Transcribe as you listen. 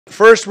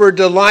First, we're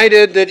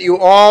delighted that you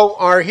all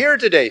are here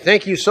today.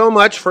 Thank you so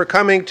much for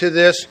coming to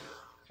this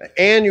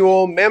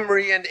annual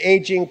Memory and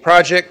Aging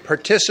Project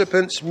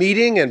participants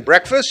meeting and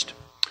breakfast.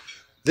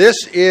 This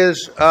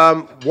is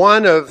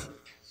one of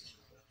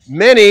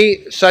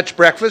many such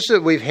breakfasts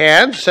that we've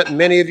had.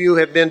 Many of you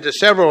have been to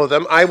several of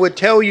them. I would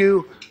tell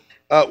you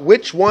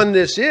which one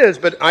this is,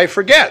 but I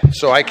forget,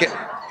 so I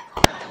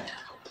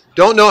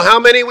don't know how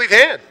many we've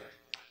had.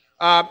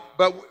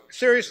 But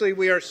seriously,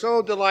 we are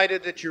so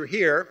delighted that you're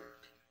here,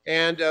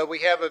 and we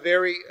have a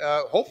very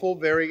hopeful,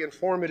 very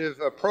informative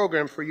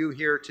program for you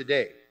here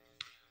today.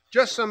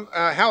 Just some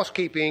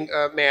housekeeping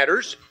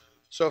matters.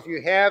 So if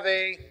you have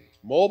a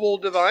mobile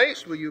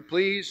device, will you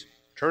please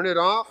turn it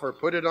off or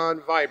put it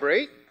on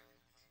vibrate?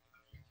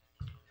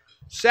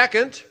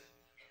 Second,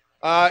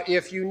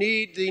 if you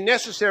need the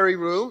necessary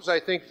rooms, I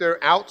think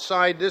they're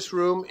outside this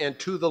room and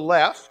to the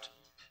left.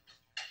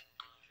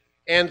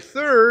 And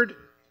third,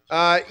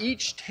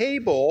 each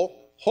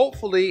table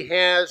hopefully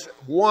has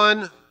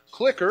one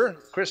clicker.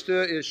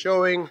 Krista is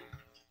showing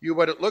you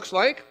what it looks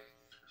like,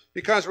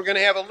 because we're going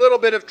to have a little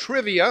bit of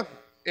trivia,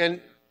 and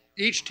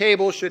each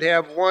table should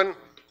have one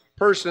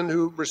person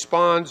who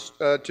responds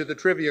to the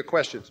trivia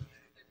questions.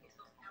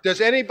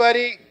 Is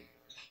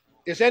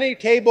any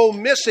table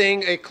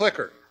missing a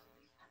clicker?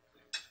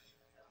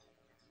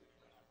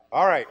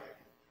 All right.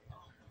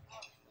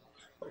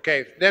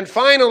 Okay, then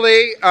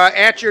finally,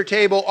 at your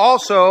table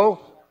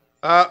also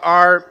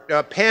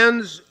are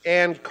pens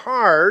and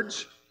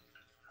cards.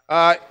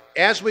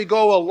 As we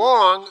go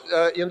along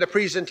in the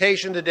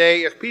presentation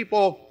today, if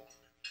people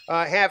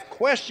have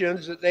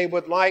questions that they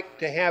would like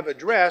to have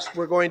addressed,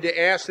 we're going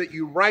to ask that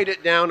you write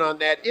it down on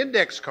that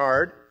index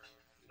card.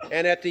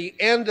 And at the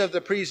end of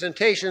the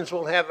presentations,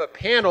 we'll have a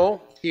panel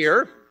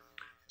here,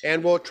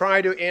 and we'll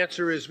try to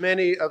answer as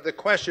many of the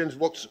questions.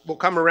 We'll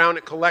come around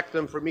and collect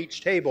them from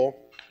each table,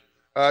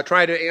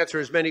 try to answer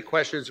as many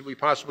questions as we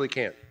possibly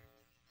can.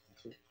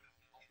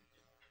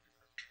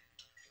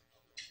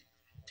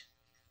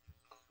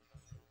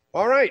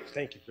 All right,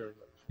 thank you very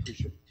much.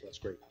 Appreciate it. That's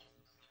great.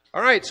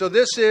 All right, so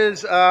this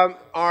is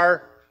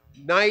our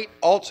Knight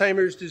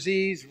Alzheimer's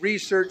Disease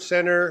Research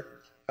Center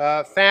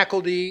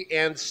faculty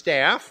and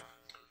staff.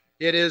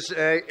 It is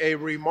a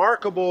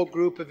remarkable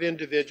group of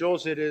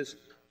individuals. It is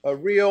a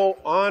real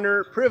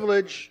honor,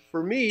 privilege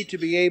for me to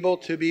be able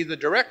to be the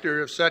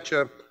director of such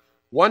a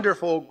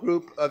wonderful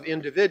group of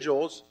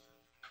individuals.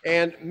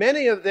 And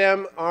many of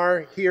them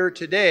are here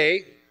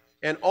today,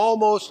 and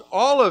almost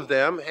all of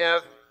them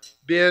have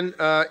been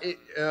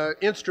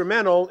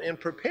instrumental in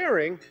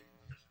preparing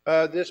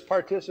this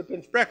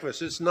participants'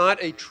 breakfast. It's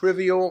not a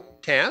trivial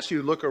task.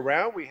 You look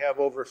around, we have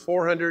over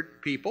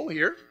 400 people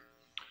here,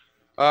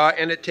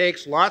 and it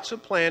takes lots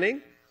of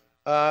planning.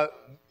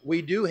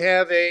 We do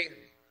have a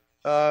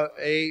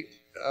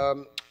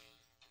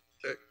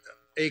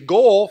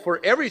goal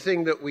for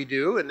everything that we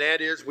do, and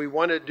that is we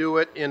want to do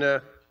it in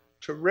a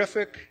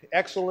terrific,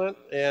 excellent,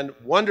 and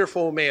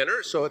wonderful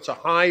manner, so it's a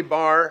high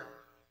bar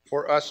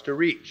for us to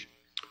reach.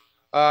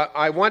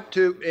 I want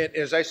to,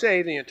 as I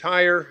say, the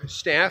entire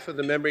staff of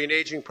the Memory and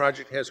Aging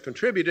Project has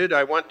contributed.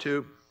 I want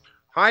to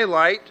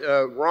highlight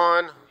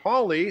Ron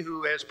Hawley,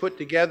 who has put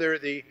together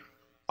the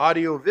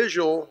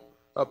audiovisual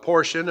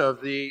portion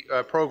of the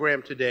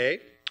program today.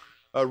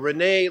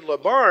 Renee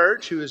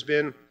Labarge, who has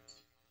been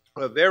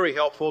very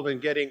helpful in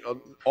getting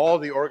all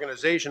the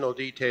organizational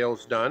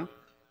details done.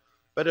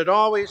 But it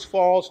always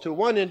falls to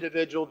one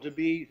individual to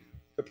be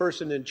the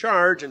person in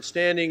charge, and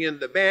standing in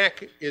the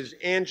back is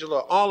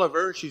Angela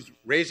Oliver. She's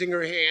raising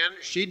her hand.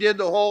 She did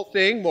the whole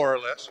thing, more or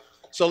less.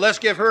 So let's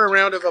give her a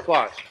round of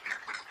applause.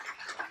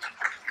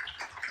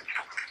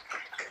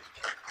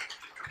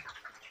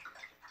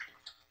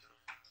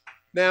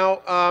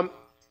 Now,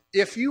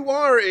 if you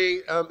are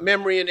a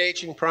Memory and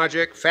Aging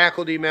Project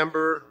faculty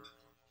member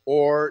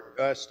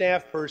or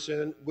staff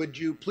person, would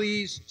you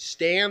please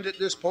stand at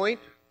this point?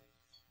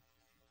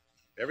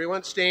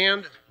 Everyone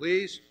stand,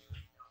 please.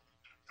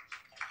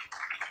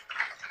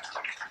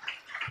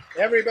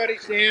 Everybody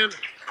stand.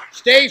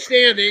 Stay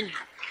standing.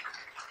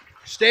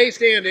 Stay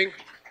standing.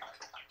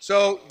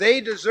 So they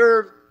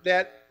deserve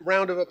that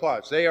round of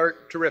applause. They are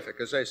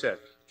terrific, as I said.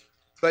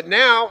 But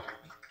now,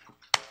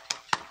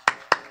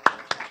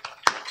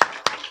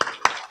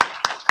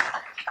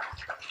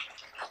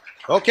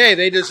 okay,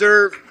 they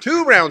deserve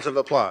 2 rounds of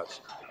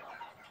applause.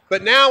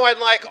 But now I'd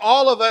like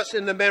all of us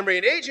in the Memory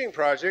and Aging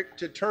Project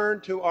to turn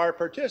to our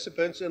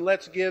participants, and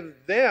let's give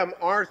them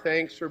our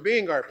thanks for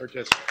being our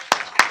participants.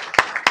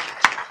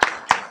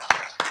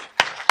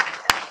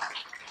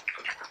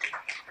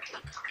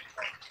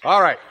 All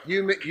right,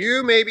 you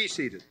may be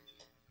seated.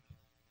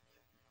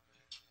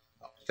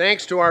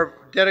 Thanks to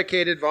our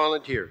dedicated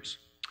volunteers.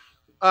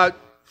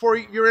 For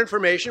your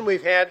information,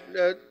 we've had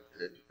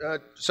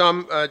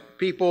some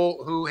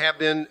people who have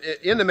been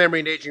in the Memory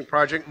and Aging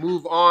Project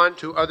move on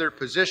to other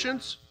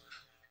positions,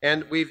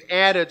 and we've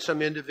added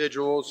some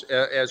individuals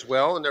as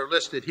well, and they're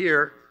listed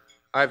here.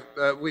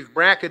 We've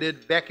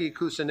bracketed Becky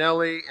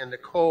Cusinelli and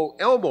Nicole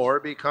Elmore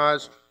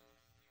because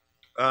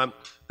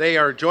They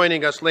are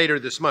joining us later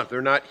this month.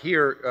 They're not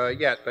here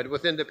yet, but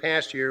within the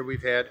past year,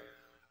 we've had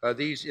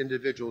these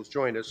individuals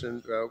join us,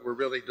 and we're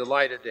really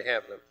delighted to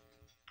have them.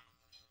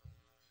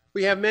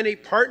 We have many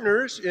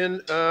partners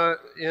in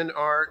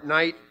our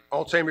Knight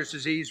Alzheimer's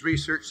Disease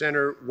Research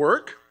Center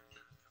work.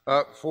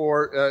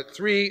 For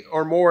 3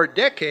 or more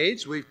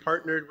decades, we've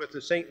partnered with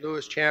the St.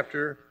 Louis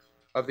chapter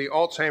of the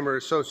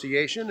Alzheimer's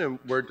Association, and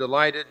we're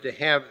delighted to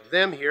have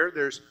them here.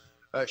 There's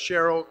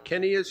Cheryl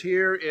Kenny is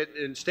here,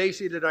 and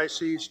Stacy, did I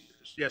see?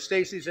 Yeah,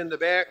 Stacy's in the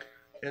back,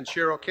 and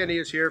Cheryl Kenny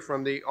is here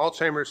from the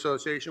Alzheimer's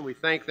Association. We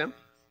thank them.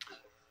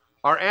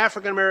 Our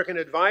African American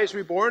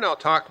Advisory Board, I'll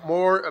talk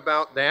more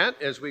about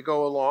that as we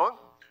go along.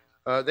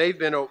 They've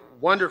been a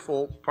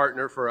wonderful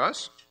partner for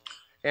us,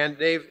 and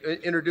they've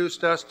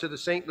introduced us to the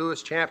St.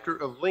 Louis chapter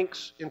of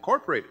Links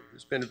Incorporated.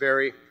 It's been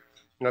very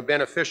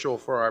beneficial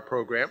for our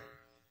program.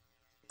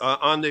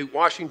 On the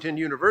Washington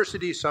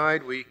University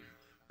side, we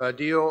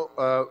deal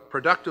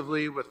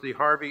productively with the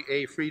Harvey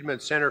A. Friedman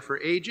Center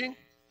for Aging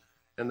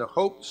and the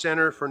Hope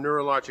Center for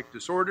Neurologic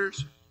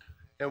Disorders.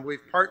 And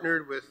we've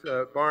partnered with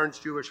Barnes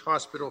Jewish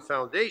Hospital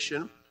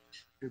Foundation,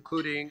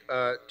 including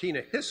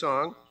Tina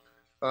Hissong,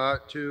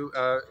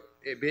 to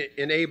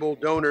enable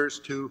donors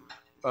to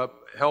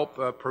help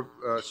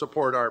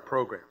support our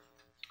program.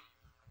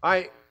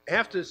 I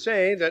have to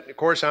say that, of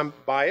course, I'm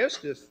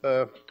biased. If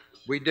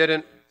we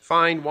didn't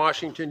find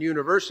Washington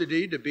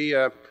University to be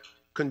a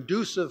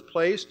conducive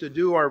place to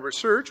do our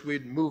research,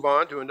 we'd move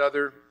on to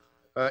another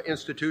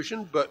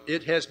institution, but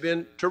it has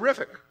been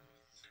terrific.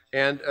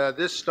 And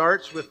this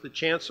starts with the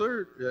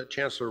Chancellor,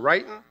 Chancellor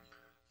Wrighton,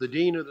 the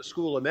Dean of the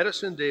School of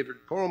Medicine, David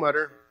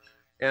Perlmutter,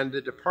 and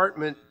the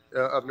Department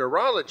of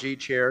Neurology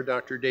Chair,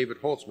 Dr. David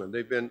Holtzman.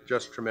 They've been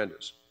just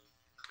tremendous.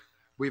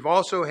 We've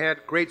also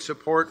had great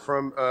support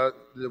from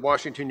the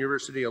Washington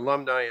University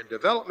Alumni and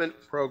Development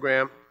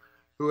Program,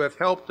 who have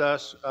helped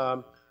us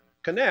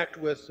connect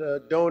with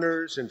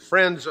donors and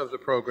friends of the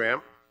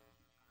program.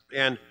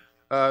 And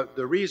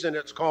the reason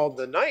it's called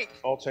the Knight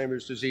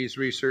Alzheimer's Disease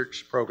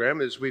Research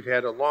Program is we've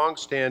had a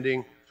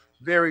long-standing,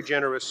 very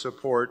generous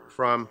support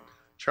from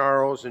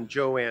Charles and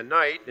Joanne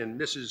Knight, and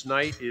Mrs.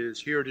 Knight is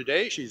here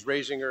today. She's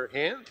raising her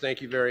hand.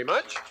 Thank you very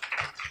much.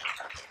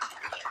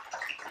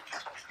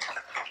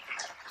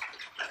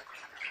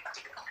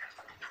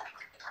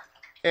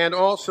 And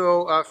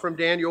also from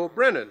Daniel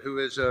Brennan, who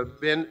has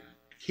been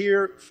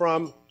here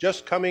from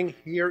just coming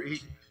here.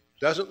 He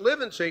doesn't live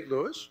in St.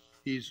 Louis.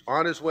 He's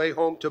on his way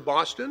home to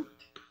Boston,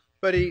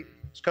 but he's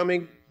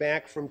coming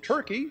back from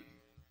Turkey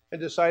and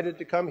decided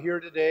to come here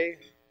today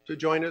to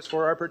join us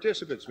for our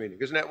participants meeting.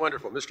 Isn't that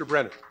wonderful? Mr.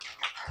 Brennan.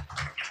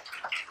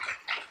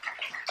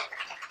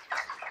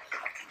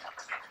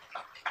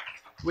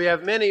 We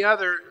have many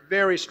other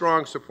very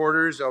strong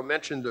supporters. I'll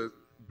mention the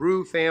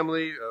Brew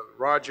family,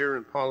 Roger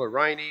and Paula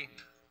Riney,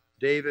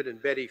 David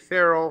and Betty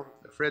Farrell,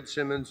 Fred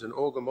Simmons and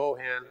Olga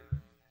Mohan,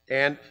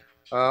 and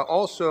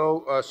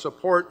also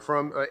support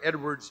from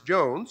Edwards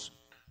Jones.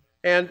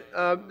 And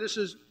this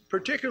is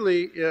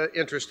particularly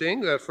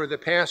interesting. For the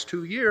past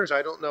 2 years,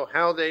 I don't know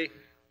how they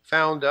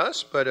found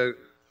us, but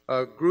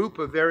a group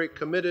of very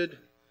committed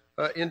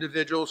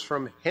individuals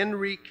from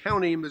Henry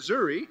County,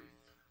 Missouri,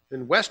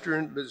 in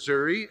western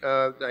Missouri,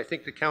 I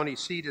think the county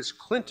seat is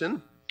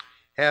Clinton,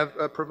 have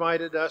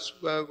provided us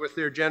with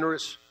their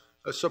generous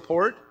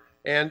support.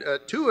 And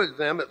 2 of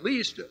them, at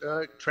least,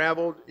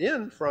 traveled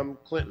in from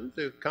Clinton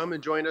to come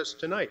and join us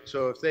tonight.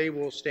 So if they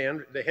will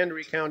stand, the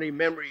Henry County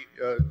Memory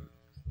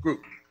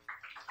Group.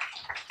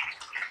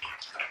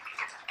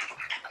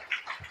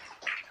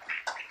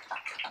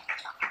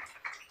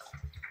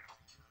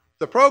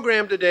 The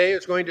program today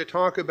is going to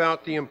talk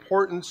about the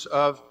importance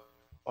of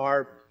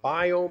our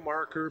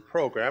biomarker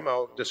program.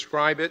 I'll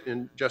describe it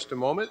in just a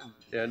moment,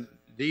 and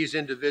these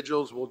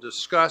individuals will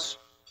discuss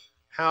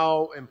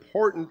how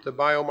important the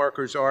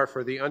biomarkers are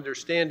for the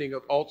understanding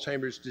of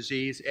Alzheimer's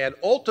disease and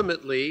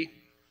ultimately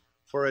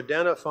for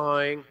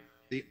identifying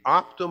the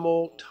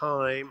optimal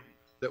time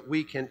that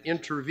we can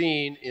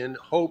intervene in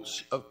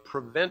hopes of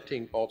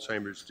preventing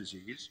Alzheimer's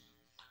disease.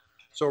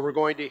 So we're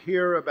going to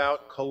hear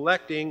about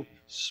collecting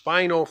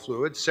spinal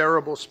fluid,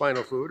 cerebral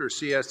spinal fluid, or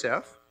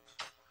CSF.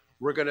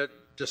 We're going to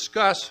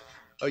discuss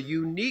a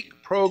unique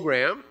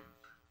program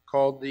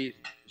called the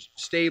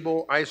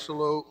Stable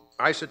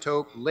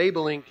Isotope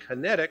Labeling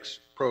Kinetics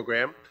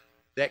program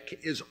that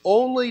is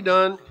only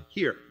done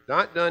here,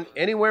 not done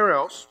anywhere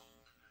else.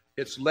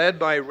 It's led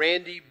by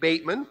Randy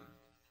Bateman.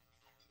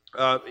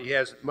 He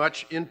has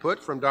much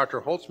input from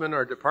Dr. Holtzman,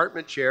 our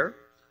department chair,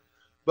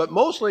 but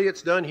mostly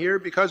it's done here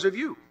because of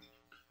you.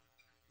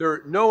 There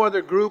are no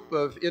other group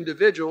of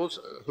individuals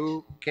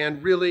who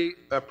can really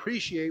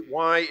appreciate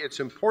why it's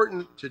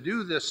important to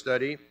do this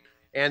study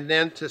and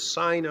then to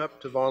sign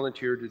up to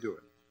volunteer to do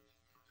it.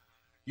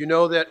 You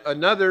know that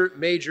another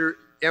major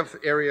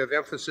area of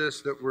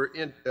emphasis that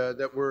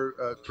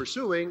we're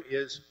pursuing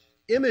is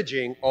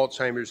imaging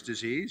Alzheimer's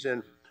disease,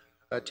 and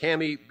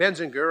Tammy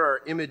Benzinger,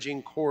 our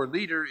imaging core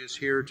leader, is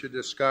here to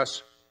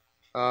discuss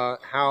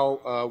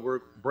how we're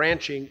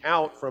branching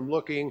out from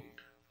looking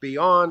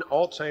beyond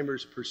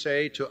Alzheimer's per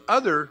se to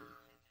other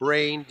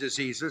brain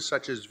diseases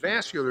such as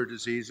vascular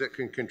disease that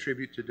can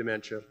contribute to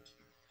dementia.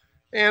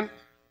 And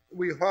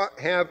we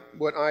have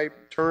what I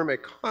term a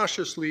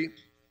cautiously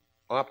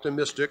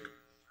optimistic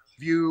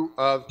view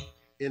of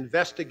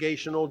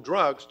investigational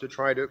drugs to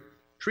try to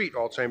treat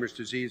Alzheimer's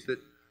disease that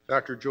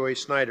Dr. Joy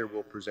Snyder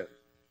will present.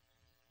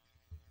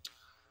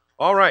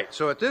 All right,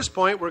 so at this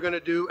point we're going to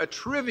do a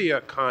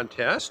trivia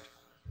contest.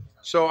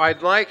 So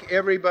I'd like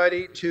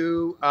everybody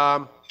to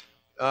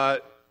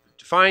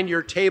find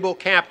your table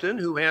captain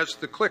who has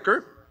the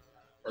clicker.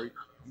 Are you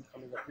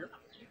coming up here?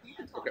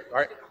 Okay,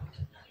 all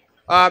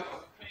right.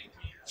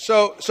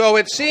 So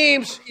it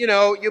seems, you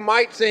know, you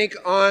might think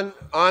on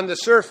the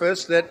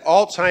surface that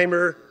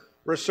Alzheimer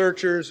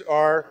researchers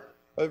are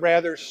a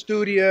rather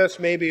studious,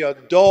 maybe a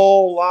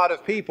dull lot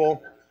of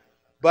people,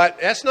 but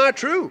that's not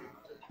true.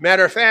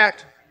 Matter of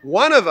fact,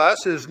 one of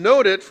us is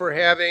noted for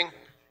having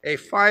a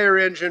fire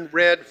engine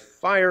red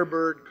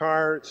Firebird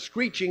car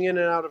screeching in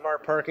and out of our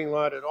parking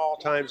lot at all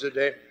times of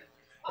day.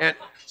 And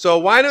so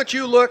why don't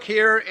you look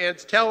here and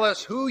tell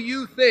us who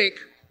you think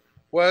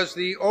was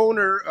the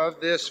owner of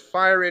this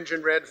fire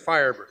engine red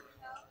Firebird?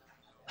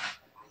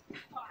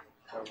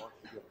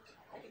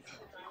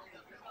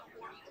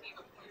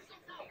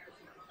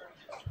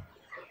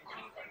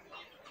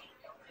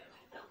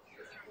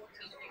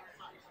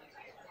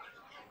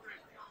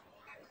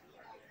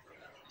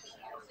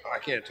 I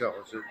can't tell.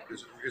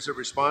 Is it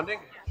responding?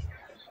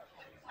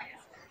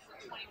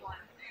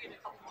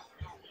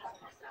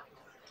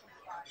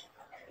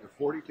 The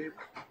 40 table?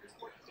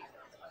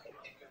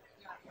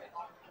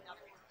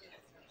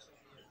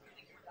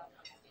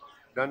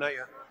 No, not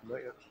yet. Not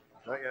yet.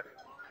 Not yet.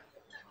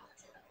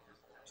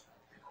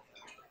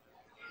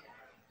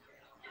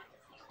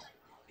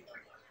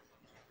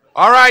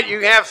 All right,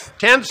 you have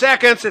 10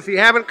 seconds if you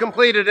haven't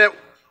completed it.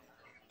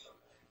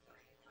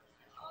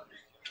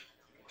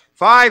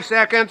 5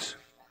 seconds.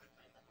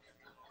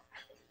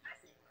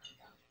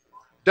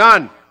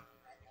 Done.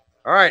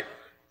 All right.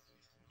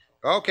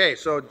 Okay,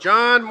 so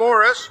John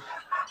Morris.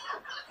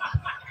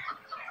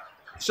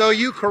 So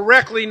you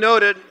correctly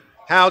noted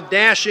how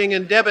dashing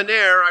and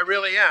debonair I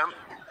really am.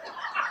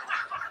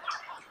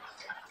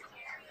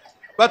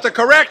 But the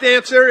correct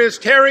answer is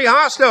Terry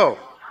Hostow.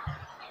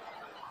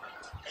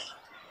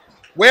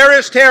 Where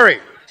is Terry?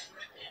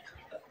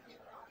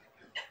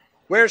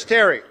 Where's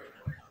Terry?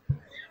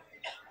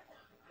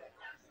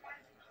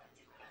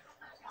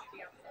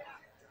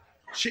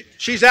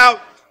 She's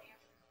out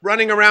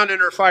running around in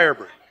her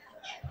Firebird.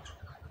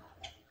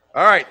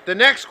 All right, the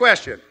next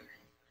question.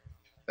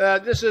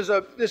 This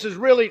is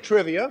really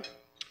trivia,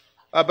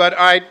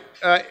 but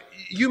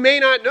you may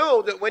not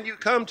know that when you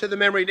come to the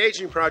Memory and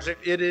Aging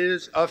Project, it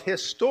is of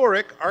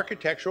historic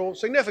architectural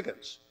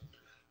significance.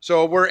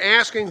 So we're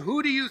asking,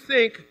 who do you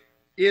think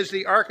is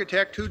the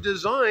architect who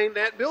designed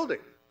that building?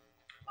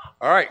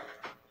 All right,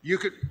 you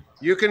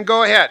can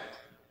go ahead.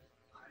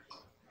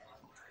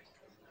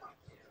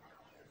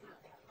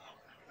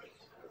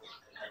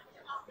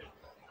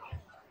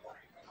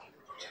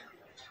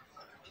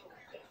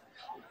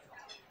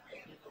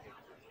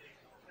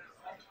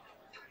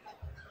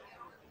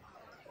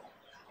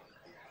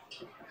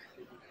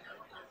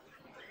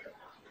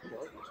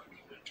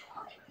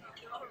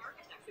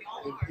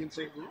 In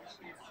St. Louis?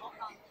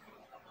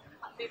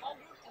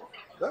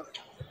 No?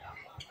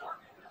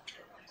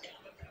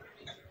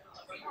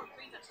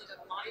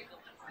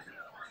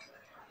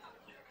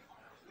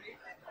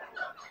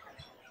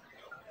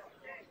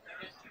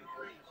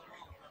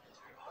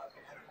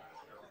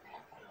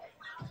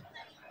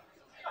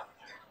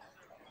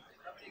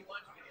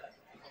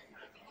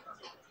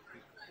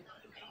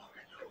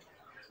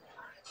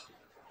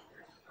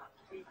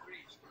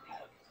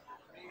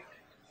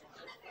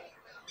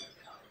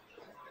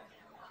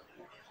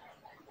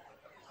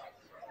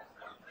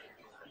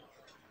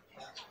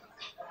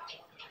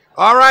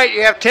 All right,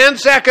 you have 10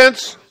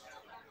 seconds.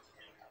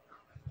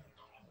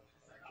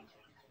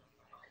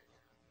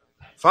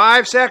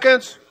 5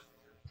 seconds.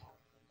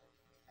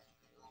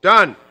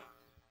 Done.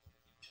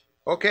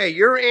 Okay,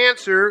 your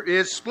answer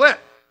is split.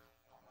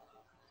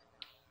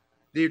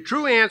 The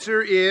true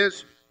answer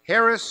is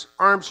Harris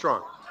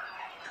Armstrong.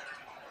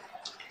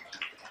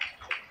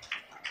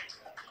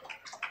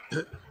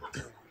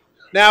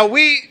 Now,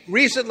 we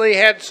recently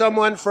had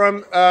someone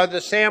from the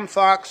Sam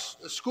Fox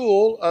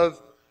School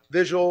of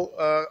Visual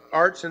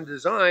Arts and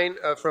Design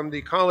from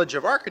the College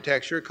of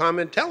Architecture come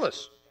and tell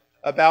us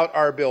about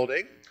our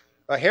building.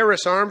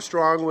 Harris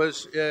Armstrong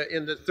was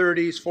in the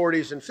 30s,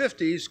 40s, and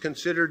 50s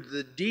considered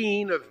the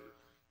dean of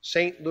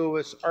St.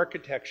 Louis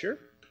architecture.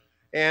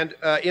 And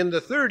in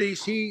the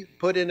 30s, he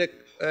put in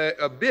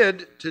a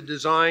bid to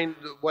design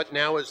what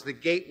now is the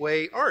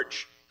Gateway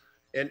Arch.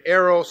 And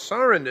Eero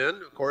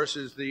Saarinen, of course,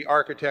 is the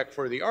architect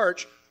for the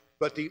arch,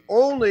 but the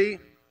only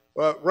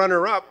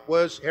runner-up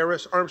was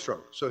Harris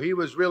Armstrong. So he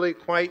was really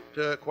quite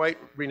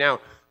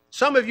renowned.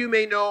 Some of you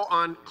may know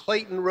on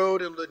Clayton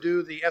Road in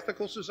Ladue, the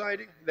Ethical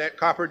Society, that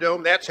copper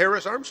dome, that's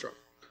Harris Armstrong.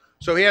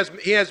 So he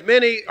has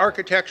many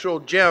architectural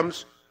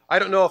gems. I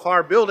don't know if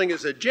our building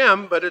is a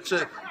gem, but it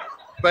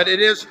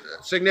is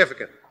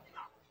significant.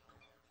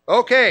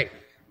 Okay,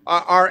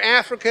 our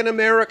African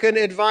American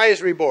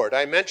Advisory Board.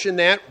 I mentioned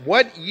that.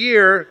 What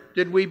year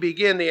did we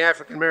begin the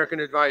African American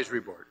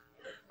Advisory Board?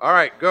 All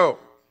right, go.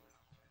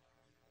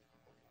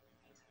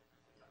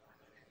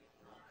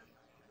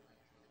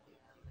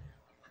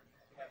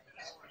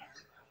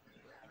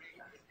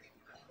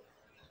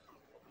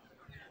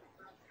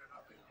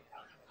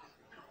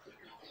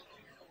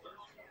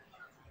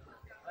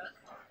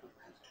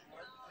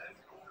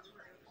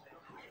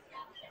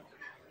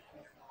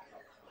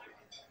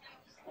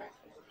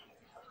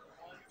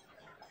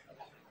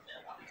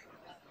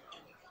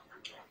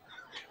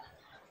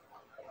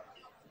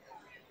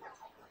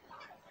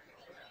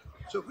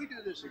 So if we do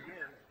this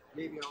again,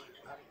 maybe I'll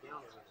cut it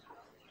down a little.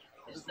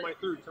 This is my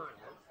third time,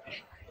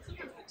 right?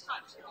 Sometimes the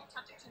touch, if you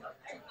touch it too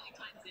many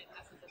times, it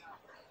messes it up.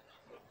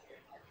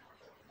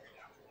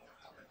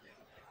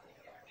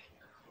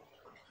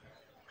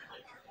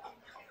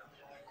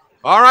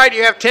 All right,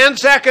 you have 10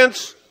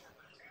 seconds.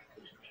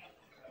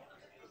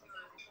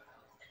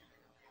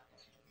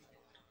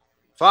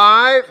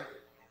 5.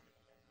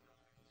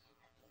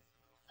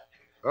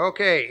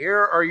 Okay,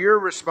 here are your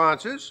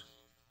responses.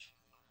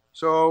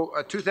 So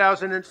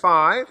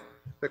 2005,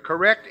 the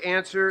correct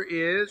answer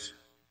is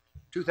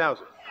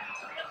 2000.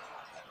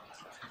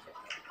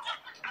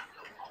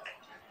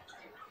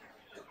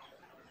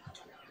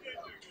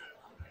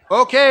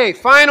 Okay,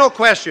 final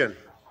question.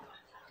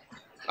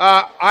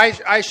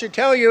 I should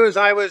tell you, as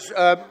I was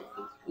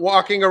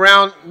walking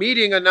around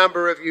meeting a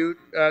number of you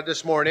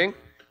this morning,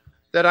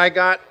 that I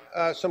got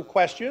some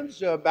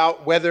questions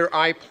about whether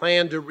I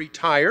plan to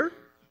retire.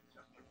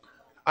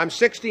 I'm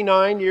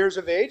 69 years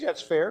of age.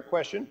 That's a fair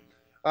question.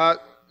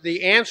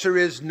 The answer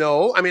is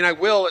no. I mean, I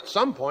will at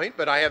some point,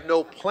 but I have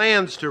no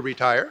plans to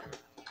retire.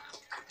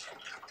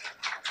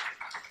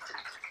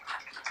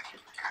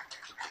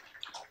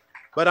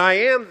 But I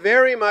am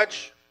very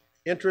much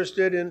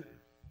interested in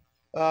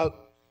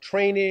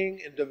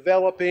training and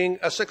developing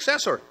a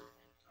successor.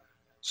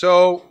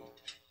 So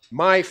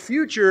my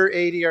future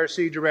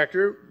ADRC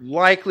director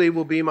likely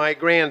will be my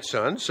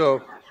grandson.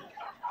 So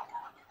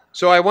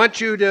I want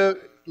you to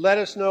let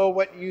us know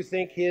what you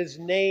think his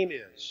name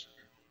is.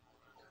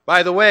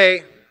 By the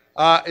way,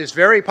 it's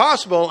very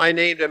possible I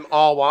named him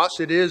Alwas.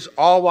 It is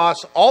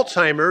Alwas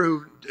Alzheimer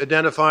who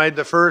identified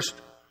the first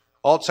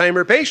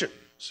Alzheimer patient.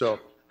 So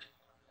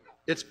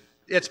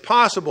it's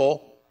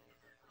possible.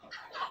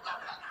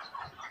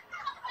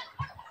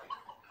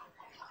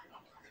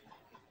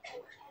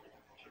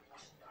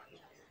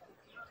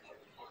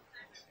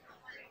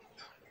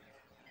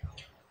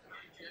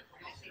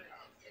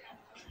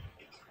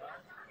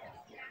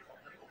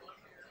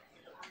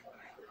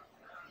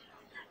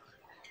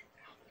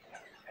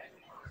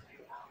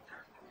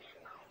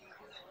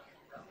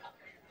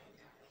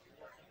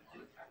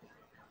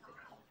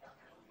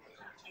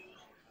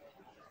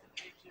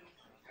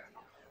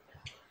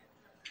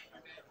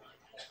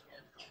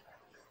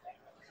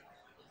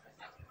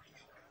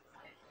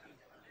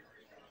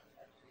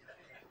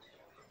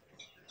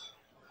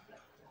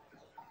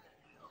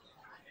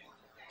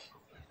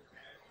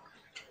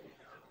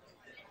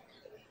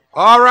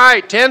 All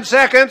right, 10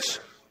 seconds.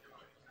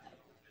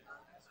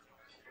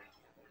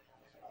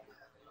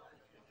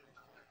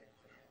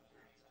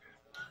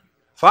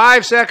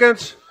 Five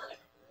seconds.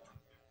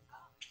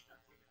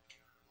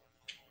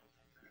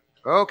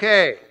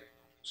 Okay,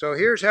 so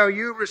here's how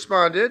you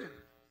responded.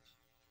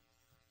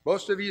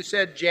 Most of you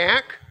said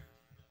Jack,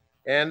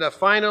 and the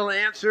final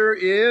answer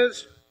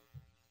is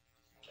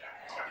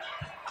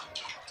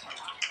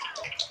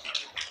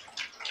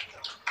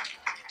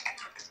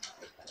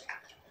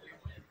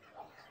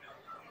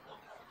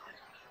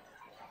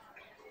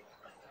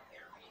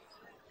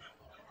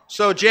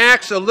so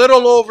Jack's a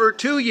little over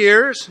 2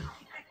 years.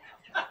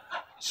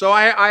 So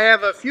I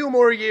have a few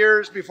more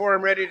years before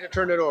I'm ready to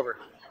turn it over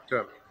to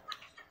him.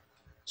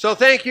 So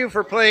thank you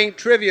for playing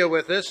trivia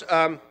with us.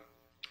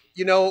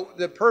 You know,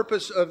 the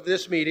purpose of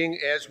this meeting,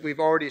 as we've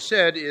already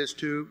said, is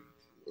to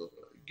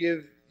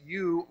give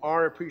you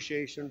our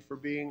appreciation for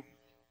being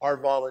our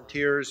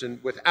volunteers,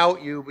 and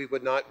without you, we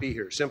would not be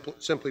here,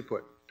 simply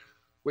put.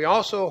 We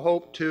also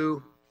hope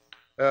to,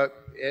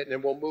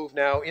 and we'll move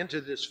now into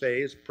this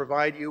phase,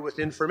 provide you with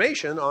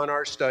information on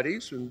our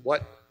studies and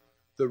what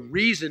the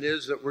reason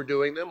is that we're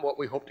doing them, what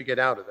we hope to get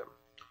out of them.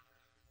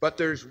 But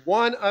there's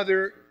one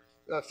other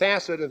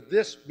facet of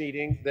this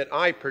meeting that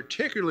I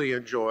particularly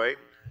enjoy,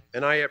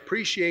 and I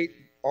appreciate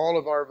all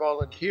of our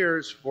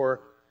volunteers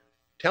for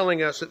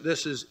telling us that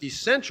this is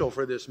essential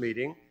for this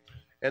meeting.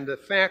 And the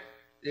fact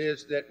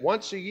is that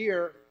once a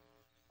year,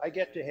 I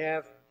get to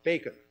have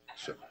bacon.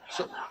 So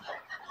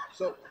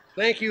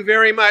thank you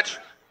very much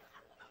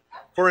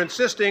for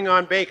insisting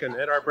on bacon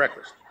at our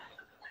breakfast.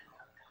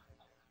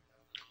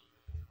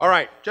 All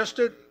right, just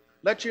to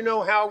let you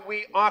know how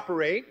we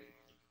operate,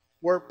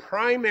 we're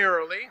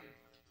primarily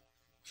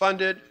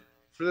funded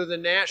through the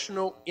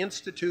National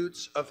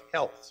Institutes of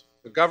Health,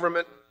 the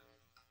government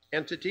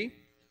entity.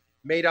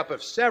 made up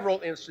of several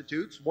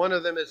institutes. One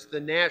of them is the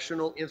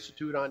National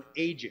Institute on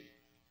Aging.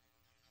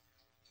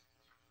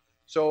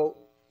 So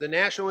the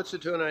National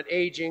Institute on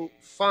Aging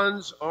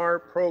funds our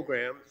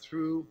program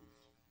through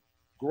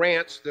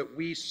grants that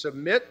we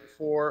submit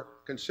for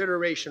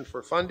consideration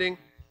for funding,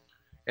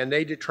 and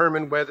they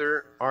determine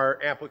whether our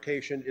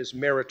application is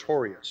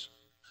meritorious.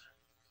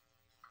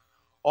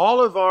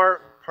 All of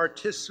our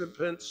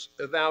participants'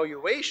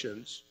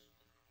 evaluations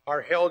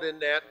are held in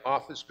that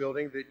office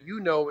building that you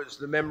know is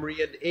the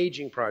Memory and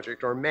Aging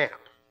Project, or MAP.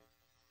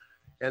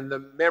 And the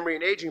Memory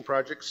and Aging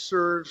Project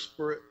serves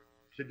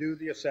to do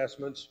the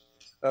assessments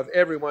of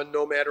everyone,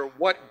 no matter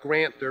what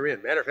grant they're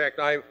in. Matter of fact,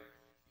 I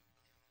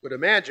would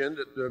imagine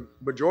that the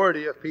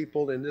majority of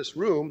people in this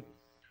room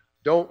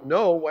don't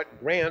know what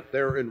grant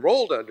they're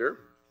enrolled under,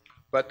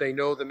 but they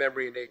know the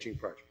Memory and Aging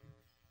Project.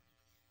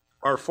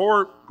 Our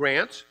 4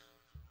 grants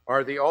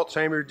are the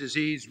Alzheimer's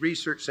Disease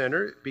Research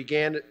Center. It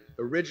began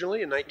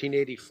originally in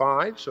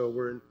 1985, so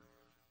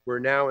we're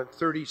now in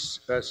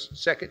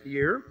 32nd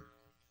year.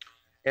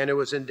 And it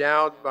was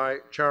endowed by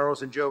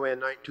Charles and Joanne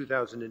Knight in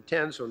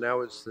 2010, so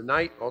now it's the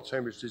Knight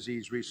Alzheimer's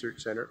Disease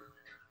Research Center.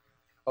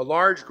 A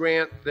large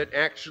grant that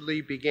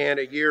actually began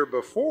a year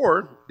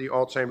before the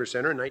Alzheimer's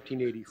Center in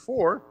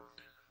 1984,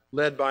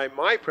 led by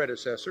my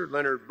predecessor,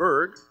 Leonard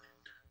Berg,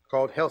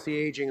 called Healthy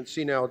Aging and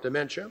Senile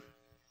Dementia.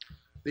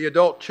 The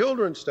Adult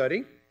Children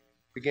Study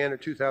began in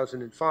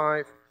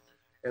 2005,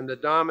 and the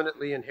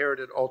Dominantly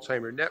Inherited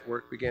Alzheimer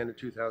Network began in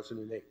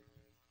 2008.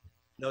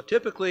 Now,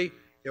 typically,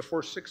 if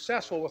we're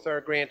successful with our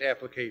grant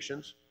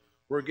applications,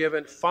 we're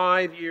given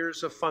 5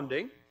 years of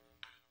funding.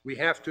 We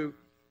have to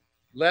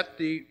let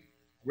the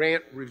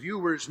grant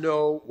reviewers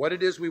know what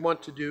it is we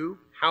want to do,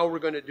 how we're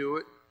going to do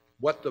it,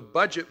 what the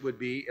budget would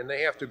be, and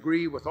they have to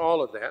agree with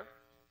all of that.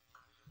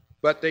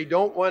 But they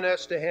don't want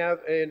us to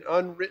have an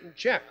unwritten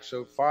check.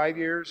 So 5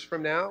 years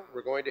from now,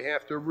 we're going to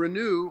have to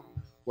renew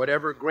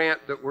whatever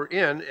grant that we're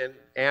in and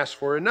ask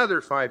for another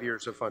 5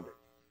 years of funding.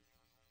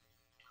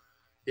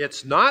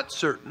 It's not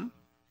certain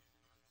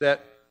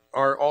that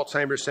our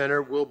Alzheimer's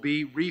Center will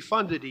be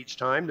refunded each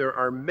time. There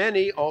are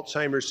many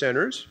Alzheimer's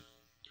centers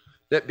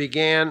that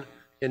began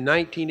in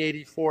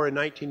 1984 and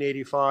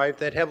 1985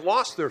 that have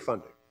lost their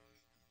funding.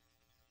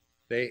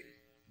 They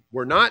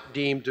were not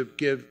deemed to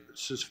give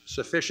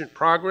sufficient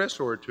progress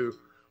or to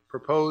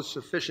propose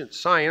sufficient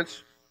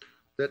science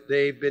that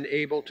they've been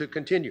able to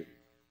continue.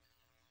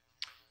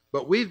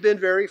 But we've been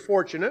very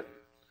fortunate.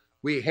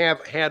 We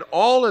have had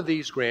all of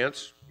these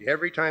grants,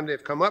 every time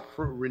they've come up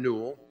for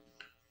renewal,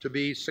 to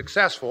be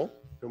successful,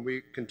 and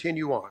we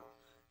continue on.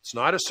 It's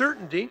not a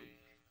certainty,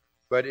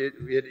 but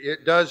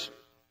it does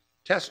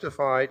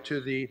testify to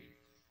the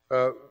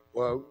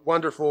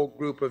wonderful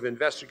group of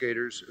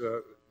investigators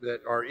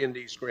that are in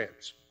these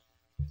grants.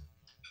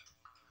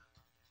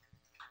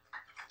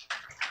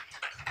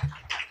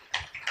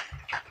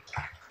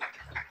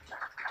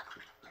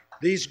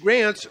 These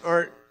grants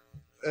are,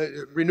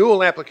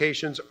 renewal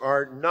applications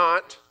are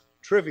not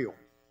trivial.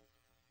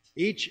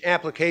 Each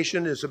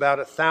application is about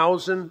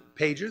 1,000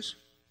 pages.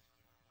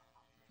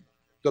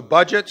 The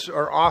budgets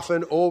are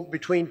often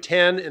between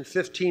 10 and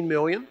 15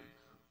 million,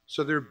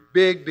 so they're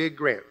big, big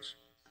grants.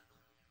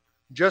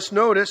 Just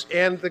notice,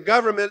 and the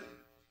government,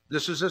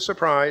 this is a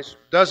surprise,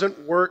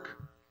 doesn't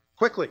work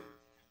quickly.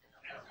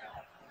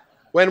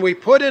 When we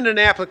put in an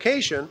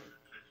application,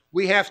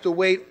 we have to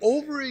wait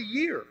over a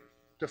year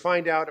to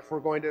find out if we're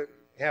going to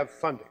have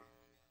funding.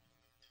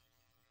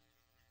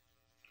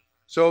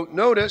 So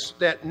notice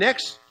that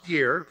next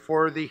year,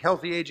 for the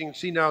Healthy Aging and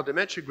Senile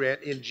Dementia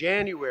Grant in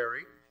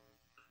January,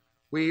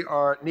 we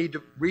need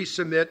to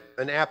resubmit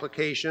an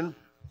application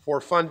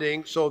for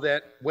funding so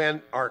that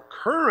when our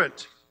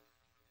current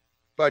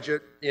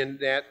budget in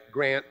that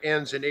grant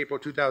ends in April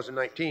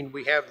 2019,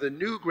 we have the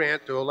new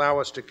grant to allow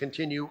us to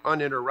continue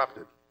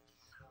uninterrupted.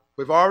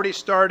 We've already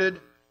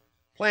started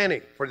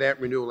planning for that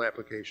renewal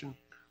application,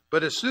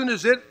 but as soon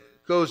as it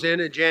goes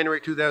in January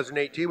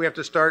 2018, we have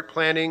to start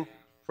planning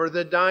for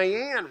the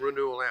Diane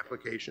renewal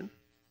application.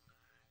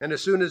 And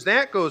as soon as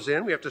that goes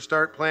in, we have to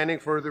start planning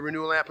for the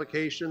renewal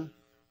application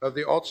of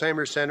the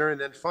Alzheimer's Center, and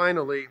then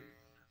finally,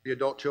 the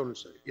Adult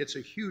Children's Study. It's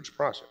a huge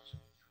process,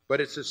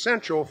 but it's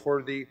essential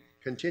for the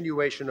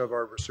continuation of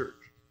our research.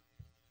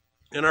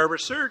 And our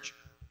research,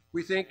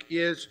 we think,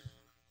 is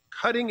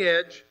cutting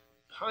edge,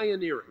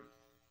 pioneering.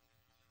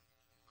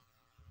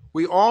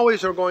 We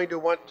always are going to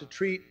want to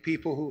treat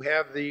people who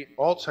have the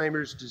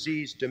Alzheimer's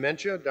disease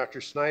dementia.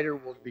 Dr. Snyder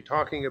will be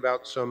talking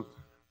about some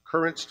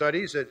current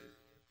studies that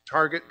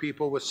target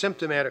people with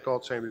symptomatic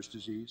Alzheimer's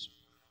disease.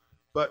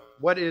 But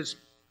what is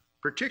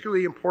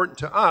particularly important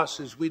to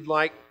us is we'd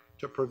like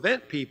to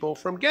prevent people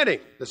from getting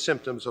the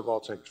symptoms of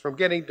Alzheimer's, from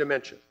getting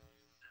dementia.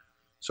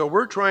 So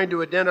we're trying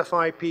to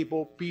identify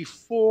people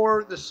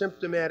before the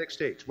symptomatic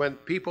stage, when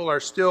people are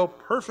still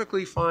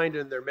perfectly fine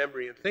in their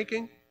memory and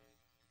thinking,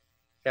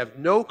 have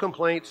no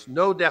complaints,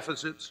 no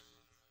deficits,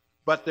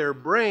 but their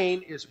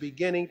brain is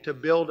beginning to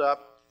build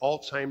up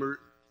Alzheimer's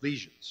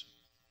lesions.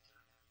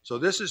 So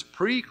this is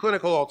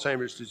preclinical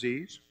Alzheimer's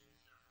disease.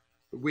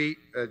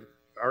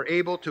 are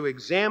able to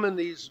examine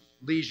these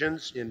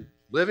lesions in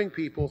living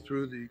people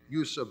through the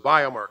use of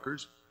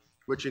biomarkers,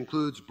 which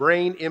includes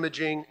brain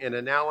imaging and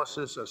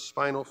analysis of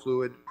spinal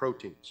fluid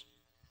proteins.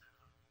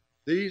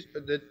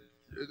 There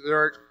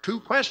are two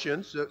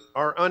questions that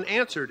are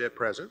unanswered at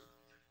present.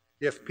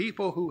 If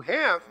people who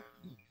have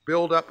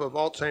buildup of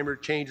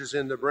Alzheimer's changes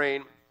in the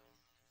brain,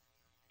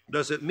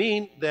 does it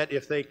mean that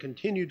if they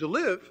continue to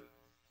live,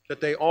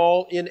 that they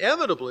all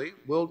inevitably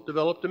will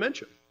develop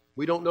dementia?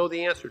 We don't know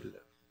the answer to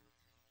that.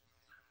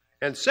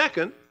 And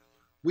second,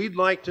 we'd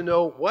like to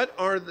know what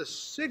are the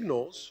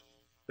signals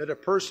that a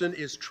person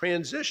is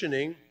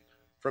transitioning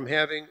from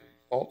having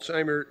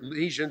Alzheimer's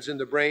lesions in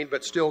the brain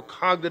but still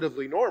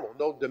cognitively normal,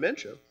 no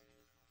dementia.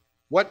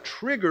 What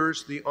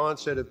triggers the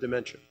onset of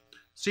dementia?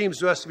 Seems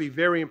to us to be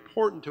very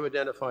important to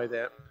identify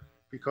that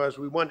because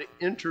we want to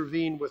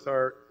intervene with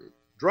our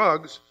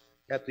drugs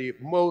at the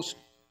most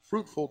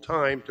fruitful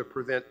time to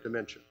prevent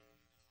dementia.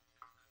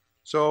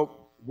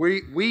 So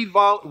we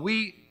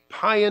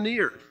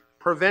pioneered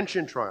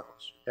prevention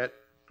trials at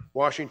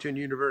Washington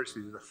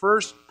University, the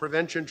first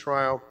prevention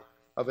trial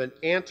of an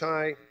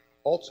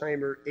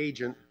anti-Alzheimer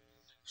agent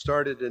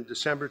started in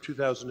December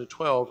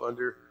 2012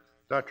 under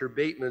Dr.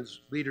 Bateman's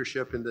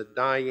leadership in the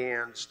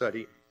Diane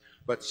study,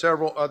 but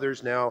several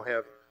others now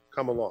have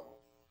come along.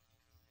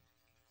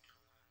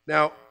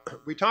 Now,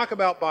 we talk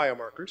about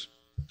biomarkers.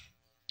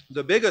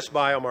 The biggest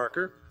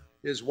biomarker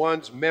is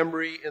one's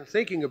memory and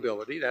thinking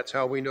ability. That's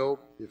how we know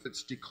if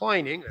it's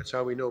declining. That's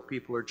how we know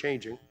people are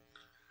changing.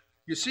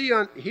 You see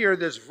on here,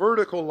 this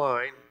vertical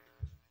line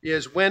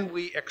is when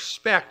we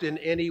expect in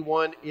any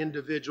one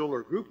individual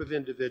or group of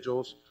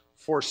individuals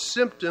for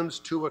symptoms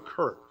to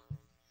occur.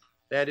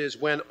 That is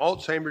when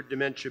Alzheimer's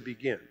dementia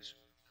begins.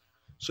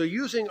 So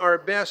using our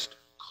best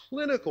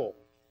clinical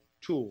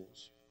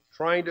tools,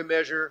 trying to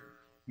measure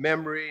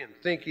memory and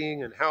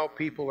thinking and how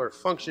people are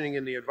functioning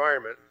in the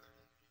environment,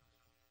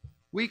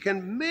 we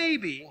can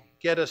maybe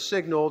get a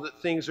signal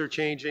that things are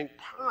changing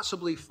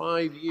possibly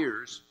 5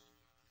 years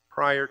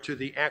prior to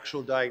the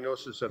actual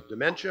diagnosis of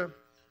dementia.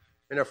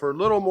 And if we're a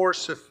little more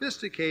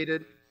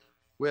sophisticated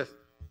with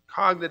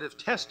cognitive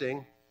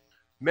testing,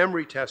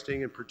 memory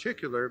testing in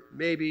particular,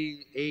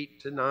 maybe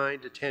 8 to 9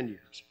 to 10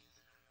 years.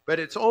 But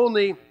it's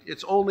only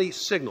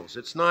signals,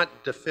 it's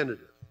not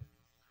definitive.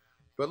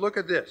 But look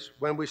at this,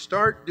 when we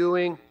start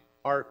doing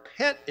our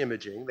PET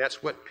imaging,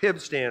 that's what PIB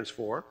stands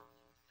for,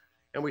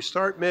 and we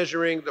start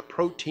measuring the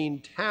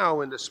protein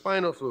tau in the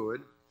spinal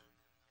fluid,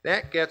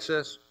 that gets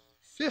us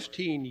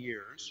 15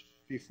 years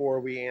before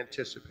we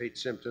anticipate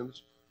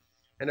symptoms.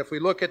 And if we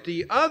look at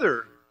the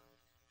other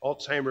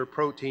Alzheimer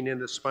protein in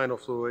the spinal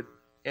fluid,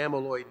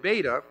 amyloid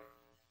beta,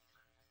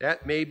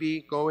 that may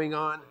be going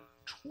on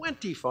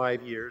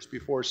 25 years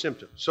before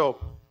symptoms. So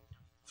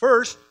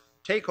first,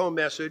 take-home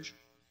message,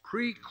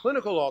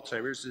 preclinical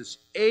Alzheimer's is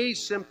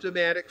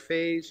asymptomatic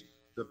phase.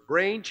 The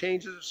brain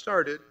changes have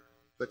started,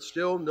 but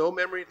still no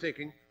memory and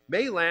thinking,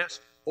 may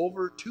last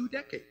over 2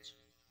 decades.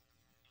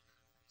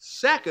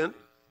 Second,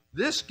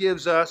 this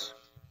gives us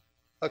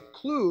a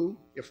clue,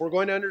 if we're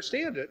going to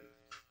understand it,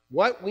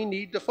 what we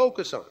need to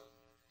focus on.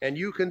 And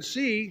you can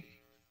see,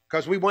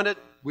 because we want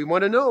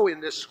to know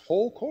in this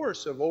whole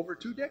course of over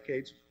 2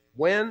 decades,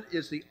 when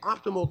is the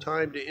optimal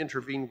time to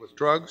intervene with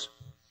drugs.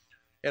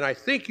 And I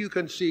think you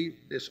can see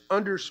this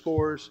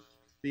underscores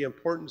the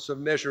importance of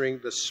measuring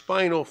the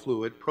spinal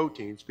fluid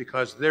proteins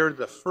because they're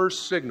the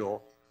first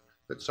signal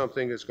that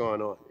something has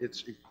gone on.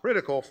 It's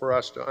critical for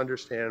us to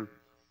understand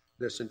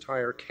this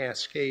entire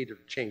cascade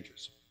of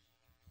changes.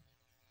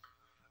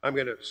 I'm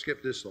going to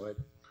skip this slide.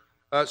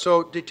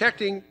 So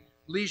detecting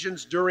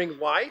lesions during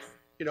life.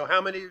 You know,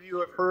 how many of you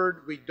have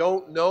heard we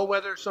don't know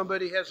whether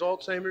somebody has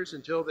Alzheimer's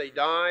until they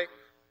die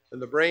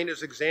and the brain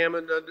is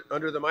examined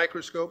under the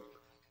microscope?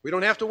 We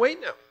don't have to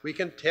wait now. We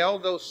can tell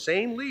those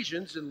same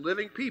lesions in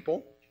living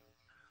people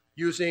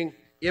using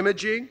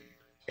imaging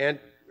and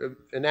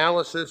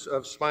analysis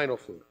of spinal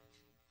fluid.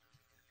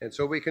 And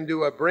so we can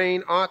do a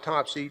brain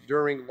autopsy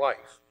during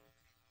life.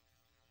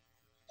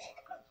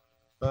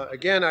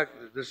 Again,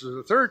 this is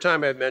the third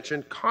time I've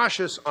mentioned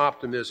cautious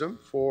optimism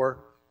for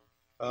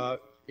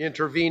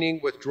intervening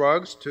with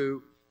drugs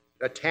to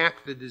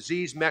attack the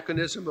disease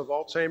mechanism of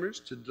Alzheimer's,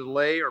 to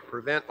delay or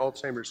prevent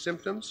Alzheimer's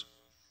symptoms.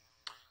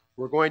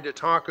 We're going to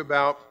talk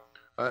about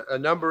a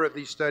number of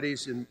these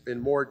studies in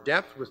more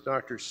depth with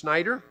Dr.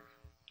 Snyder,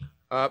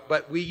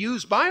 but we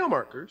use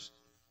biomarkers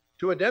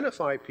to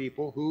identify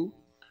people who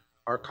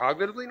are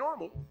cognitively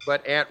normal,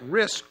 but at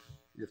risk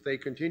if they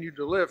continue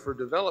to live for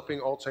developing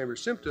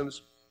Alzheimer's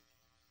symptoms.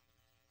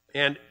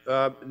 And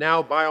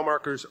now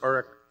biomarkers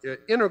are an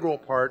integral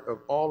part of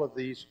all of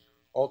these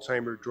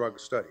Alzheimer's drug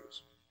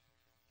studies.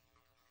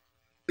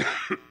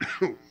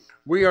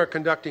 We are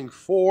conducting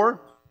 4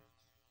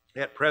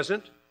 at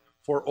present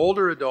for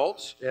older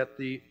adults at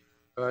the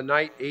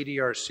Knight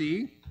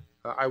ADRC.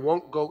 I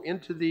won't go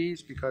into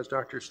these because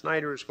Dr.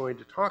 Snyder is going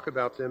to talk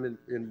about them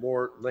in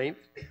more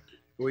length.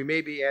 We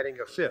may be adding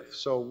a 5th.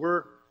 So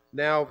we're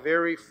now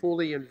very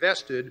fully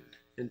invested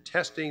in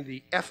testing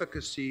the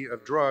efficacy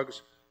of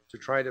drugs to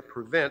try to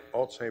prevent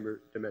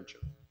Alzheimer's dementia.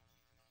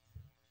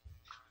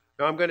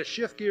 Now I'm going to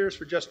shift gears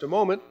for just a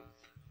moment.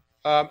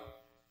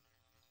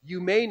 You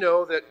may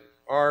know that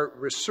our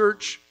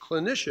research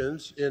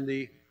clinicians in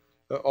the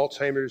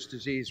Alzheimer's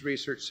Disease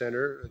Research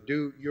Center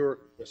do your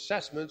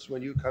assessments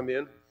when you come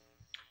in.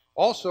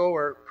 Also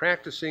are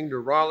practicing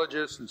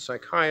neurologists and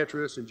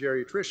psychiatrists and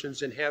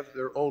geriatricians and have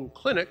their own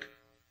clinic.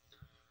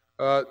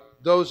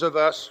 Those of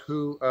us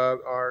who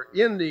are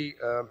in the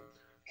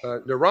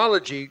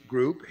neurology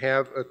group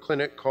have a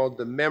clinic called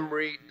the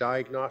Memory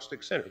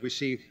Diagnostic Center. We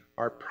see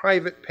our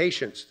private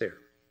patients there.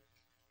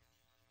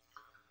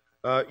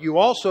 You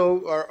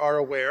also are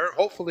aware,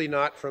 hopefully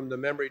not from the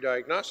Memory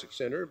Diagnostic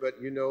Center,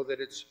 but you know that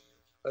it's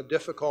a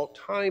difficult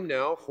time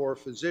now for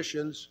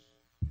physicians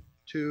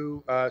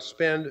to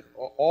spend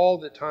all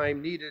the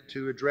time needed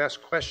to address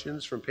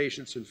questions from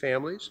patients and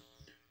families.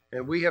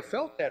 And we have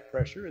felt that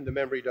pressure in the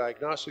Memory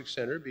Diagnostic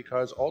Center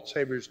because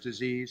Alzheimer's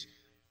disease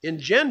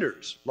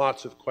engenders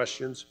lots of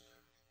questions,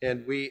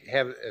 and we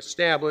have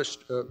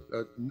established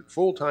a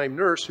full-time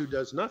nurse who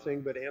does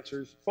nothing but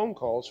answers phone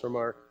calls from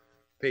our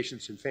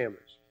patients and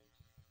families.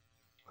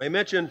 I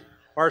mentioned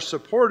our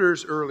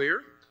supporters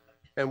earlier,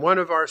 and one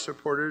of our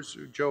supporters,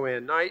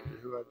 Joanne Knight,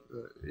 who I've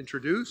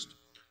introduced,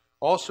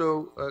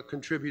 also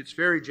contributes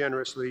very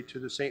generously to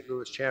the St.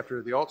 Louis chapter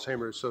of the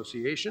Alzheimer's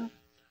Association,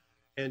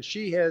 and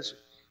she has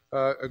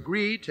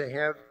agreed to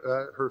have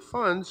her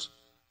funds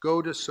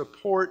go to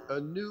support a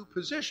new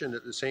position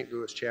at the St.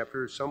 Louis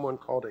chapter, someone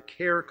called a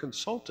care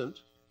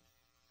consultant,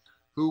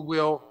 who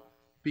will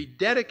be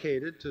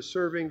dedicated to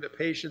serving the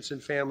patients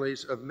and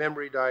families of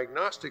Memory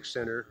Diagnostic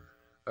Center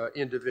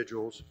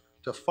individuals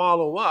to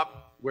follow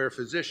up where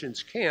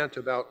physicians can't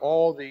about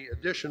all the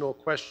additional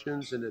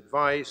questions and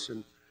advice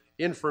and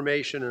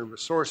information and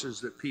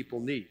resources that people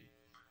need.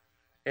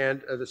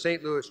 And the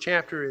St. Louis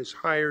chapter has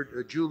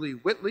hired Julie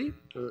Whitley,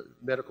 a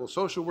medical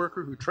social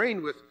worker who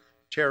trained with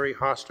Terry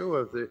Hosto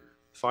of the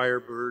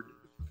Firebird,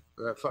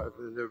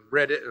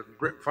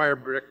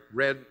 Firebird,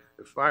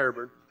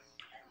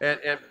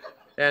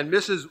 and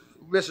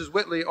Mrs.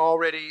 Whitley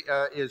already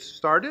is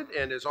started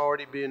and has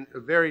already been a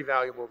very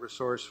valuable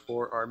resource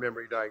for our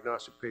memory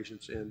diagnostic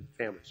patients and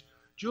families.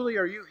 Julie,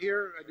 are you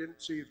here? I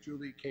didn't see if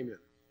Julie came in.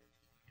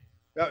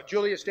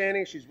 Julie is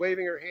standing. She's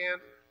waving her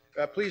hand.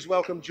 Please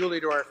welcome Julie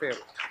to our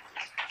family.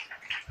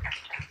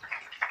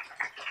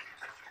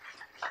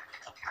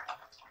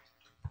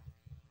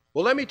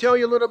 Well, let me tell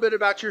you a little bit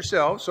about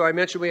yourself. So I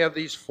mentioned we have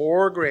these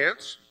 4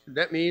 grants.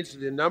 That means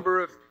the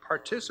number of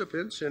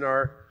participants in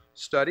our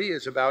study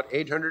is about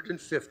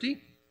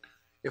 850.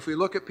 If we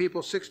look at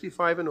people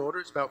 65 and older,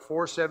 it's about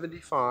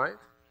 475.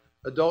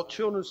 Adult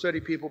children study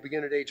people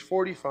begin at age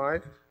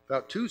 45,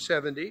 about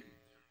 270.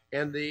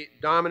 And the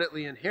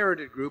dominantly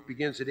inherited group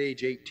begins at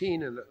age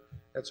 18, and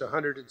that's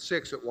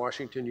 106 at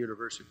Washington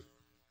University.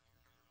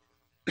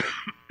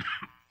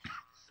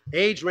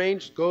 Age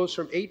range goes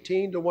from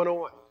 18 to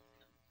 101.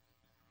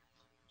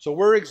 So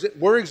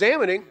we're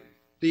examining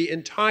the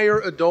entire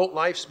adult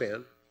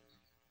lifespan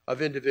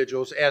of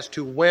individuals as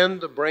to when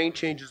the brain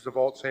changes of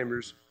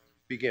Alzheimer's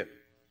begin.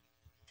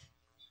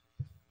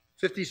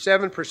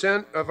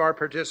 57% of our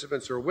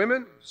participants are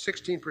women,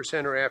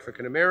 16% are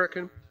African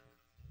American,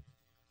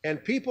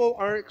 and people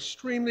are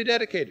extremely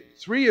dedicated.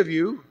 3 of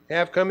you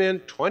have come in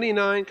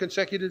 29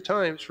 consecutive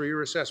times for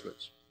your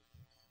assessments.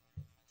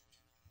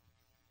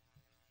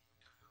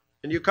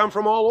 And you come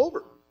from all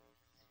over,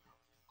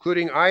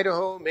 including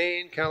Idaho,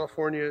 Maine,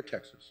 California,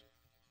 Texas.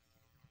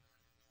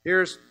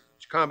 Here's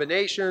a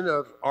combination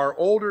of our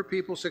older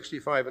people,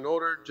 65 and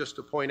older, just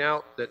to point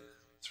out that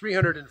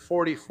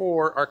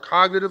 344 are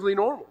cognitively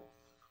normal.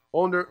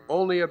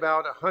 Only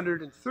about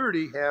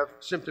 130 have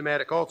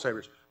symptomatic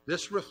Alzheimer's.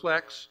 This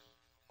reflects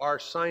our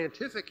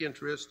scientific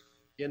interest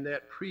in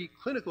that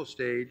preclinical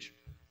stage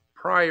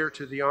prior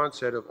to the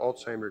onset of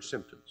Alzheimer's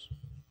symptoms.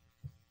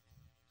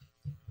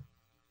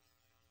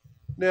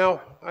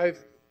 Now,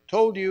 I've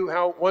told you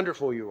how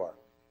wonderful you are.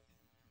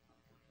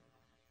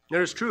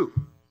 And it's true.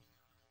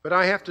 But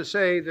I have to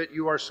say that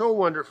you are so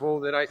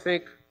wonderful that I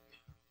think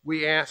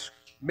we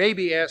may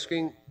be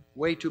asking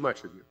way too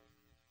much of you.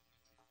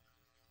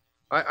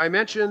 I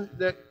mentioned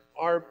that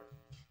our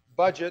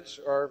budgets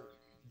are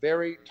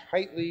very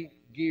tightly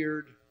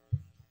geared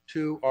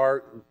to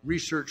our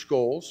research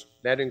goals.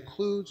 That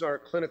includes our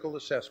clinical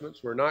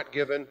assessments. We're not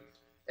given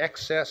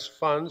excess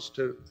funds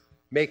to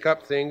make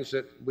up things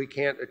that we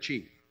can't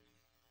achieve.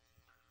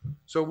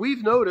 So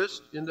we've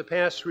noticed in the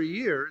past 3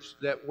 years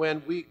that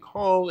when we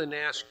call and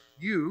ask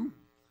you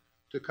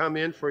to come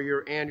in for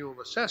your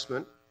annual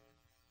assessment,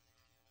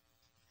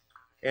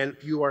 and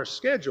you are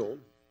scheduled,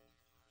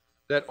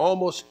 that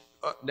almost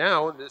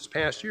now, this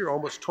past year,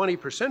 almost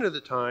 20% of the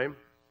time,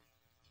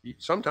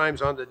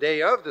 sometimes on the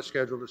day of the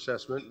scheduled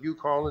assessment, you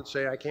call and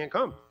say, I can't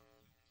come.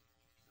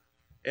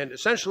 And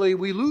essentially,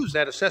 we lose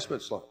that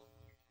assessment slot.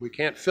 We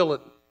can't fill it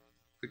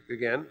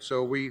again,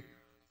 so we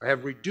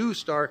have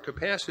reduced our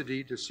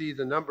capacity to see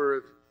the number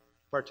of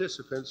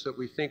participants that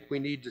we think we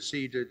need to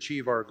see to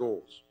achieve our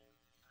goals.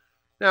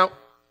 Now,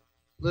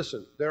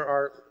 listen, there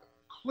are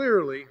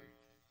clearly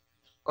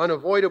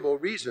unavoidable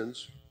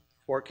reasons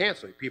for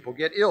canceling. People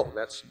get ill,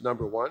 that's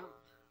number one.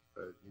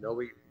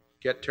 We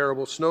get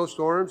terrible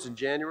snowstorms in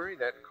January,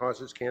 that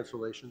causes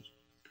cancellations.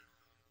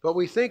 But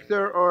we think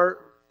there are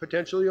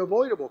potentially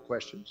avoidable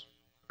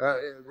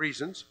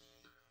reasons.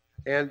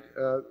 And,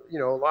 a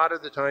lot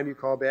of the time you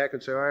call back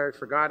and say, oh, I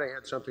forgot I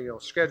had something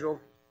else scheduled.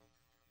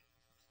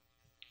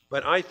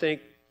 But I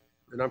think,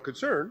 and I'm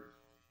concerned,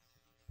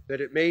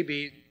 that it may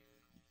be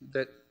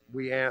that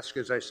we ask,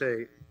 as I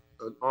say,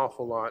 an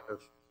awful lot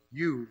of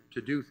you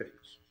to do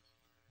things.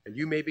 And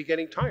you may be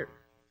getting tired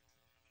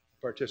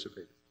of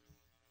participating.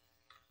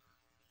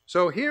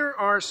 So here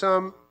are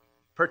some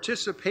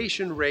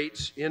participation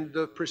rates in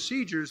the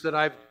procedures that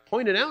I've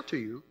pointed out to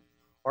you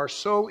are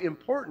so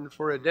important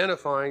for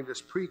identifying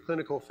this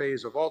preclinical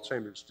phase of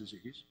Alzheimer's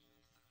disease.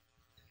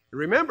 And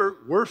remember,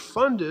 we're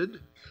funded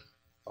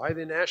by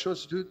the National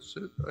Institute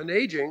on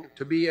Aging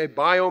to be a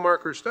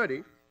biomarker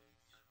study.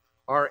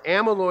 Our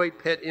amyloid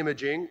PET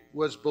imaging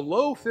was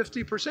below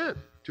 50%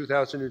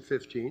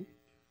 2015.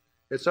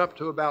 It's up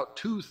to about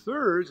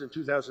 2/3 in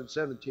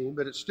 2017,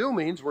 but it still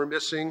means we're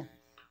missing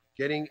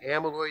getting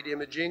amyloid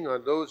imaging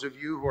on those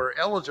of you who are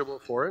eligible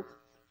for it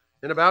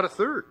in about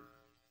 1/3.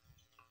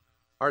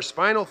 Our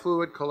spinal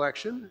fluid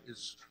collection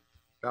is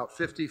about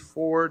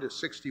 54 to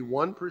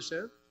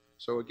 61%.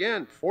 So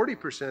again,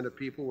 40% of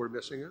people were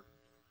missing it.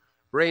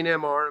 Brain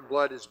MR and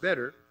blood is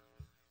better,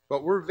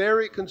 but we're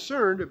very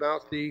concerned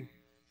about the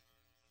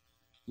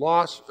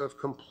loss of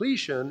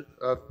completion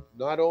of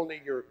not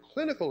only your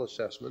clinical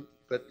assessment,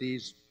 but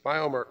these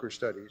biomarker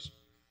studies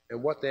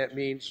and what that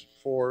means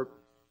for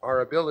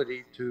our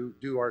ability to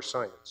do our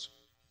science.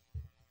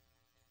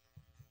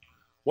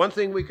 One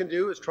thing we can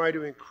do is try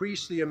to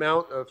increase the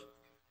amount of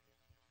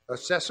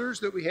assessors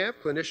that we have,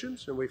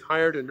 clinicians, and we've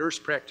hired a nurse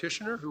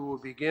practitioner who will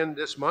begin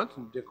this month,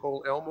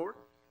 Nicole Elmore.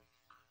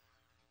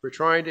 We're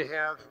trying to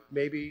have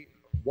maybe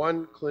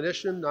one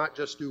clinician not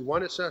just do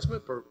one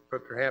assessment,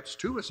 but perhaps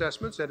 2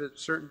 assessments at a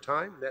certain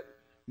time. That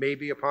may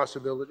be a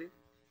possibility.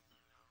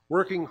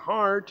 Working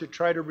hard to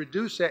try to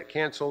reduce that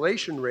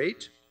cancellation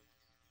rate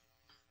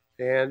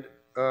and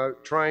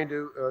trying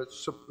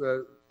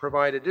to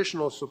provide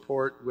additional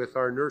support with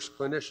our nurse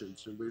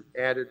clinicians. And we've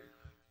added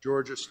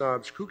Georgia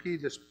Stobbs-Kuki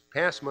this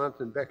past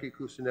month, and Becky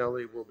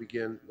Cusinelli will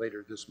begin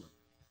later this month.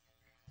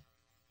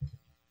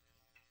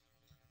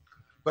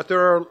 But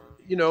there are,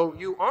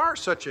 you are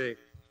such a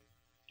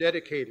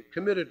dedicated,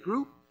 committed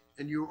group,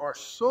 and you are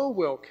so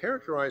well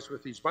characterized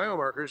with these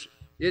biomarkers,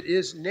 it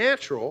is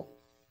natural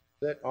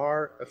that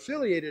our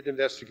affiliated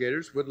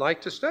investigators would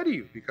like to study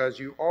you because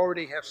you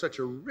already have such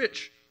a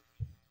rich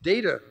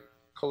data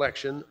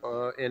collection,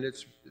 and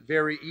it's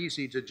very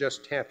easy to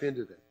just tap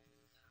into them.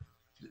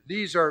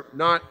 These are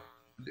not,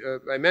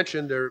 I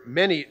mentioned there are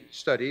many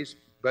studies,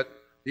 but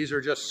these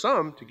are just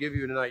some to give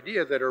you an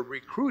idea that are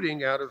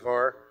recruiting out of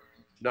our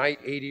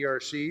Knight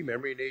ADRC,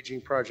 Memory and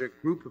Aging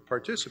Project group of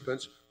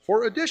participants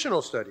for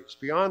additional studies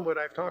beyond what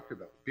I've talked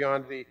about,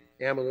 beyond the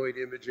amyloid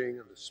imaging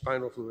and the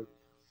spinal fluid.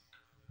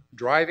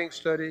 Driving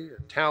study,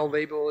 a tau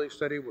labeling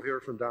study, we'll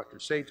hear from Dr.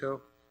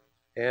 Sato,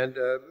 and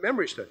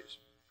memory studies.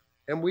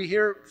 And we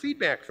hear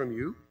feedback from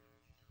you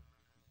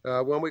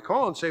when we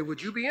call and say,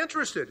 would you be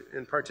interested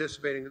in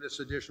participating in this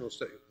additional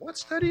study? What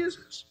study is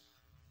this?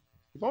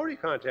 You've already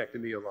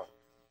contacted me a lot.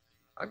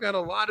 I've got a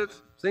lot of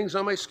things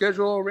on my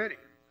schedule already.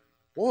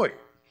 Boy,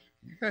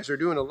 you guys are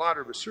doing a lot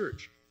of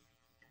research.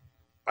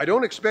 I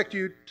don't expect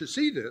you to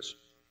see this,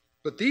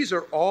 but these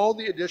are all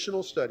the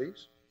additional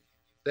studies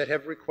that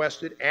have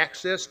requested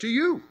access to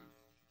you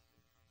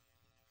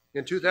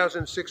in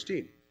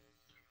 2016.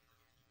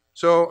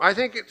 So I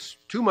think it's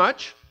too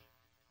much.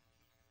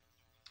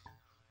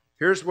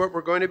 Here's what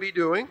we're going to be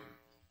doing.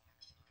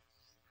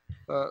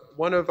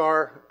 One of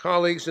our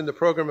colleagues in the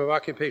program of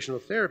occupational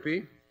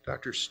therapy,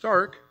 Dr.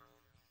 Stark,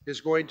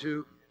 is going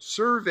to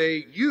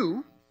survey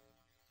you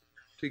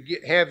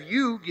to have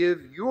you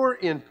give your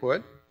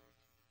input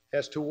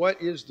as to what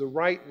is the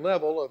right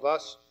level of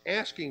us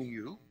asking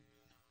you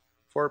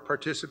for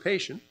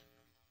participation.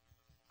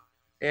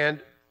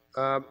 And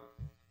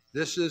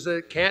this is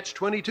a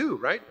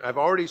catch-22, right? I've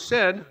already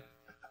said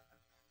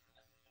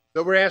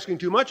that we're asking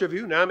too much of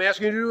you. Now I'm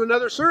asking you to do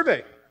another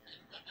survey.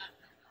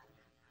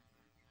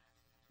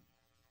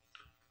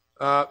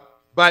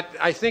 But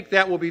I think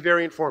that will be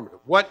very informative.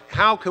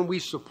 How can we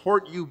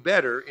support you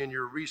better in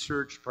your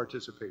research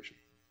participation?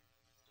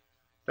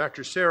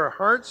 Dr. Sarah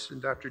Hartz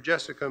and Dr.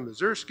 Jessica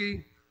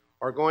Mazursky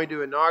are going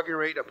to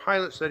inaugurate a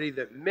pilot study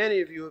that many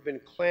of you have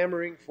been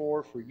clamoring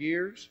for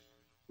years.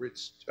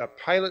 A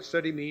pilot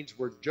study means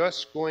we're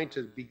just going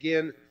to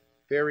begin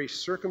very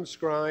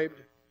circumscribed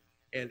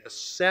and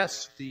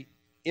assess the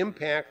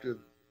impact of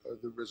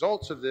the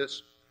results of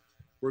this.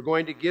 We're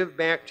going to give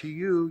back to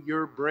you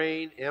your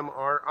brain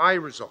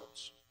MRI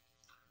results.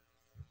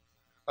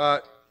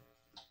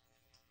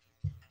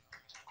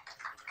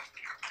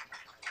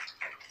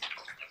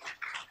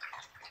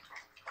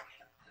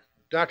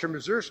 Dr.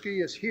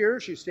 Mazursky is here.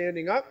 She's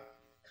standing up.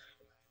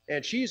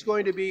 And she's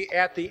going to be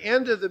at the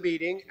end of the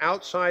meeting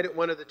outside at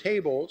one of the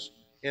tables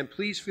and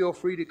please feel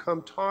free to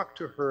come talk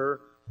to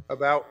her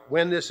about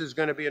when this is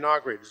going to be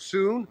inaugurated,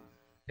 soon,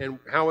 and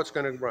how it's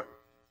going to run.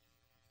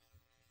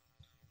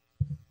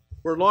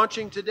 We're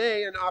launching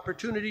today an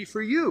opportunity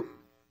for you.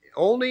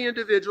 Only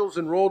individuals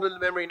enrolled in the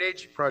Memory and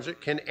Aging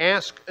Project can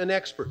ask an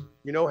expert.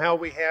 You know how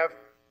we have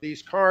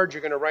these cards,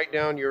 you're going to write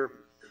down your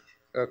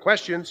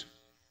questions.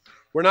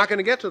 We're not going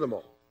to get to them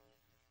all.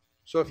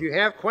 So if you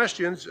have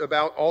questions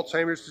about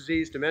Alzheimer's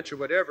disease, dementia,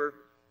 whatever,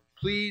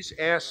 please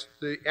ask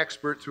the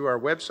expert through our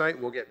website.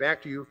 We'll get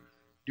back to you.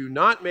 Do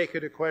not make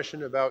it a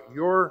question about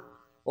your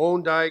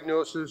own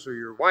diagnosis or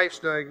your wife's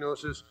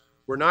diagnosis.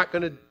 We're not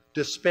going to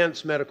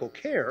dispense medical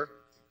care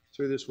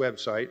through this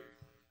website,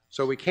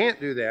 so we can't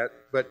do that,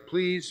 but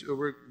please,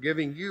 we're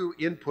giving you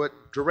input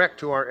direct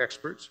to our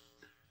experts,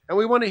 and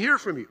we want to hear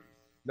from you,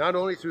 not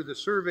only through the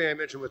survey I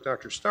mentioned with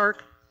Dr.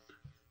 Stark,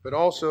 but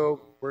also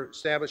we're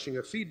establishing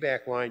a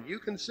feedback line. You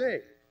can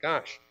say,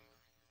 gosh,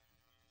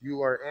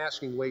 you are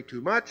asking way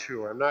too much,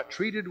 or I'm not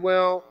treated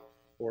well,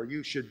 or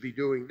you should be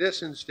doing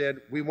this instead.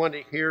 We want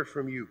to hear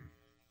from you.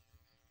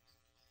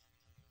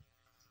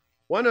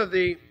 One of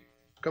the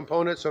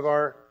components of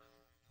our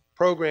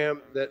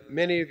program that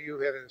many of you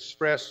have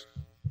expressed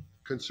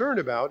concern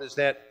about is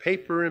that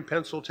paper and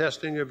pencil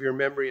testing of your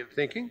memory and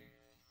thinking.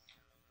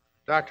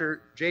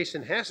 Dr.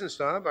 Jason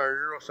Hassenstab, our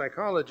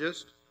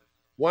neuropsychologist,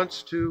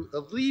 wants to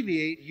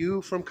alleviate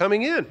you from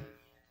coming in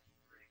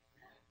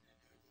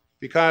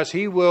because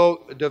he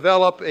will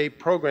develop a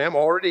program,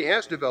 already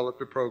has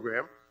developed a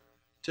program,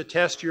 to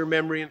test your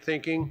memory and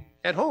thinking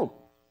at home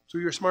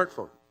through your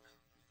smartphone.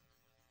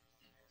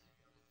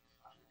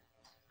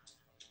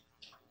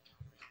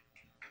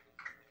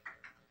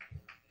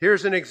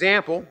 Here's an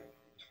example.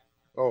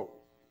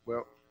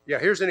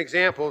 Here's an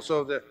example.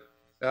 So that,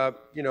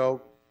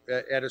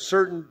 at a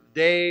certain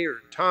day or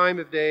time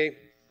of day,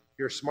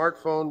 your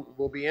smartphone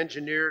will be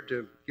engineered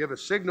to give a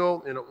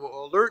signal and it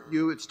will alert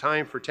you it's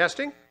time for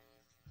testing.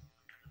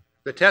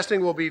 The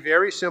testing will be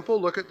very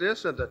simple. Look at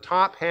this. At the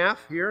top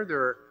half here, there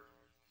are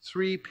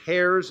 3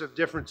 pairs of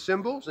different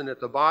symbols, and at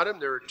the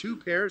bottom, there are 2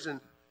 pairs, and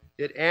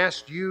it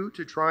asked you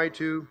to try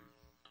to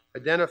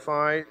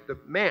identify the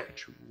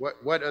match.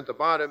 What at the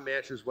bottom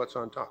matches what's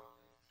on top.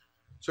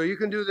 So you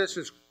can do this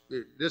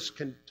this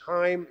can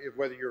time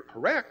whether you're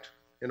correct,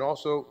 and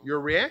also your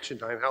reaction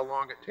time, how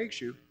long it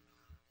takes you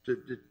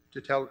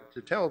to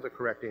tell the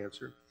correct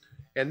answer.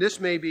 And this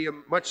may be a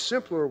much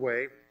simpler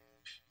way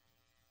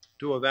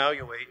to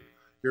evaluate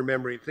your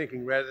memory and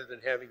thinking rather than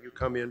having you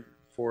come in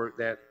for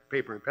that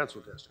paper and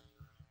pencil testing.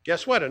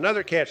 Guess what?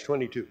 Another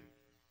catch-22.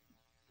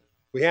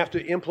 We have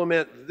to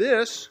implement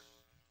this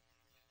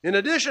in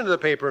addition to the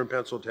paper and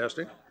pencil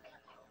testing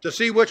to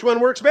see which one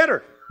works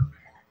better.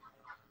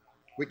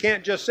 We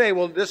can't just say,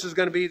 well, this is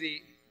going to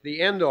be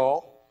the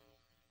end-all.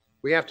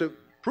 We have to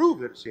prove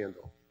that it's the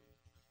end-all.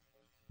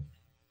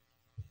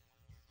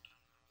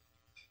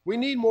 We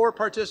need more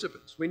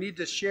participants. We need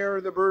to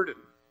share the burden.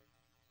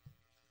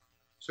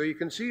 So you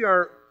can see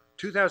our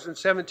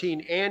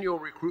 2017 annual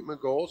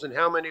recruitment goals and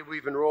how many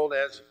we've enrolled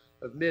as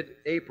of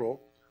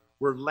mid-April.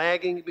 We're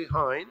lagging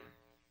behind.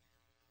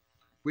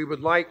 We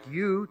would like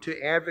you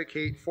to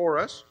advocate for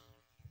us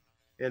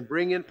and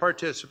bring in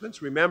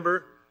participants.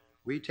 Remember,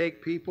 we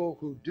take people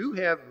who do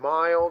have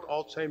mild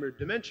Alzheimer's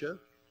dementia,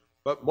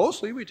 but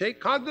mostly we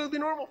take cognitively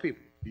normal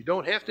people. You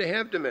don't have to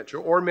have dementia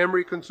or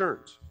memory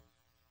concerns.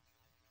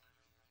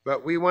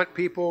 But we want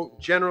people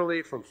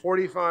generally from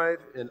 45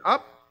 and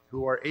up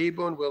who are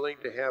able and willing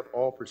to have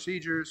all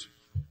procedures.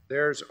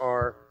 There's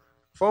our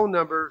phone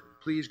number.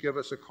 Please give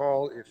us a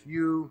call if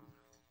you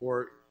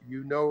or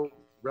you know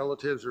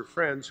relatives or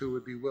friends who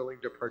would be willing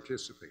to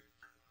participate.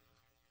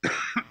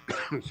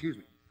 Excuse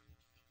me.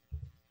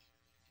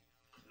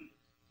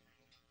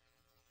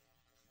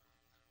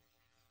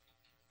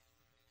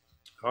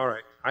 All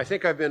right, I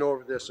think I've been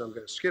over this, so I'm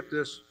going to skip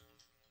this.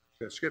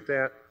 I'm going to skip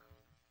that.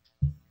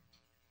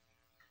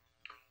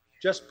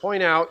 Just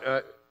point out,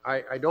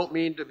 I don't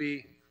mean to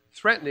be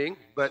threatening,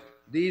 but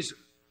these,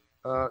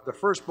 the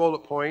first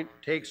bullet point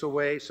takes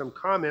away some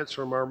comments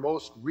from our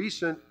most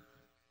recent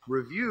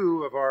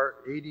review of our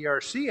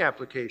ADRC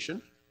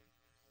application.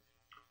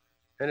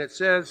 And it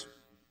says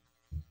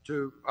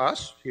to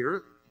us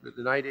here at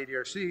the Knight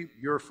ADRC,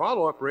 your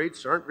follow-up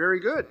rates aren't very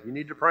good. You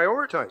need to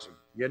prioritize them.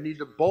 You need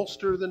to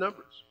bolster the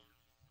numbers.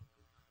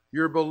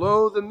 You're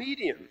below the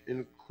median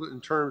in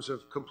terms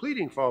of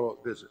completing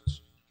follow-up visits.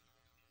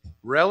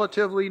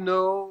 Relatively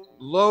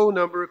low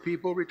number of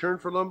people return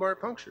for lumbar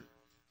puncture.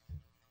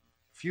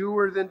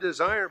 Fewer than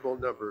desirable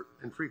number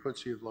and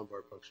frequency of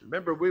lumbar puncture.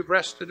 Remember, we've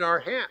rested our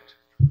hat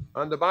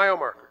on the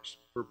biomarkers.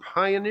 We're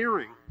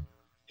pioneering,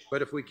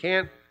 but if we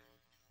can't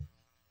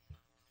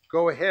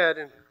go ahead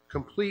and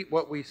complete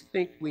what we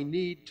think we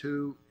need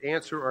to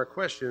answer our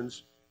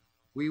questions,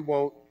 we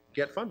won't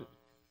get funded.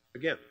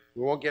 Again,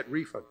 we won't get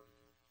refunded.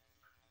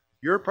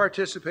 Your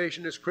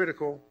participation is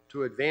critical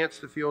to advance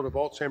the field of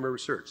Alzheimer's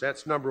research.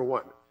 That's number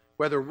one.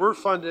 Whether we're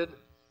funded,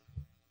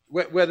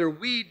 whether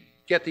we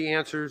get the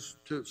answers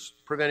to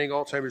preventing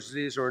Alzheimer's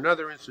disease or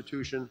another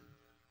institution,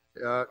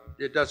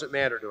 it doesn't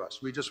matter to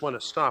us. We just want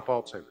to stop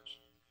Alzheimer's.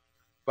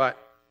 But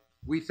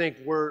we think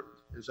we're,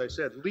 as I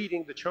said,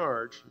 leading the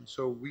charge, and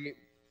so we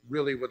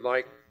really would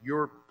like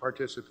your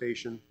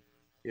participation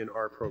in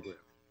our program.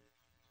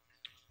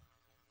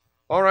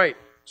 All right,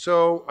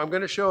 so I'm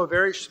going to show a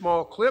very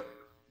small clip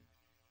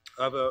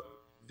of a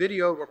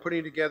video we're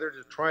putting together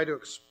to try to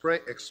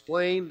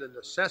explain the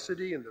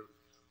necessity and the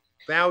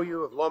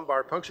value of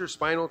lumbar puncture,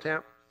 spinal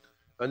tap.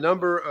 A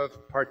number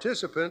of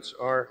participants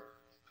are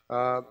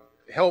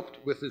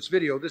helped with this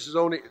video. This is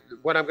only,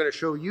 what I'm going to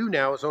show you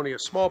now is only a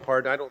small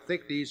part. I don't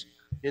think these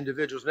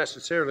individuals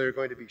necessarily are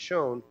going to be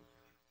shown,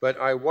 but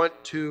I want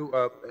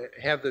to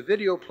have the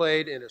video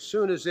played, and as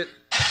soon as it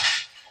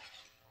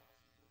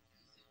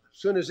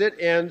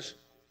ends,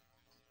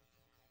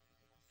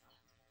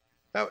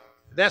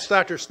 that's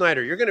Dr.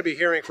 Snyder. You're going to be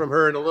hearing from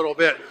her in a little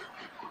bit.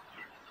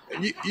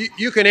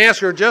 You can ask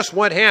her just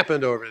what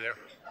happened over there.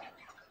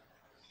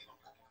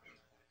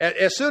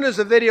 As soon as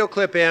the video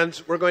clip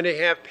ends, we're going to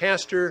have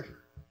Pastor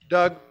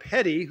Doug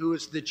Petty, who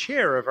is the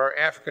chair of our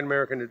African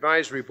American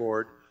Advisory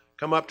Board,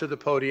 come up to the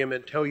podium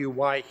and tell you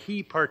why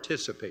he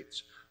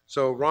participates.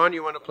 So, Ron,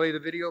 you want to play the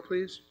video,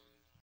 please?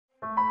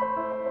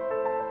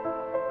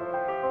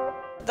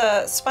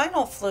 The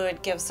spinal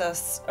fluid gives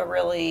us a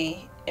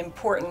really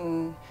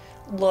important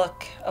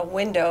look, a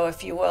window,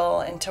 if you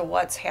will, into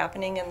what's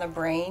happening in the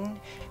brain.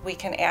 We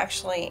can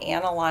actually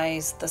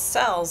analyze the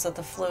cells of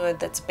the fluid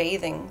that's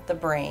bathing the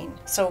brain.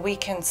 So we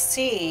can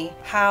see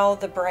how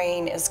the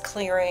brain is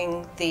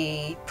clearing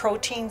the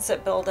proteins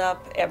that build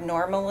up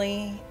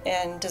abnormally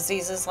in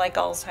diseases like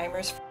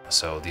Alzheimer's.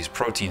 So these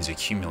proteins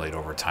accumulate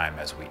over time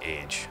as we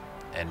age.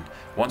 And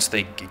once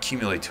they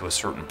accumulate to a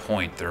certain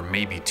point, there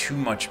may be too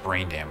much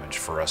brain damage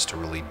for us to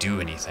really do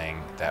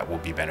anything that will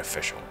be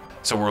beneficial.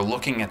 So we're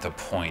looking at the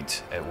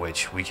point at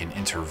which we can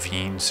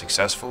intervene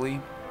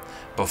successfully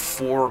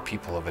before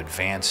people have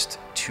advanced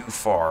too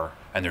far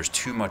and there's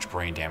too much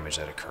brain damage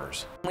that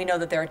occurs. We know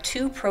that there are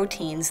two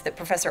proteins that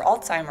Professor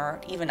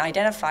Alzheimer even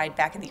identified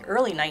back in the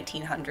early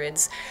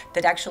 1900s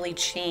that actually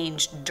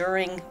changed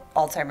during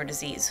Alzheimer's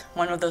disease.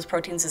 One of those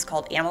proteins is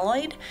called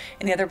amyloid,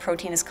 and the other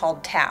protein is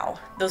called tau.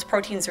 Those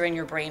proteins are in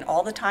your brain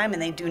all the time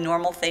and they do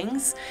normal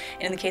things.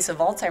 And in the case of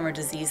Alzheimer's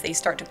disease, they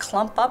start to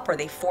clump up or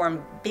they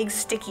form big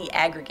sticky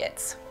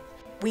aggregates.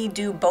 We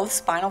do both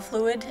spinal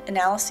fluid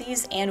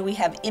analyses and we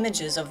have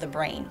images of the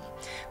brain.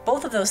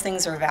 Both of those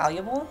things are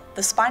valuable.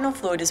 The spinal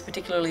fluid is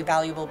particularly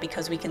valuable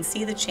because we can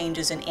see the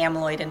changes in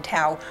amyloid and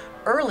tau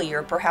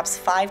earlier, perhaps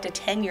 5 to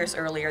 10 years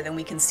earlier than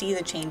we can see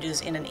the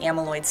changes in an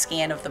amyloid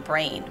scan of the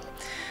brain.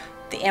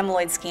 The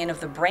amyloid scan of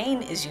the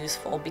brain is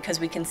useful because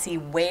we can see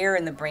where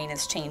in the brain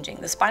it's changing.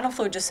 The spinal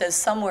fluid just says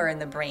somewhere in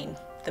the brain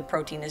the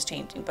protein is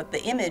changing, but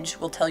the image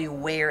will tell you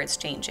where it's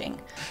changing.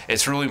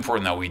 It's really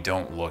important that we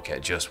don't look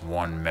at just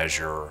one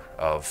measure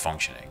of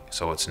functioning.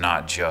 So it's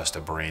not just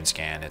a brain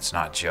scan, it's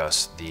not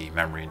just the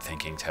memory and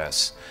thinking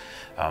tests.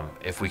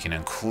 If we can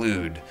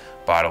include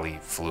bodily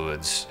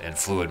fluids and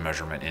fluid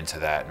measurement into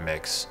that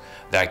mix,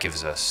 that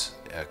gives us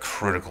a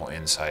critical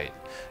insight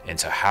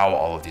into how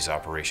all of these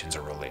operations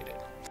are related.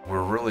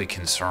 We're really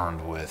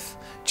concerned with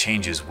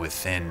changes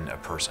within a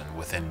person,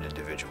 within an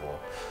individual.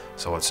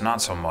 So it's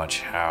not so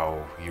much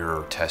how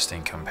your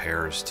testing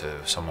compares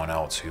to someone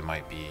else who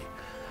might be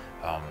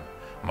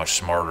much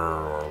smarter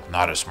or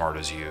not as smart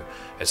as you.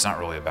 It's not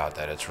really about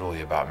that. It's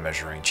really about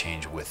measuring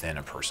change within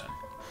a person.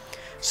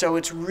 So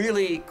it's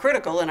really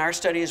critical, and our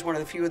study is one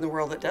of the few in the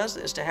world that does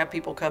this, to have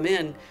people come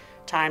in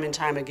time and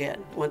time again,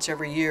 once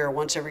every year,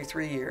 once every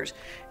 3 years.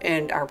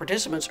 And our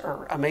participants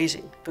are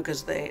amazing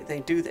because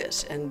they do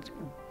this. And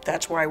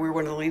that's why we're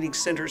one of the leading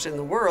centers in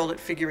the world at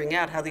figuring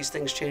out how these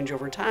things change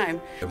over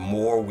time. The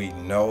more we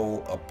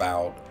know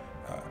about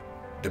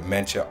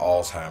dementia,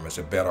 Alzheimer's,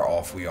 the better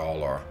off we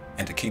all are.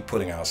 And to keep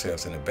putting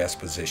ourselves in the best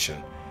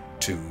position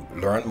to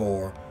learn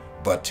more,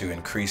 but to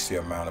increase the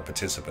amount of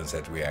participants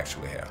that we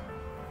actually have.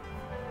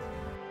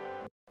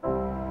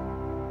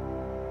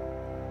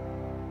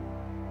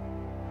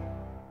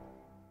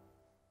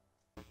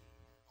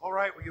 All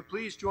right, will you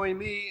please join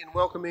me in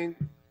welcoming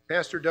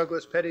Pastor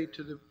Douglas Petty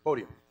to the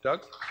podium.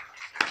 Doug?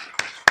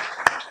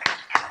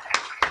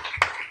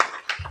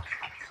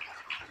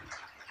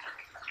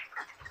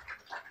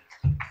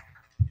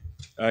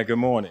 Good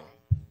morning.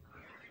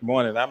 Good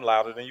morning. I'm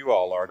louder than you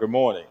all are. Good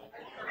morning.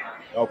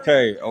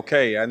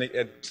 Okay. I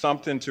need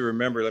something to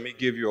remember. Let me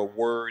give you a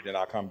word, and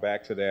I'll come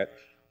back to that.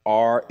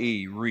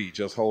 R-E, re.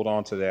 Just hold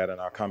on to that, and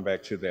I'll come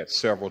back to that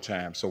several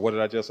times. So what did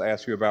I just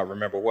ask you about?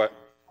 Remember what?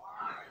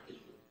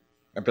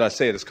 But I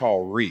said it's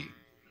called re.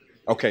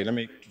 Okay,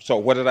 so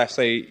what did I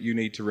say you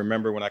need to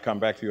remember when I come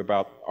back to you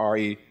about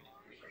R-E?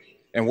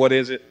 And what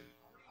is it?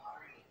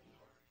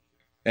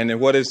 And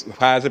then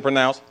how is it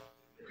pronounced?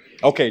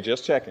 Okay,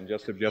 just checking,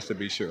 just to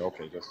be sure.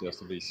 Okay, just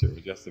to be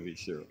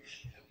sure.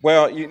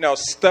 Well,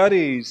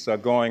 studies are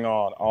going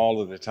on all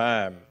of the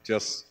time,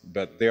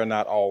 but they're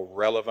not all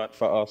relevant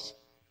for us.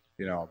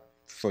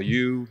 For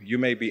you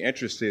may be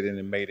interested in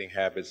the mating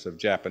habits of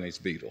Japanese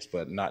beetles,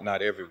 but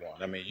not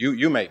everyone. I mean,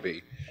 you may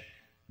be.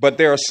 But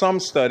there are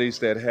some studies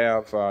that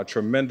have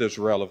tremendous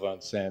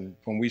relevance, and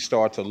when we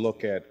start to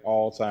look at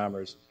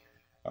Alzheimer's,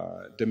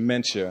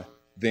 dementia,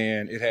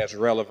 then it has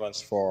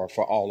relevance for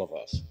all of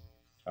us.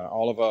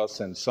 All of us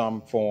in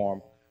some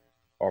form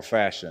or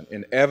fashion.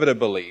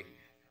 Inevitably,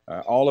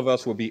 all of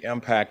us will be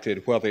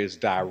impacted, whether it's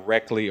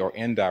directly or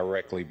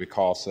indirectly,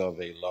 because of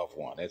a loved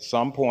one. At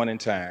some point in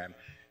time,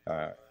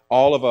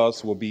 all of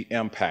us will be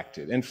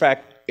impacted. In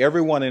fact,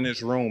 everyone in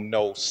this room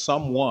knows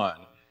someone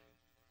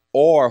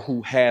or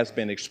who has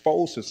been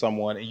exposed to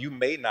someone, and you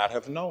may not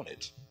have known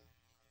it.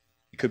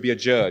 It could be a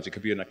judge, it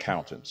could be an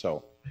accountant.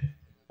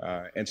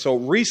 And so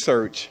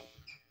research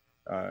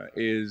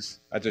is,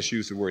 I just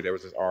used the word, there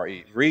was this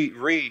R-E.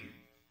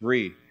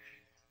 Re.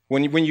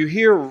 When you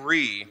hear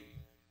re,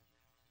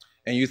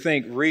 and you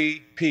think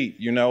repeat,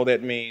 you know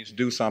that means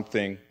do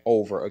something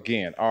over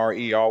again.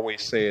 R-E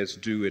always says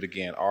do it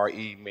again.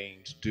 R-E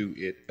means do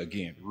it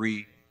again.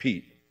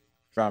 Repeat.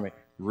 Follow me?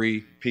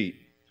 Repeat.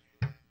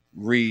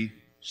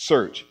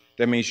 Research.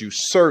 That means you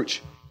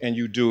search and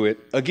you do it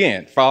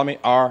again. Follow me?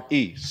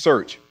 R-E.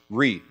 Search.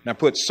 Re. Now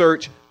put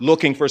search,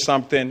 looking for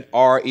something.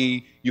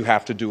 R-E. You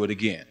have to do it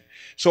again.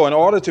 So in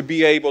order to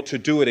be able to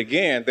do it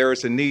again, there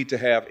is a need to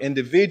have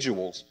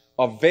individuals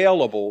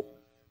available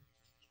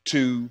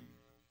to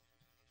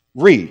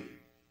read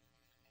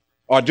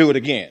or do it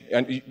again.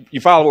 And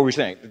you follow what we're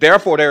saying.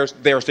 Therefore,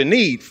 there's the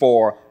need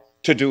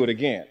to do it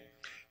again.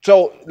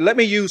 So let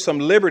me use some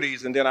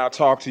liberties, and then I'll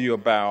talk to you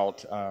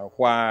about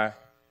why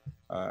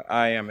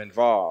I am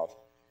involved.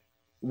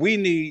 We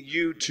need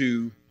you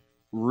to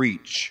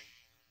reach.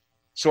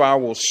 So I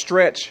will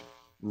stretch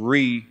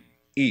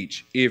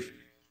each. If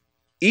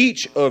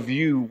each of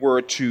you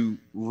were to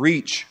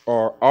reach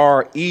or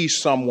RE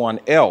someone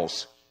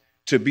else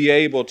to be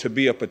able to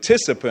be a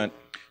participant,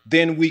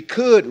 then we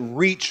could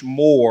reach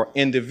more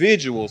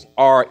individuals.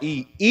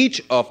 RE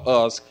each of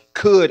us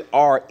could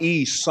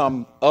RE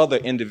some other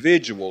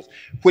individuals,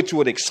 which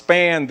would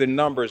expand the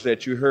numbers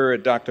that you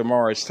heard Dr.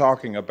 Morris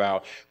talking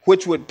about,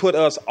 which would put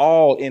us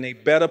all in a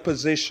better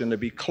position to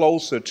be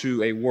closer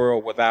to a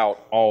world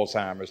without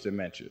Alzheimer's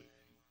dementia.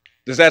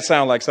 Does that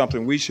sound like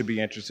something we should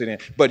be interested in?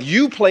 But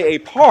you play a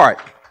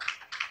part.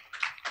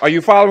 Are you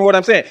following what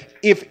I'm saying?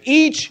 If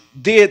each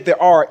did the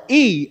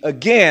RE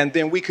again,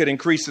 then we could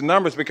increase the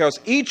numbers, because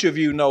each of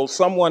you knows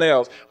someone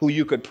else who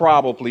you could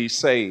probably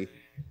say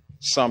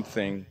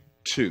something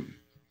to.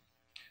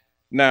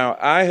 Now,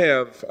 I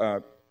have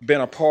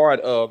been a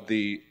part of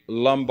the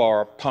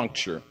lumbar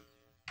puncture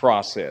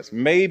process.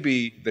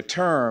 Maybe the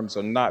terms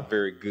are not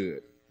very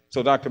good.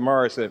 So Dr.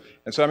 Morris said,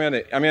 and so I'm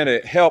going to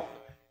help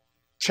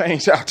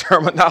change our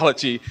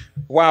terminology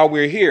while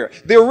we're here.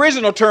 The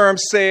original term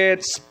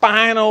said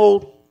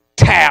spinal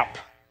tap.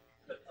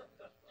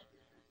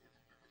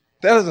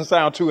 That doesn't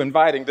sound too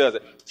inviting, does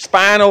it?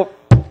 Spinal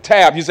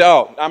tap. You say,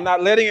 oh, I'm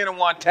not letting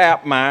anyone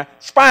tap my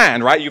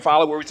spine, right? You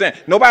follow what we're saying.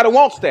 Nobody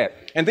wants that.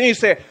 And then you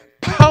say,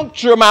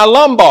 puncture my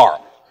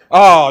lumbar.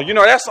 Oh, you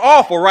know, that's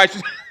awful, right?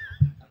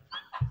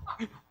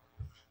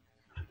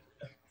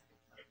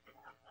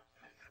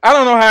 I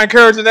don't know how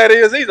encouraging that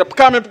is either.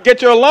 Come and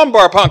get your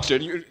lumbar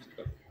punctured.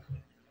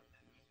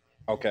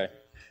 Okay.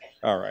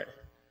 All right.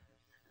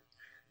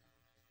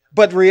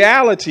 But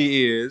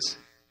reality is,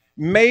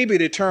 maybe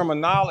the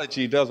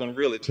terminology doesn't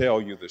really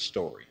tell you the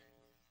story.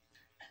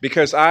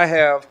 Because I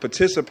have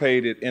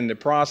participated in the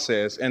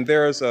process, and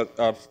there's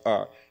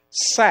a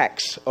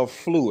sacs of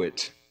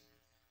fluid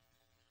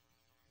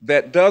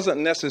that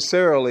doesn't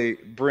necessarily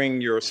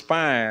bring your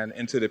spine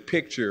into the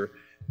picture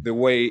the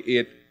way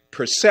it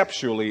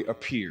perceptually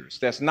appears.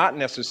 That's not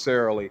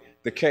necessarily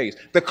the case.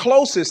 The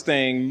closest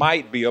thing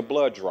might be a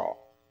blood draw,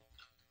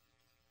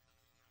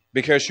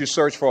 because you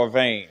search for a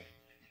vein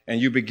and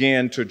you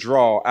begin to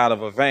draw out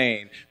of a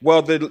vein.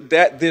 Well,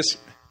 this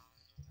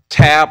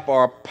tap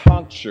or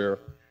puncture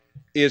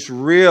is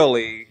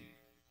really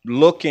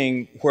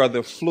looking where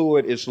the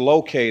fluid is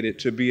located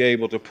to be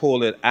able to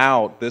pull it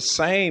out the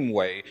same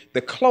way.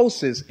 The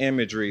closest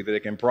imagery that it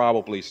can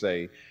probably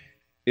say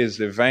is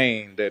the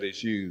vein that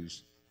is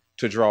used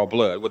to draw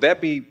blood. Would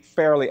that be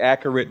fairly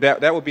accurate?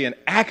 That would be an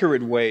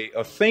accurate way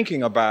of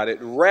thinking about it,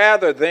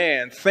 rather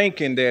than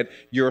thinking that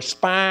your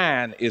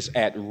spine is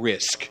at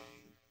risk,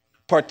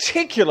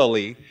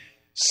 particularly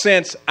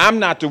since I'm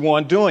not the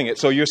one doing it.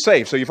 So you're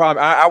safe. So you follow me?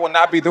 I will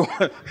not be the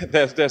one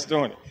that's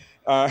doing it.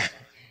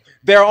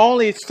 There are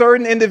only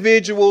certain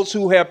individuals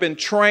who have been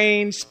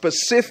trained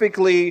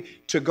specifically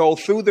to go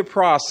through the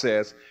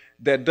process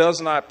that does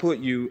not put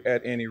you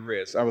at any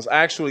risk. I was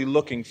actually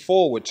looking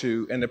forward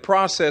to, and the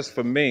process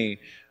for me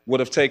would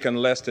have taken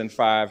less than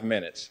 5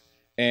 minutes.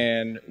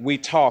 And we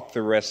talked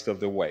the rest of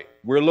the way.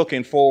 We're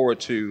looking forward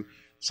to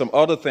some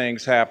other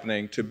things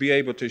happening to be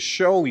able to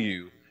show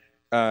you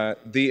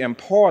the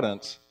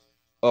importance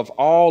of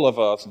all of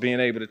us being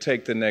able to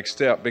take the next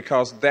step,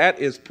 because that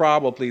is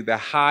probably the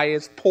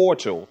highest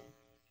portal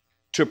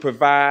to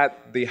provide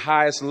the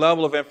highest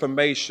level of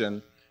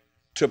information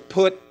to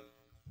put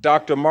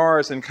Dr.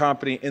 Morris and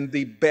company in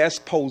the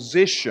best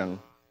position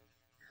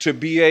to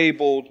be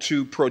able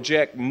to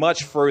project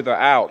much further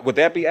out. Would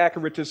that be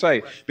accurate to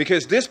say?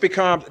 Because this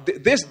becomes,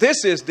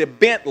 this is the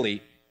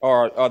Bentley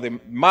or the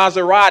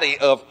Maserati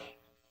of,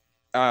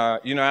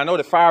 you know, I know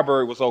the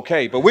Firebird was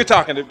okay, but we're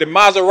talking the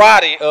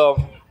Maserati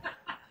of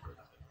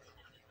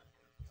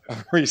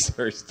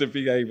research to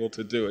be able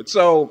to do it.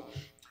 So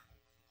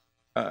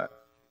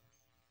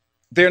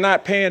they're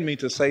not paying me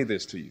to say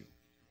this to you.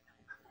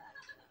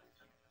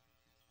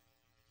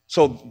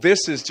 So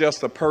this is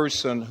just a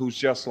person who's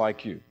just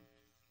like you,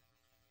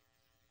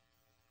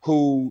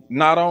 who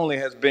not only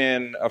has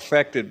been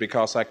affected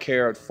because I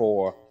cared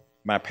for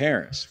my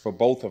parents, for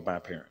both of my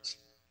parents,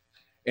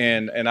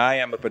 and I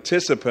am a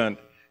participant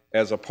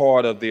as a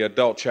part of the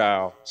adult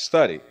child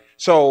study.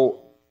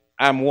 So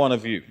I'm one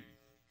of you.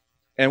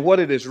 And what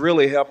it is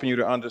really helping you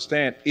to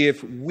understand,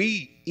 if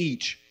we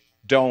each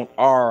don't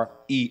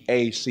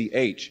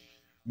REACH,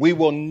 we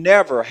will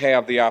never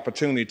have the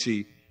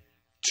opportunity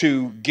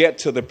to get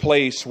to the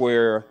place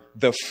where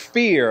the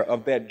fear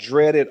of that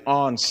dreaded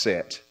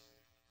onset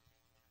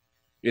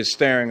is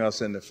staring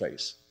us in the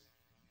face.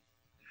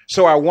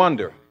 So I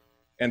wonder,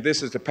 and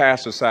this is the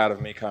pastor side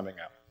of me coming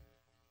out,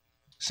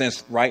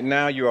 since right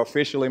now you're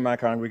officially my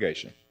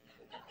congregation,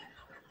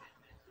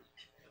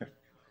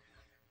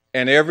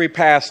 and every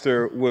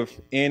pastor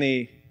with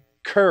any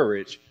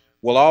courage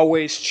will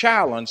always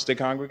challenge the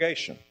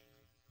congregation.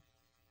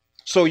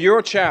 So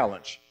your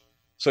challenge,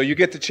 so you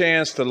get the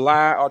chance to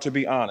lie or to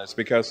be honest,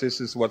 because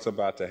this is what's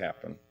about to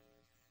happen.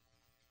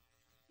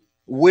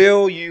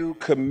 Will you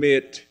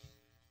commit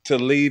to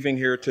leaving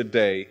here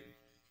today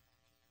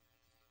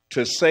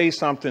to say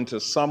something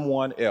to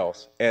someone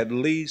else, at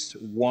least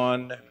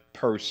one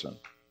person,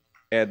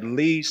 at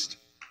least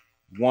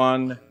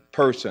one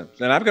person?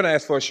 And I'm going to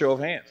ask for a show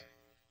of hands.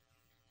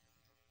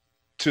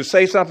 To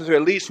say something to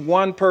at least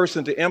one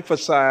person to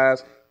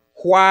emphasize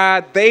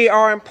why they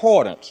are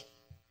important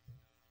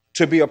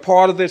to be a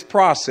part of this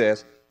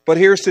process. But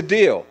here's the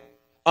deal.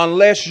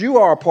 Unless you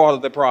are a part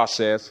of the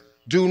process,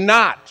 do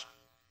not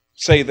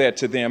say that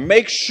to them.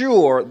 Make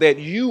sure that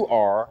you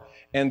are,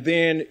 and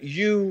then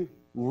you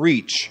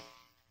reach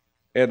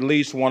at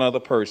least one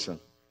other person.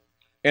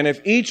 And if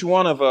each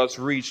one of us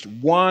reached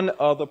one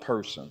other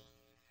person,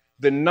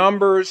 the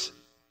numbers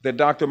that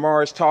Dr.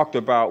 Morris talked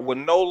about would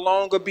no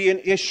longer be an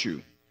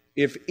issue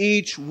if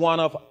each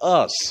one of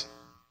us.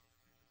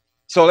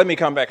 So let me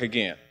come back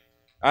again.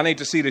 I need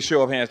to see the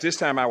show of hands. This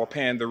time I will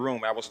pan the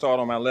room. I will start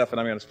on my left, and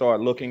I'm going to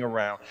start looking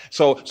around.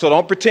 So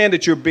don't pretend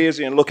that you're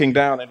busy and looking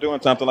down and doing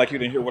something like you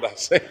didn't hear what I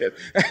said.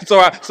 so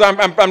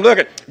I'm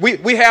looking.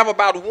 We have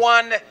about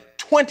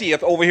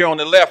 1/20th over here on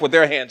the left with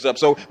their hands up.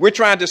 So we're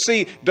trying to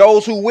see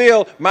those who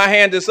will. My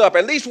hand is up.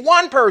 At least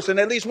one person,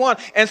 at least one.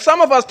 And some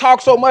of us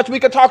talk so much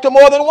we could talk to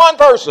more than one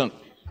person.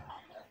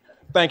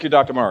 Thank you,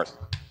 Dr. Morris.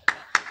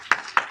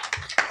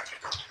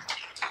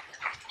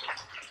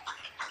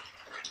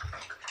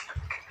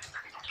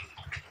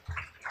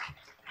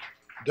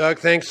 Doug,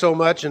 thanks so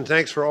much, and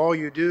thanks for all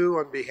you do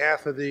on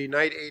behalf of the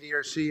Knight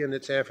ADRC and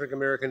its African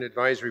American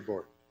Advisory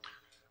Board.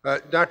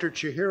 Dr.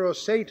 Chihiro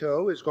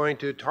Sato is going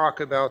to talk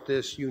about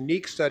this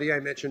unique study I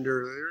mentioned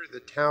earlier,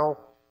 the Tau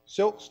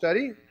Silk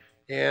study,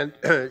 and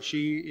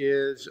she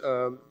is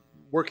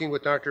working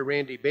with Dr.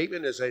 Randy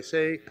Bateman, as I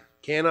say,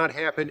 cannot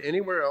happen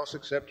anywhere else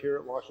except here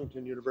at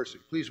Washington University.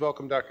 Please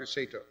welcome Dr.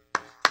 Sato.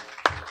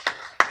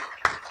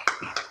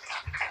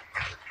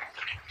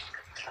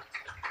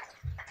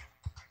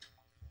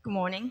 Good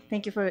morning.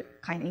 Thank you for a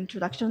kind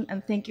introduction,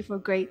 and thank you for a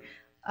great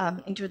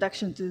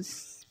introduction to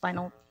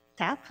spinal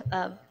tap,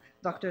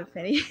 Dr.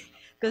 Fetty,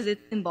 because it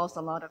involves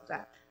a lot of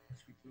that.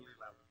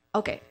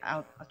 Okay,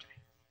 I'll try.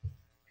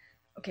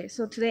 Okay,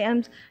 so today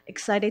I'm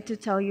excited to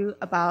tell you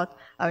about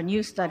our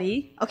new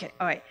study. Okay,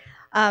 all right.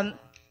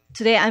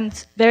 Today I'm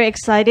very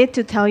excited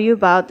to tell you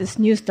about this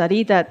new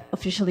study that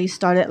officially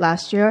started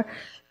last year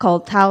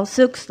called Tau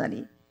Silk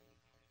study.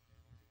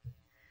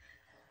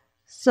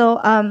 So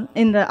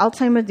in the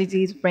Alzheimer's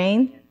disease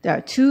brain, there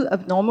are two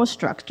abnormal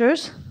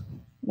structures.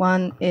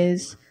 One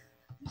is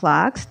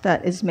plaques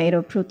that is made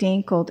of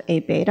protein called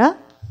A-beta,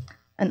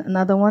 and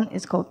another one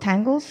is called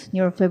tangles,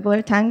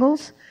 neurofibrillar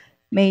tangles,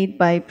 made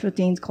by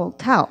proteins called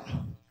tau.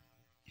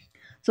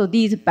 So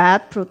these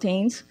bad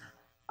proteins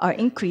are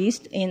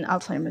increased in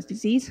Alzheimer's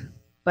disease,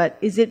 but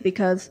is it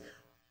because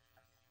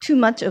too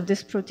much of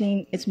this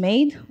protein is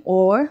made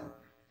or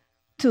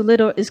too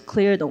little is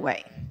cleared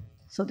away?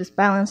 So this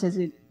balance is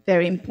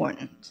very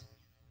important.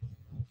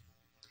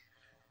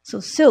 So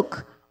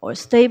silk, or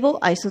stable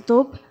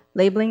isotope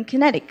labeling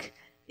kinetic,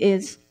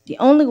 is the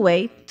only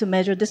way to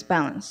measure this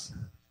balance,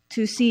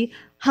 to see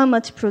how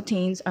much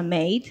proteins are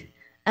made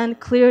and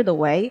cleared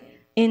away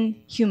in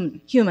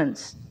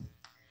humans.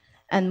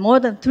 And more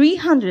than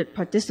 300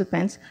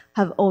 participants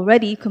have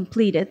already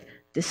completed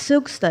the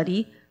silk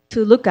study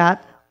to look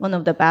at one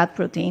of the bad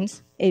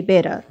proteins,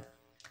 A-beta,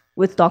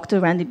 with Dr.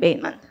 Randy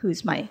Bateman, who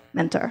is my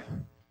mentor.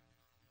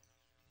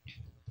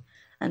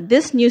 And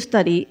this new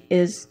study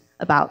is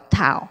about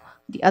tau,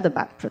 the other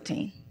bad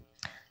protein.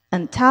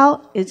 And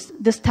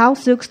this tau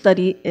silk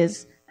study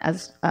is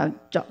as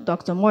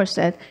Dr. Moore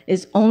said,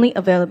 is only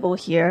available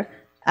here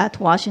at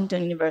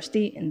Washington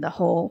University in the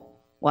whole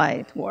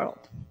wide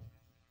world.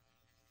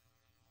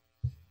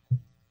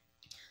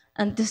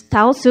 And this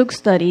Tau silk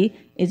study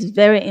is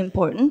very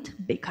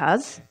important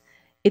because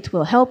it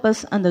will help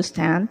us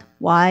understand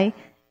why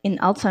in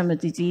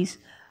Alzheimer's disease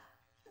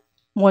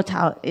more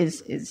tau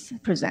is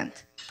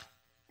present.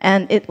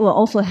 And it will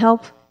also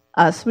help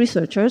us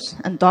researchers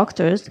and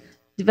doctors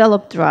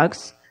develop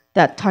drugs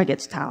that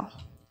targets tau.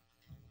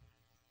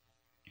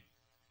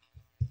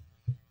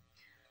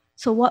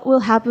 So what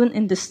will happen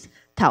in this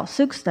Tau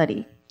silk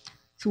study?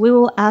 So we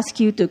will ask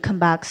you to come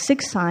back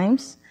 6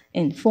 times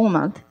in 4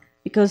 months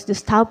because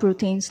this tau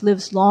proteins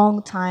lives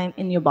long time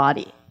in your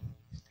body.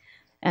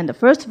 And the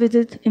first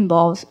visit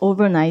involves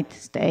overnight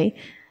stay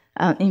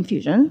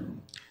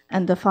infusion,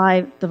 and the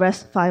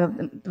rest 5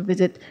 of the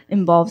visit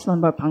involves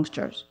lumbar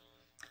punctures.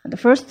 And the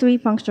first 3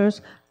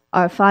 punctures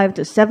are 5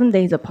 to 7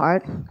 days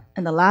apart,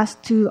 and the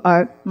last 2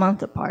 are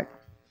months apart.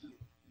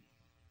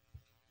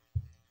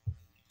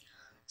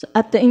 So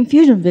at the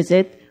infusion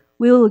visit,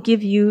 we will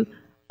give you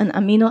an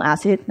amino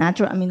acid,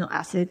 natural amino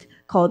acid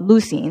called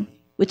leucine,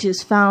 which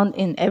is found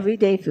in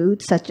everyday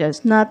foods such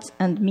as nuts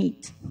and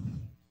meat.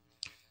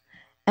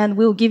 And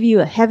we'll give you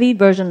a heavy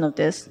version of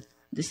this.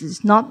 This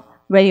is not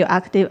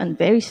radioactive and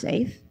very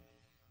safe.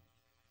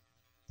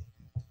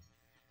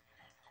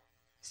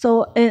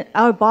 So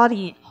our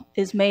body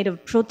is made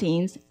of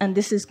proteins, and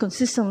this is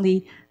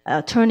consistently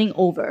turning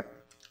over.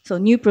 So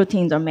new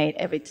proteins are made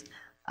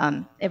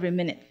every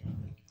minute.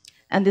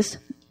 And this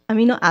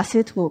amino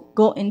acid will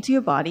go into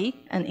your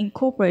body and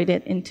incorporate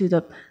it into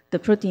the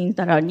proteins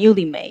that are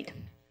newly made.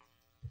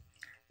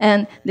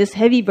 And this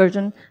heavy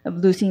version of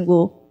leucine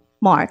will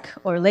mark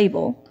or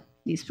label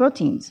these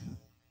proteins.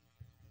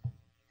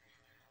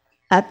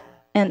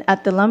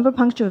 At the lumbar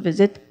puncture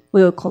visit,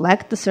 we will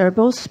collect the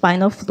cerebral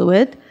spinal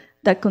fluid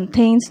that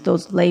contains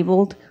those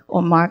labeled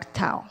or marked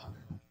tau.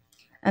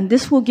 And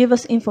this will give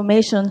us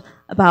information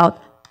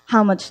about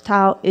how much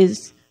tau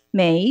is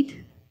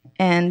made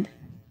and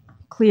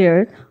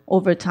cleared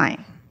over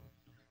time.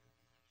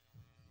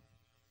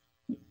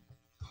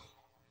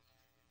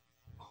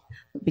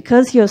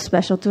 Because you're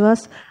special to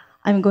us,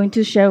 I'm going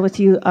to share with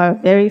you our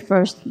very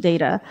first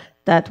data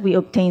that we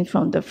obtained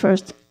from the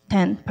first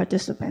 10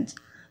 participants.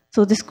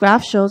 So this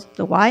graph shows,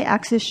 the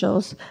y-axis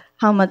shows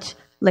how much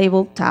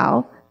labeled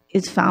tau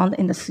is found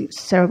in the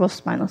cerebral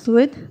spinal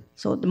fluid.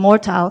 So the more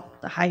tau,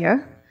 the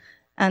higher.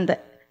 And the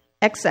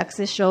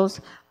x-axis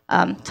shows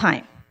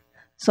time.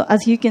 So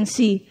as you can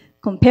see,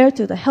 compared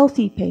to the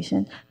healthy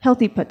patient,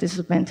 healthy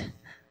participant,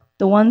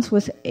 the ones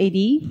with AD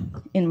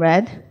in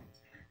red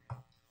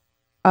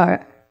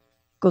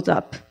goes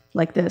up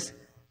like this.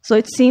 So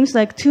it seems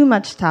like too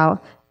much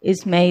tau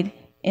is made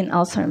in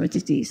Alzheimer's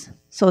disease.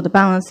 So the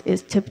balance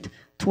is tipped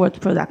towards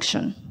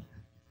production.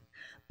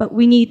 But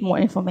we need more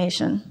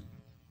information.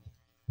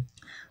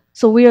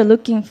 So we are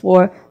looking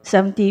for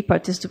 70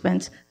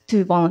 participants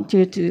to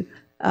volunteer to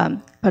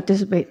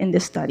participate in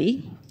this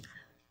study.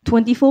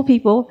 24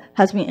 people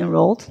has been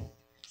enrolled.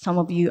 Some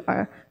of you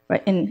are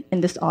right in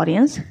this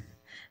audience.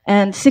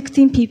 And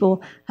 16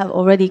 people have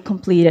already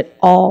completed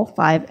all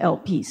 5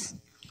 LPs.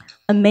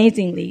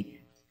 Amazingly,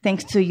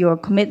 thanks to your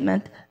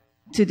commitment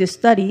to this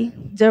study,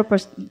 there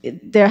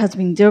has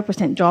been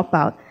 0%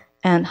 dropout,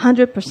 and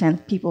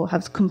 100% people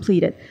have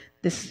completed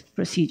this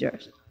procedure.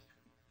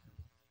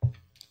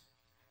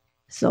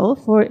 So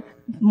for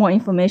more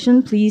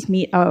information, please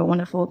meet our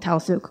wonderful Tau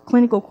silk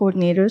clinical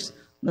coordinators,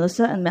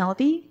 Melissa and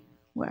Melody.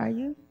 Where are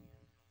you?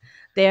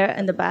 There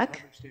in the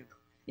back.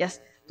 Yes,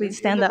 please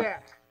stand up.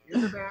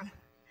 In the back.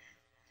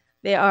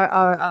 They are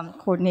our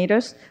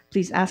coordinators.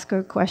 Please ask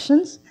her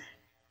questions.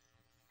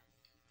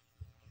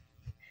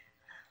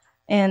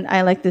 And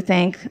I'd like to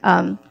thank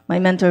my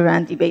mentor,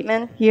 Randy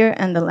Bateman, here,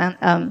 and the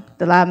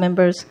lab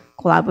members,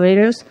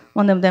 collaborators.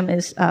 One of them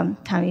is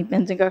Tammy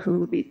Benzinger, who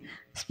will be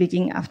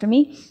speaking after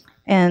me,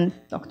 and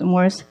Dr.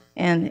 Morris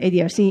and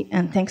ADRC.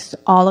 And thanks to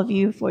all of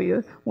you for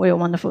your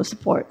wonderful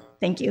support.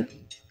 Thank you.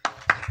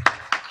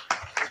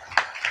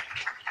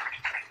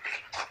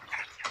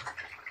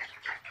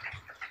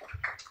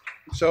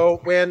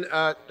 So when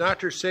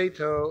Dr.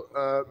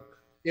 Sato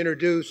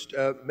introduced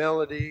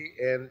Melody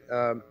and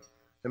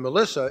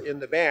Melissa in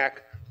the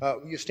back,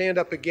 you stand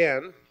up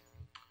again.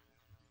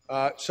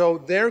 So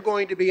they're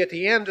going to be at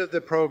the end of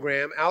the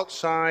program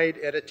outside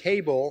at a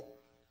table,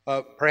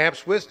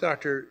 perhaps with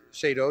Dr.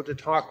 Sato, to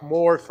talk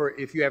more for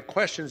if you have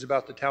questions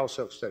about the Tau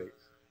silk study.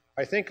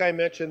 I think I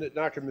mentioned that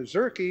Dr.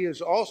 Mazurki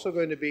is also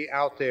going to be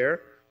out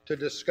there to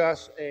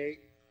discuss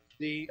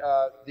the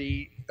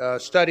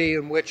study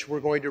in which we're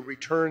going to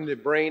return the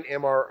brain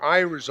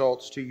MRI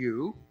results to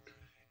you.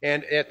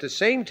 And at the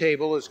same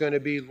table is going to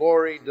be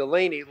Lori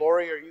Delaney.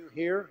 Lori, are you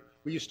here?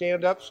 Will you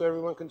stand up so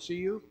everyone can see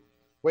you?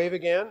 Wave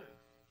again.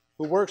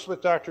 Who works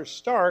with Dr.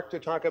 Stark to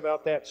talk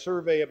about that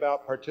survey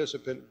about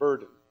participant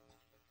burden.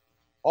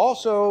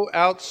 Also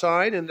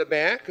outside in the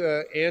back,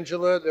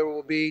 Angela, there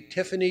will be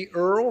Tiffany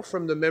Earle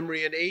from the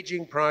Memory and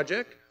Aging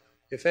Project.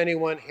 If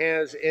anyone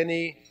has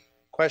any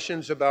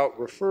questions about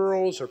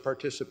referrals or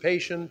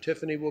participation.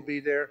 Tiffany will be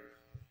there.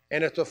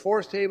 And at the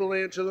fourth table,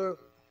 Angela,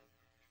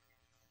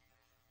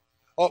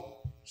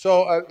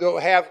 they'll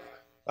have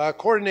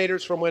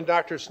coordinators from when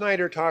Dr.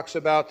 Snyder talks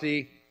about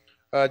the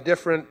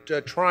different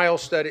trial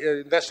study,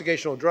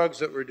 investigational drugs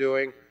that we're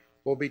doing.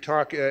 We'll be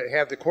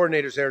have the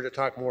coordinators there to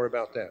talk more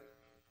about that.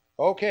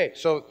 Okay,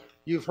 so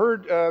you've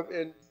heard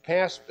in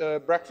past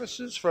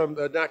breakfasts from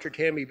Dr.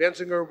 Tammy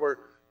Benzinger. We're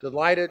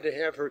delighted to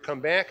have her come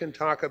back and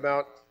talk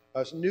about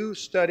a new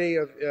study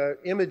of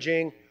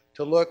imaging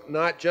to look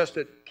not just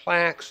at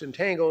plaques and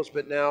tangles,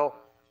 but now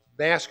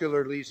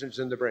vascular lesions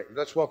in the brain.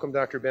 Let's welcome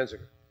Dr.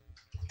 Benzinger.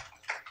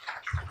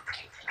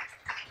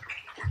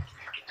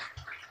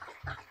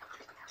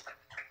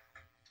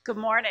 Good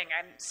morning.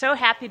 I'm so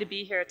happy to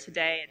be here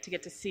today and to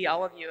get to see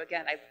all of you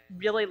again. I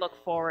really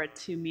look forward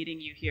to meeting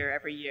you here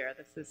every year.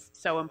 This is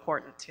so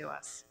important to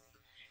us.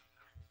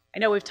 I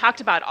know we've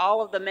talked about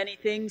all of the many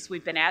things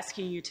we've been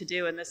asking you to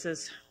do, and this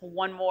is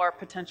one more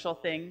potential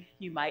thing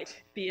you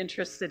might be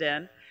interested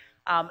in.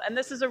 And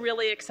this is a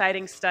really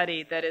exciting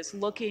study that is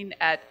looking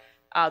at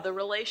the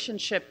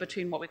relationship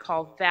between what we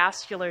call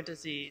vascular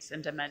disease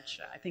and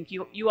dementia. I think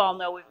you all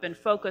know we've been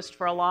focused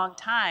for a long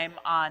time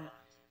on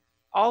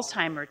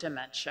Alzheimer's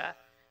dementia,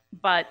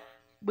 but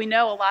we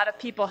know a lot of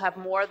people have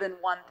more than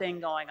one thing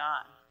going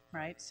on,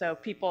 right? So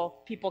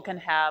people can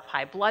have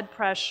high blood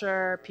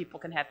pressure, people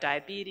can have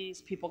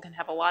diabetes, people can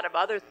have a lot of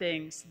other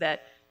things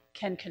that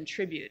can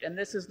contribute. And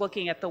this is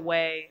looking at the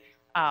way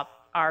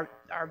our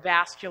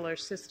vascular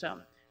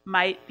system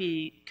might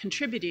be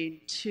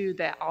contributing to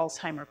the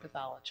Alzheimer's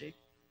pathology.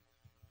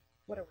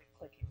 What are we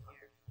clicking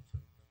here?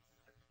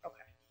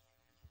 Okay.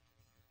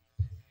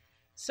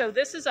 So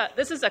this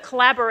is a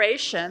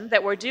collaboration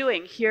that we're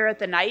doing here at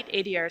the Knight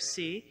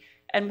ADRC,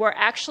 and we're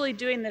actually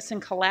doing this in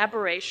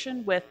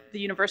collaboration with the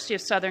University of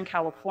Southern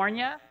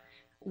California,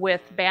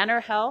 with Banner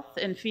Health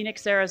in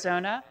Phoenix,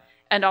 Arizona,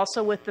 and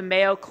also with the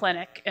Mayo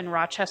Clinic in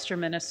Rochester,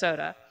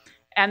 Minnesota.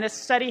 And this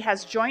study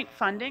has joint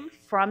funding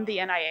from the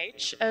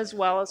NIH as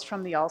well as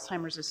from the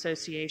Alzheimer's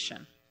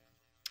Association.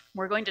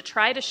 We're going to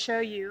try to show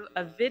you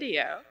a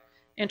video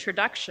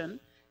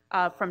introduction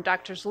from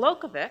Dr.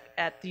 Zlokovic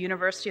at the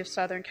University of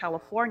Southern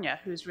California,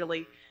 who's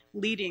really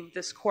leading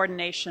this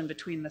coordination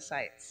between the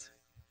sites.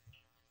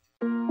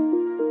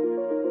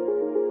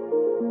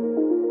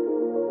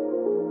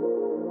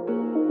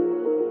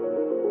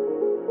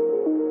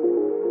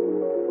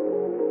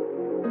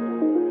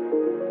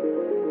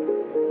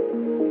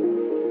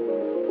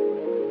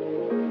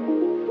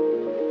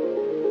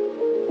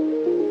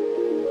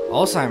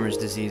 Alzheimer's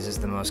disease is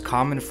the most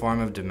common form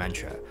of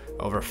dementia.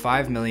 Over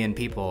 5 million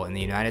people in the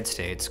United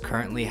States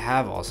currently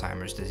have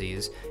Alzheimer's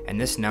disease, and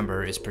this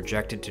number is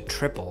projected to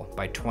triple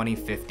by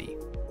 2050.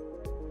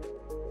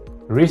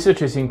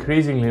 Research is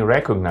increasingly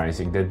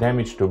recognizing that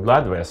damage to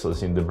blood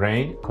vessels in the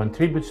brain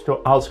contributes to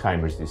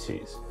Alzheimer's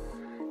disease.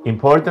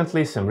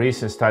 Importantly, some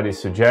recent studies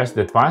suggest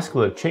that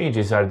vascular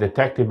changes are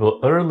detectable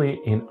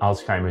early in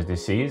Alzheimer's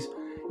disease,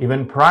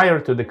 even prior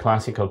to the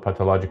classical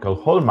pathological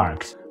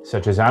hallmarks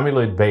such as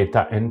amyloid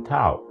beta and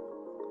tau.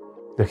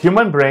 The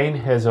human brain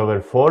has over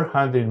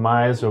 400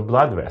 miles of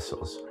blood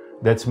vessels.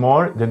 That's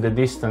more than the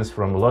distance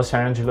from Los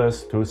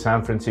Angeles to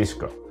San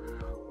Francisco.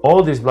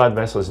 All these blood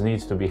vessels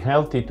need to be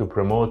healthy to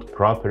promote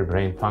proper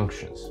brain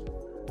functions.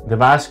 The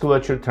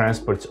vasculature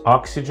transports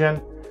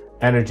oxygen,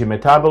 energy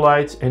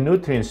metabolites, and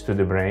nutrients to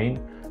the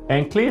brain,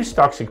 and clears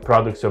toxic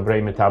products of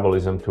brain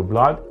metabolism to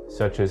blood,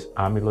 such as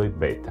amyloid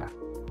beta.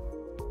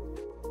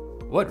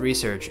 What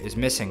research is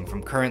missing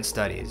from current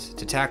studies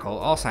to tackle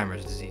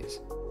Alzheimer's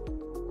disease?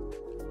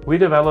 We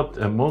developed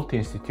a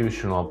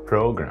multi-institutional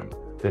program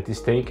that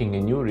is taking a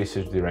new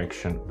research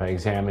direction by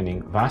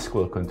examining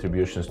vascular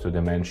contributions to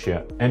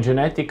dementia and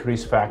genetic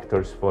risk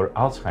factors for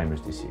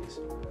Alzheimer's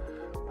disease,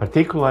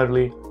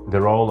 particularly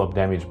the role of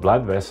damaged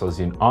blood vessels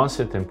in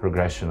onset and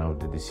progression of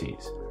the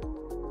disease.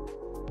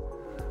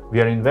 We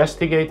are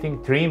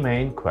investigating three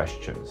main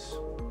questions.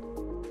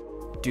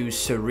 Do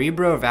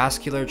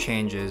cerebrovascular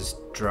changes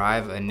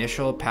drive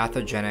initial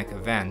pathogenic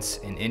events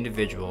in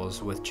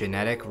individuals with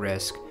genetic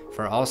risk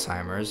for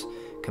Alzheimer's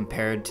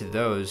compared to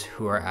those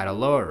who are at a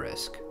lower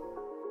risk?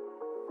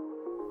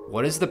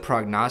 What is the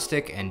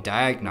prognostic and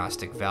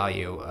diagnostic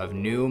value of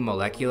new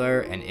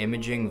molecular and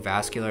imaging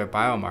vascular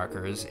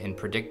biomarkers in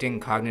predicting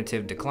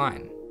cognitive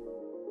decline?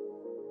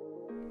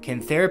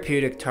 Can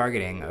therapeutic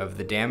targeting of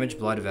the damaged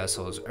blood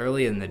vessels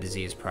early in the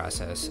disease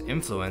process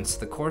influence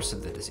the course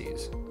of the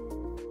disease?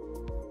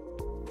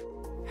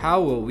 How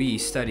will we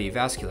study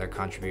vascular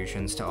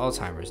contributions to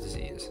Alzheimer's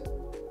disease?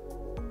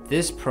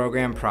 This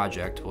program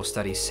project will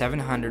study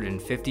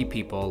 750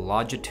 people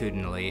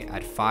longitudinally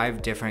at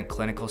 5 different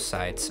clinical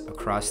sites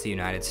across the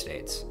United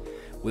States.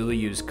 We will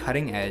use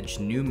cutting-edge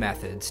new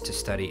methods to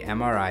study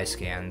MRI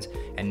scans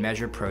and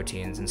measure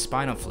proteins in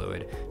spinal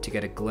fluid to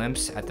get a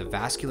glimpse at the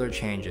vascular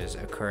changes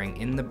occurring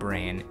in the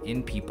brain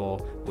in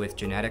people with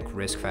genetic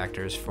risk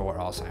factors for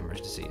Alzheimer's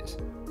disease.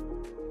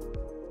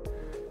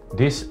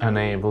 This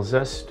enables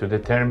us to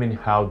determine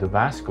how the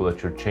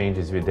vasculature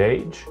changes with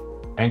age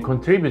and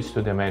contributes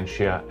to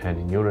dementia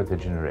and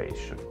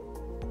neurodegeneration.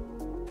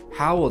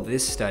 How will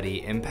this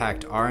study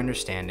impact our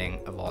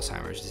understanding of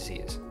Alzheimer's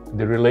disease?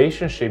 The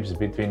relationships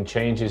between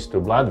changes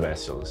to blood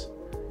vessels,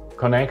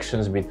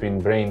 connections between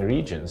brain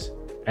regions,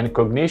 and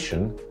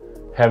cognition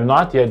have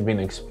not yet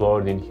been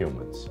explored in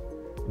humans.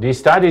 These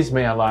studies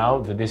may allow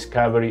the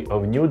discovery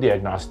of new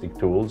diagnostic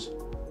tools,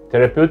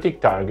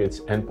 therapeutic targets,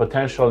 and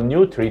potential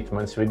new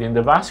treatments within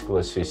the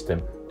vascular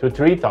system to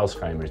treat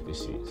Alzheimer's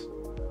disease.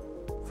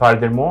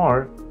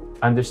 Furthermore,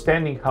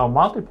 understanding how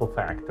multiple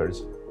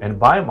factors and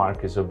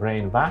biomarkers of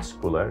brain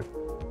vascular,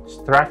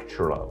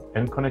 structural,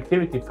 and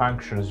connectivity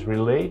functions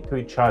relate to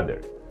each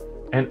other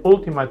and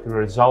ultimately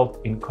result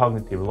in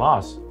cognitive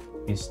loss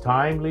is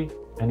timely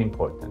and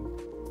important.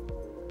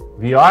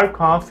 We are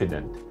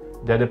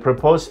confident that the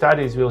proposed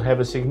studies will have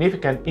a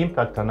significant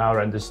impact on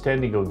our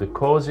understanding of the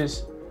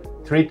causes,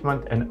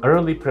 treatment, and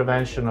early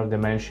prevention of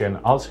dementia and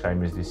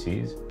Alzheimer's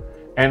disease,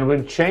 and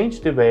will change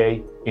the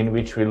way in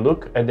which we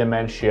look at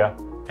dementia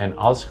and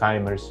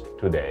Alzheimer's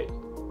today.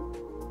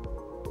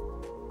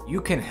 You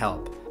can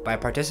help. By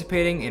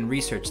participating in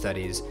research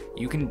studies,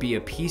 you can be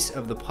a piece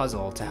of the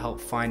puzzle to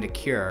help find a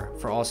cure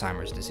for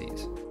Alzheimer's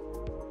disease.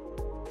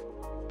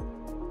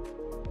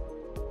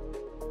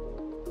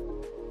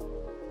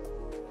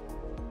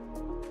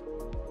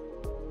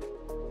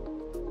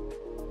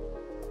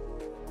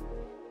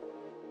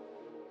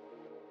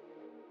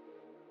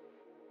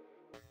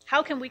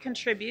 How can we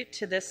contribute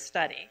to this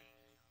study?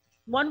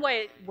 One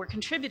way we're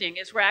contributing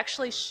is we're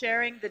actually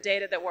sharing the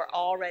data that we're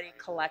already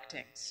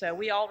collecting. So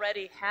we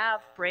already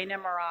have brain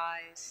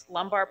MRIs,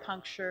 lumbar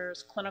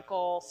punctures,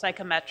 clinical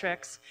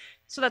psychometrics.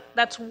 So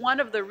that's one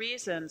of the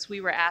reasons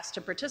we were asked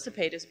to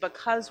participate, is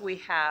because we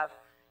have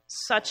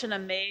such an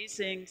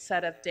amazing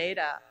set of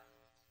data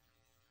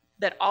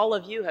that all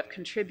of you have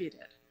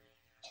contributed.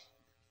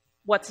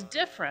 What's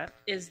different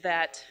is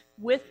that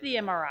with the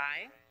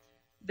MRI,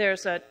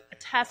 there's a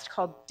test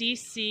called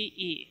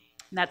DCE,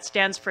 and that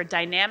stands for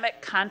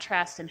Dynamic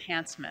Contrast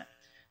Enhancement.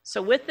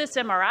 So with this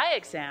MRI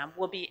exam,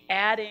 we'll be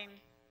adding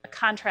a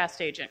contrast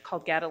agent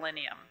called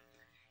gadolinium.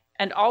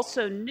 And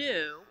also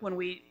new, when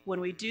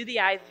we do the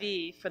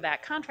IV for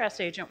that contrast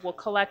agent, we'll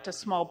collect a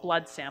small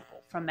blood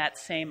sample from that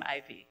same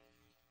IV.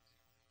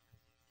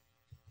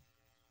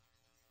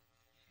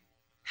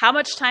 How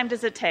much time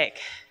does it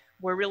take?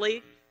 We're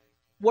really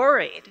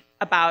worried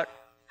about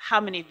how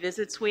many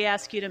visits we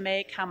ask you to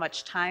make, how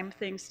much time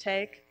things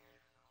take.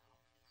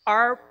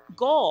 Our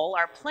goal,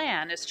 our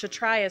plan, is to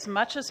try as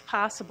much as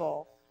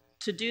possible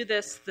to do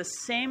this the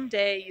same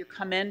day you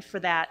come in for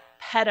that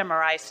PET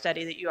MRI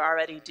study that you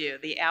already do,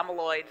 the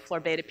amyloid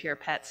florbetapir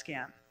PET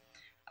scan.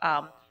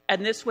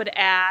 And this would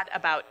add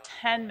about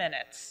 10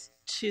 minutes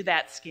to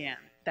that scan,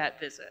 that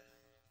visit.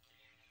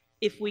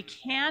 If we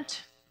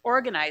can't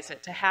organize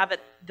it to have it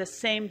the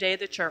same day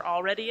that you're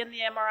already in the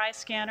MRI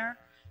scanner,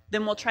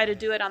 then we'll try to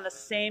do it on the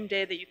same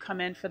day that you come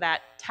in for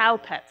that tau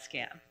PET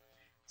scan.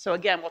 So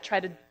again, we'll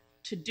try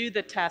to do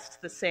the test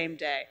the same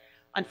day.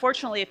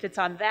 Unfortunately, if it's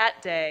on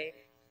that day,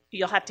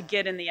 you'll have to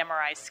get in the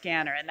MRI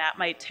scanner, and that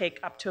might take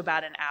up to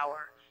about an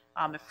hour.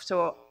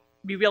 So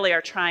we really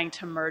are trying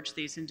to merge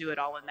these and do it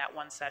all in that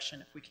one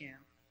session if we can.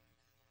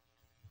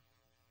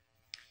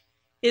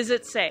 Is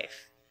it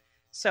safe?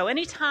 So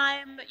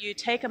anytime you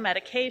take a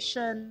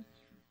medication,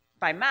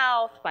 by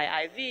mouth,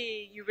 by IV,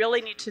 you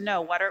really need to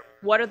know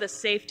what are the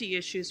safety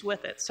issues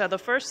with it. So the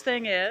first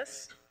thing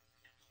is,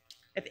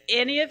 if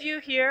any of you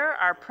here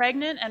are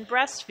pregnant and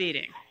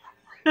breastfeeding,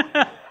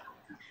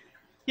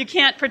 you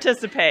can't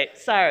participate,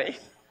 sorry.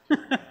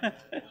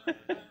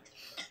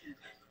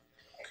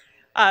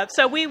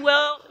 So we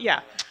will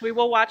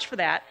watch for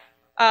that.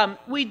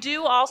 We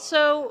do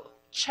also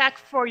check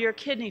for your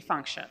kidney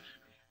function.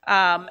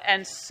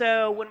 And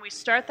so when we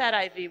start that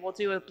IV, we'll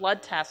do a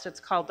blood test. It's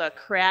called the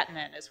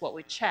creatinine is what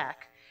we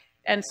check.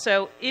 And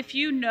so if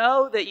you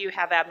know that you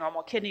have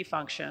abnormal kidney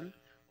function,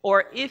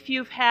 or if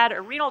you've had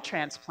a renal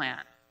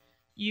transplant,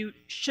 you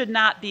should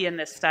not be in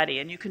this study,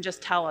 and you can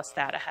just tell us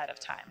that ahead of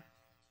time.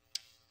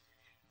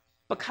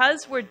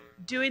 Because we're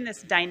doing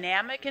this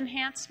dynamic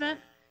enhancement,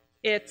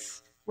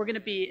 we're going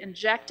to be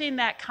injecting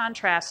that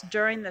contrast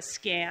during the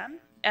scan,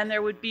 and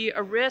there would be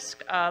a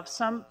risk of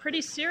some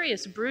pretty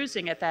serious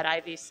bruising at that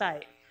IV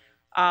site.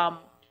 I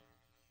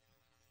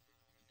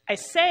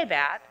say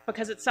that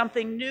because it's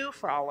something new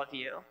for all of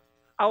you.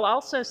 I'll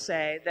also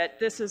say that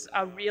this is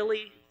a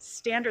really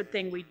standard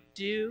thing we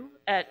do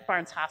at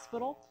Barnes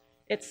Hospital.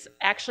 It's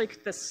actually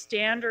the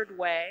standard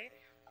way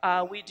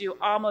we do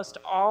almost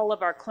all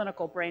of our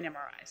clinical brain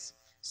MRIs.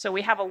 So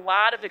we have a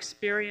lot of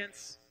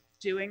experience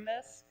doing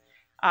this,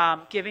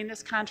 giving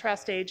this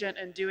contrast agent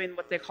and doing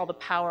what they call the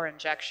power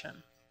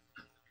injection.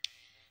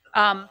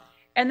 And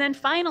then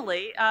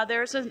finally,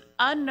 there's an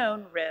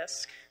unknown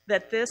risk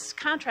that this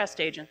contrast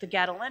agent, the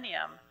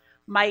gadolinium,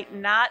 might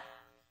not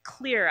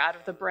clear out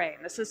of the brain.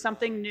 This is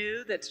something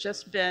new that's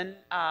just been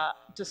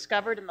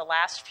discovered in the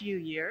last few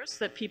years,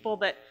 that people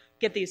that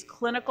get these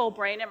clinical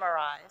brain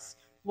MRIs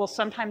will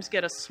sometimes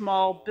get a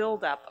small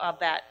buildup of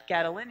that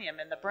gadolinium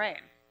in the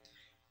brain.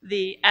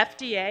 The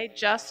FDA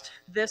just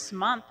this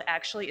month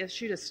actually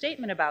issued a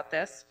statement about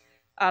this,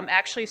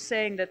 actually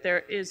saying that there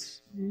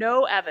is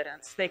no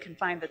evidence they can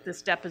find that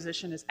this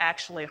deposition is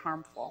actually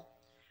harmful.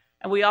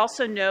 And we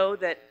also know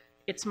that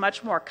it's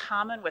much more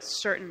common with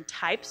certain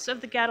types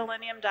of the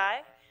gadolinium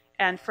dye.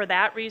 And for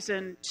that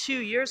reason,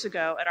 2 years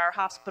ago at our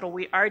hospital,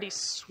 we already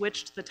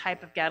switched the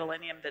type of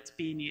gadolinium that's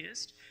being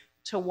used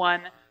to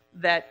one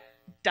that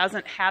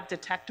doesn't have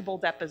detectable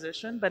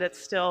deposition, but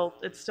it's still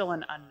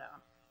an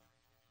unknown.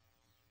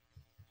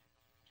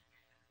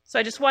 So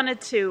I just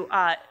wanted to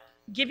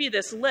give you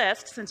this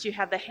list, since you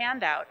have the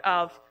handout,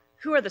 of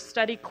who are the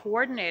study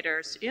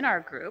coordinators in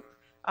our group.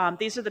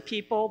 These are the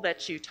people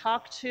that you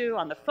talk to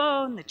on the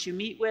phone, that you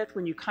meet with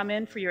when you come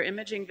in for your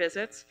imaging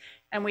visits.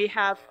 And we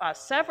have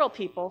several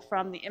people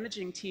from the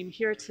imaging team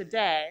here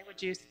today.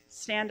 Would you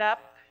stand up?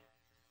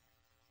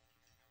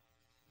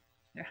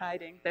 They're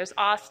hiding. There's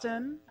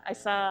Austin. I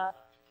saw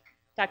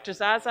Dr.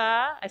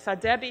 Zaza. I saw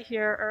Debbie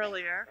here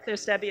earlier.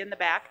 There's Debbie in the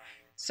back.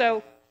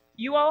 So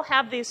you all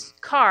have these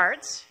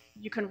cards.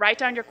 You can write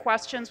down your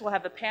questions. We'll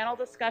have the panel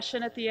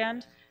discussion at the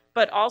end.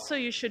 But also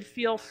you should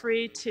feel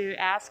free to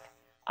ask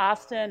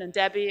Austin and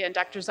Debbie and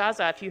Dr.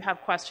 Zaza if you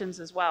have questions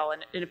as well.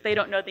 And if they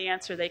don't know the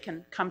answer, they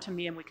can come to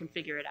me and we can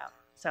figure it out.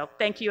 So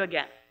thank you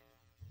again.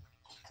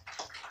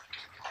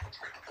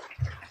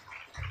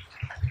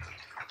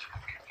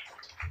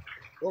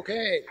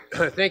 Okay,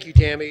 thank you,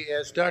 Tammy.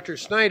 As Dr.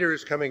 Snyder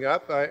is coming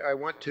up, I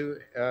want to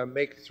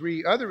make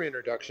 3 other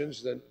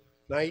introductions. The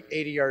Knight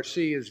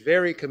ADRC is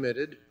very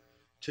committed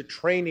to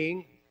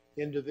training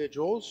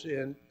individuals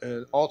in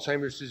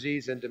Alzheimer's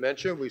disease and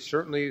dementia. We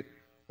certainly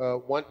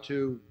want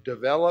to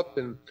develop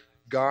and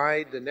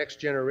guide the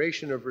next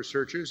generation of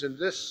researchers. And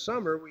this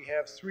summer, we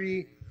have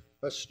 3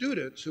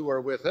 students who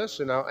are with us,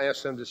 and I'll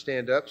ask them to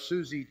stand up.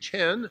 Susie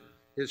Chen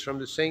is from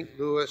the St.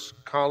 Louis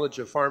College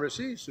of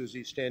Pharmacy.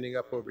 Susie's standing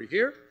up over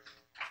here.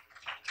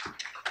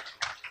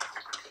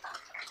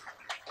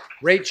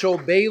 Rachel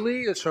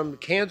Bailey is from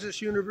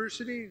Kansas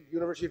University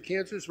of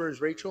Kansas.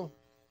 Where's Rachel?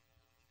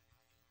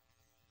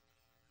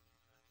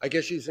 I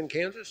guess she's in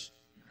Kansas.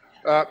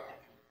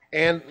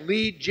 And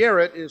Lee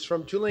Jarrett is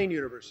from Tulane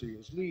University.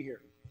 Is Lee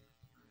here?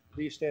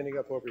 Lee's standing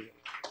up over here.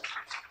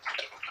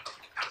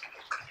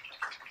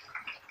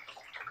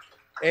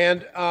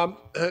 And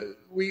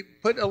we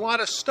put a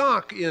lot of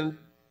stock in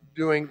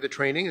doing the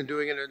training and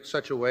doing it in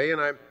such a way, and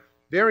I'm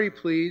very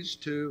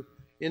pleased to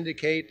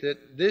indicate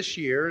that this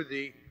year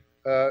the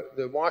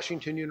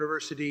Washington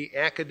University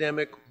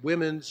Academic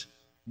Women's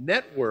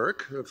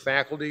Network of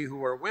faculty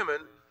who are women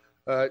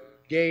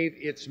gave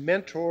its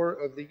Mentor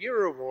of the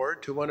Year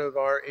award to one of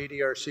our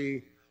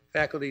ADRC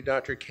faculty,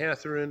 Dr.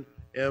 Catherine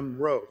M.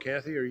 Rowe.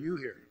 Kathy, are you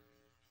here?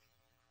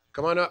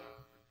 Come on up.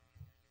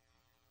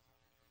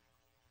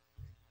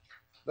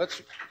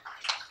 Let's.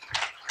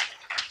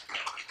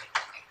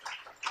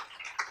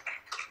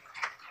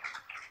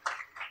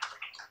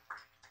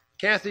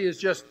 Kathy is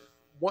just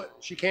one.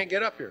 She can't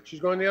get up here. She's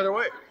going the other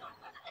way.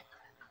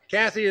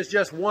 Kathy is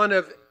just one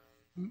of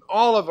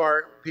all of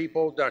our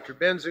people. Dr.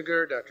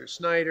 Benziger, Dr.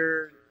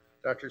 Snyder,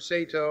 Dr.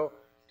 Sato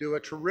do a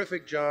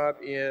terrific job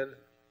in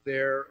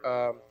their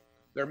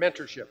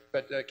mentorship.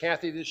 But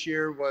Kathy this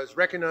year was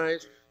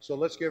recognized, so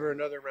let's give her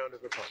another round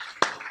of applause.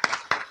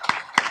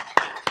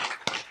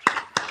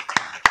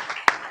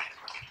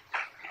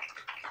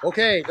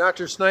 Okay,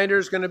 Dr. Snyder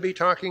is going to be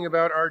talking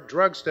about our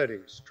drug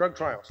studies, drug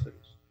trial studies.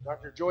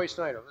 Dr. Joy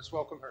Snyder, let's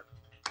welcome her.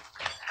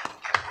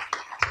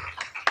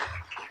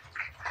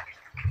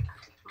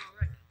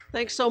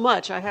 Thanks so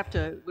much. I have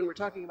to, when we're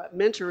talking about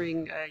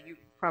mentoring, you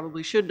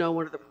probably should know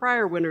one of the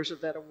prior winners of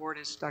that award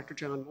is Dr.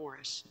 John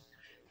Morris.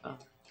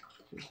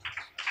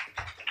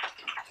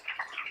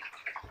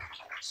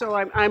 So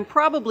I'm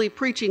probably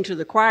preaching to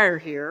the choir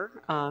here,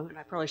 and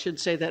I probably should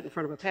say that in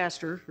front of a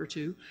pastor or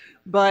two,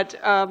 but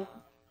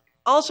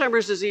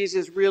Alzheimer's disease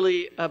is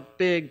really a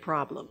big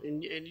problem,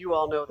 and you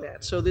all know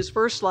that. So this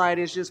first slide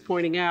is just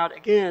pointing out,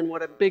 again,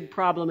 what a big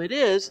problem it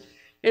is,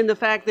 and the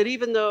fact that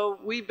even though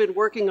we've been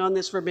working on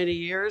this for many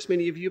years,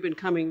 many of you have been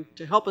coming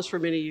to help us for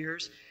many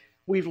years,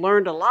 we've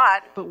learned a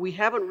lot, but we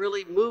haven't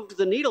really moved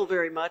the needle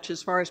very much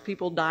as far as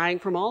people dying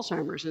from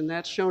Alzheimer's, and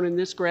that's shown in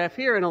this graph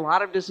here. In a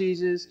lot of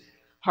diseases,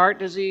 heart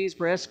disease,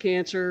 breast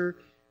cancer,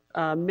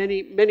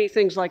 many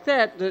things like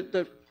that,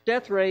 the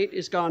death rate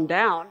has gone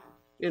down.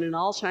 And in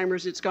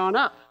Alzheimer's, it's gone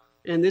up.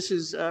 And this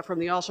is from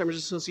the Alzheimer's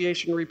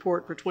Association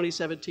report for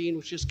 2017,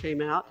 which just came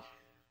out.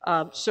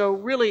 So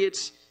really,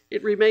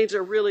 it remains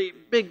a really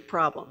big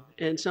problem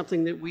and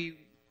something that we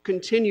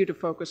continue to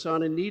focus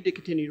on and need to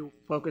continue to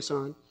focus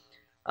on.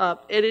 And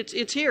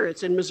it's here.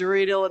 It's in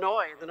Missouri and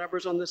Illinois. The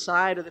numbers on the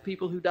side of the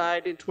people who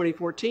died in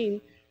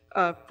 2014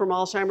 from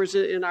Alzheimer's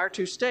in our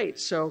 2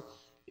 states. So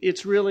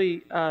it's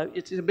really,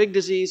 it's a big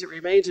disease. It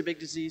remains a big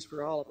disease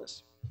for all of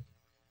us.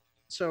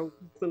 So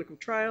clinical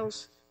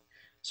trials.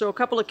 So a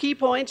couple of key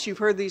points. You've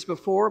heard these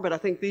before, but I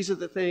think these are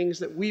the things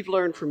that we've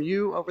learned from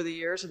you over the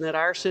years and that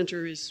our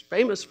center is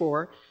famous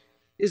for,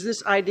 is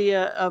this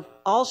idea of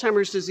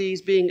Alzheimer's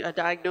disease being a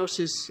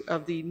diagnosis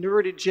of the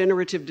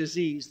neurodegenerative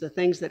disease, the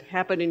things that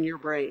happen in your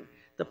brain,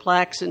 the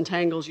plaques and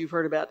tangles you've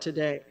heard about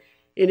today.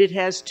 And it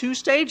has 2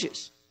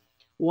 stages.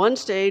 One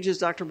stage, as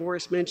Dr.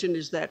 Morris mentioned,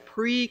 is that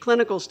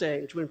preclinical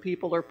stage when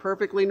people are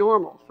perfectly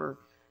normal for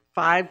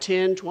 5,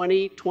 10,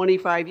 20,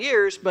 25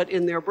 years, but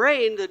in their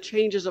brain, the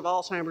changes of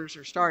Alzheimer's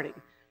are starting.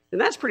 And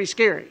that's pretty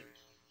scary.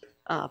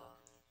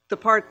 The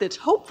part that's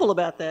hopeful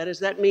about that is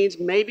that means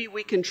maybe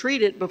we can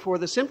treat it before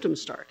the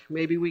symptoms start.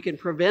 Maybe we can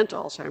prevent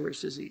Alzheimer's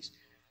disease.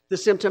 The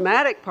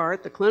symptomatic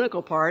part, the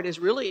clinical part, is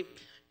really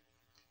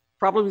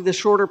probably the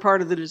shorter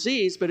part of the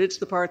disease, but it's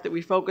the part that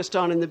we focused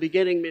on in the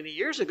beginning many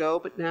years ago.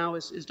 But now,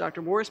 as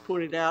Dr. Morris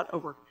pointed out,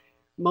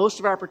 most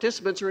of our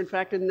participants are in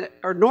fact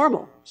are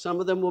normal. Some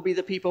of them will be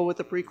the people with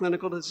the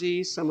preclinical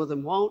disease, some of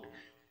them won't,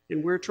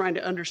 and we're trying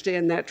to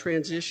understand that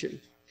transition.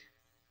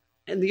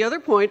 And the other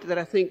point that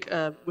I think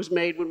was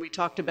made when we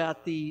talked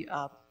about the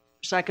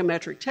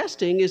psychometric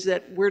testing is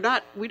that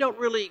we don't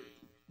really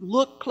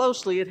look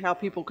closely at how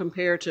people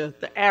compare to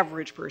the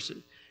average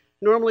person.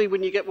 Normally,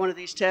 when you get one of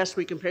these tests,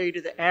 we compare you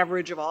to the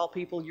average of all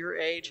people your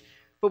age.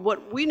 But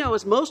what we know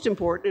is most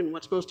important, and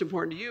what's most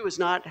important to you, is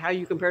not how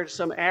you compare to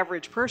some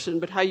average person,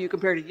 but how you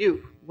compare to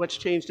you, what's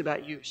changed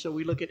about you. So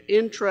we look at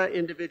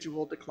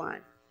intra-individual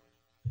decline.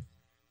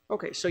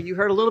 Okay, so you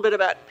heard a little bit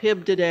about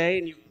PIB today,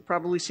 and you've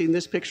probably seen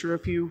this picture a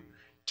few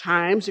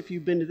times if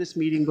you've been to this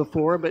meeting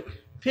before, but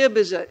PIB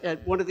is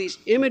one of these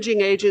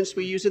imaging agents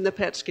we use in the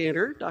PET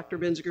scanner. Dr.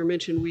 Benziger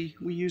mentioned we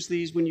use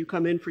these when you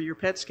come in for your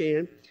PET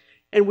scan,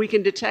 and we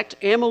can detect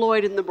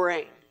amyloid in the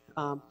brain.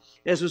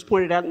 As was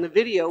pointed out in the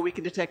video, we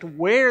can detect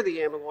where the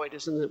amyloid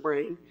is in the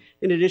brain,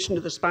 in addition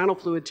to the spinal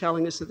fluid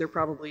telling us that there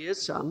probably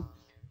is some.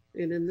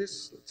 And in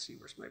this, let's see,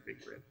 where's my big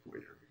red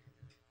pointer?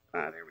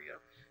 There we go.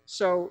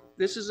 So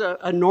this is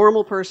a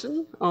normal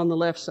person on the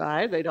left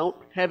side. They don't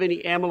have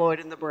any amyloid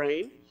in the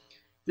brain.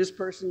 This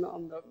person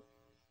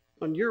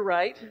on your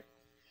right,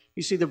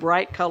 you see the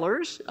bright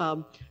colors.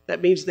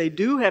 That means they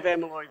do have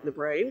amyloid in the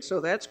brain, so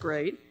that's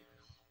great.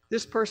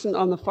 This person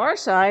on the far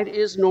side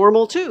is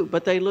normal too,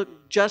 but they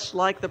look just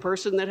like the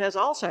person that has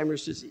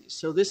Alzheimer's disease.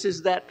 So this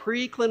is that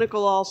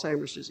preclinical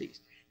Alzheimer's disease.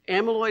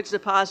 Amyloid's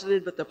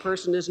deposited, but the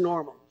person is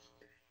normal.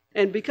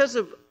 And because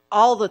of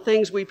all the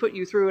things we put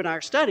you through in our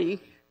study,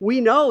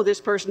 we know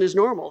this person is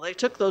normal. They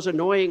took those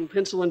annoying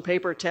pencil and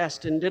paper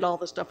tests and did all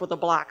the stuff with the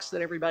blocks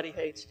that everybody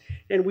hates.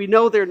 And we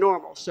know they're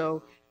normal.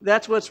 So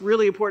that's what's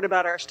really important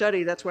about our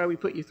study. That's why we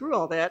put you through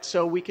all that,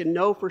 so we can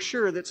know for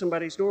sure that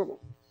somebody's normal.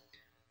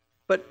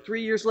 But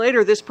 3 years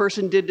later, this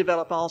person did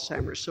develop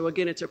Alzheimer's. So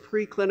again, it's a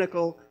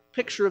preclinical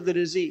picture of the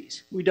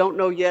disease. We don't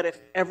know yet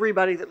if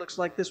everybody that looks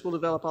like this will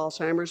develop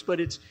Alzheimer's, but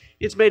it's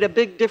made a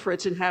big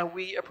difference in how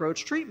we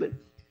approach treatment.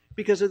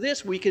 Because of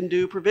this, we can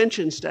do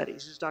prevention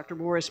studies, as Dr.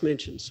 Morris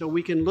mentioned. So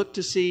we can look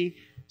to see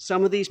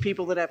some of these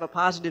people that have a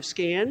positive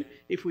scan,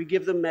 if we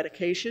give them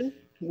medication,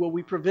 will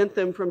we prevent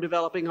them from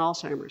developing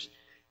Alzheimer's?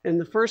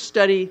 And the first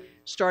study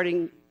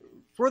starting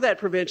for that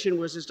prevention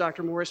was, as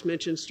Dr. Morris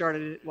mentioned,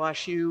 started at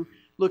WashU,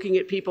 looking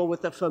at people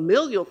with a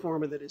familial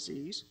form of the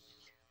disease.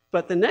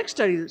 But the next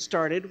study that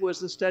started was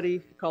the study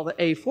called the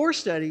A4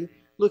 study,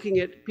 looking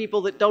at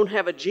people that don't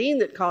have a gene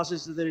that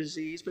causes the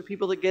disease, but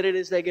people that get it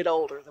as they get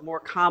older, the more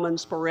common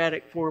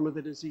sporadic form of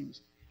the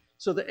disease.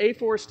 So the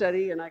A4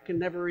 study, and I can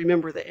never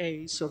remember the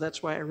A's, so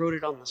that's why I wrote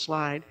it on the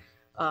slide,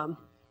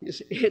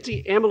 is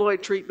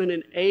anti-amyloid treatment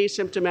in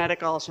asymptomatic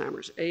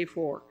Alzheimer's,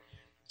 A4.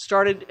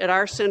 Started at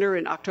our center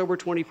in October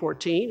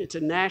 2014. It's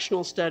a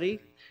national study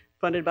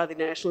funded by the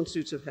National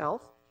Institutes of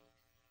Health.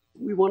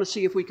 We want to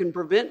see if we can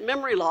prevent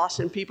memory loss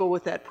in people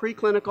with that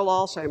preclinical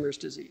Alzheimer's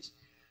disease.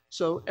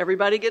 So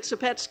everybody gets a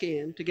PET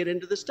scan to get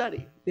into the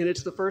study. And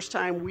it's the first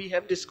time we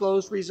have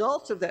disclosed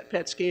results of that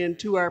PET scan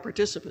to our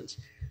participants.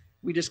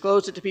 We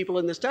disclosed it to people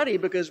in the study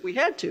because we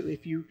had to.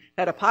 If you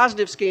had a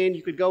positive scan,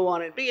 you could go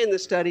on and be in the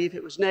study. If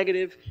it was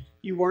negative,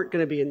 you weren't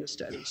going to be in the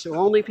study. So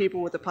only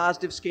people with a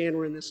positive scan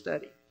were in this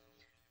study.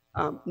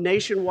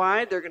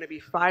 Nationwide, there are going to be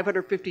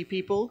 550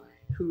 people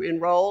who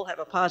enroll, have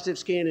a positive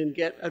scan, and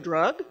get a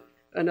drug.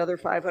 Another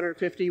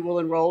 550 will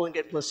enroll and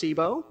get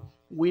placebo.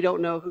 We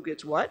don't know who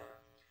gets what.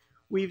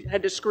 We've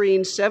had to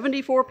screen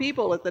 74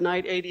 people at the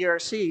Knight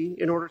ADRC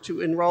in order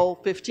to enroll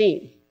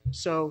 15.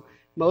 So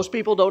most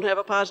people don't have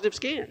a positive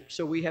scan,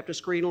 so we have to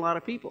screen a lot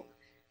of people.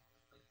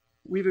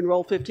 We've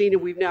enrolled 15,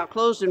 and we've now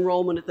closed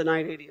enrollment at the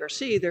Knight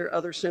ADRC. There are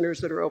other centers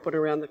that are open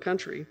around the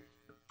country.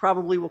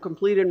 Probably will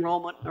complete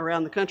enrollment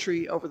around the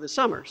country over the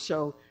summer.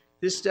 So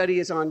this study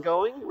is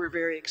ongoing. We're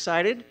very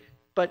excited.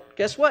 But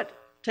guess what?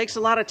 It takes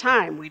a lot of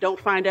time. We don't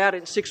find out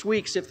in 6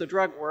 weeks if the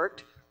drug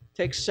worked. It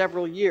takes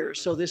several years.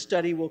 So this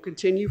study will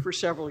continue for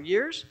several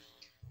years.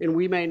 And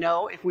we may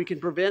know if we can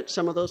prevent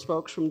some of those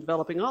folks from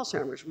developing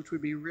Alzheimer's, which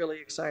would be really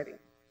exciting.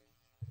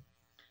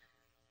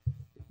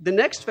 The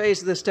next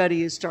phase of the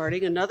study is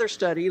starting, another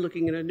study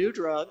looking at a new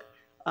drug.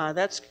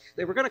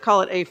 They were going to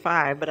call it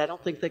A5, but I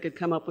don't think they could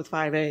come up with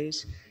 5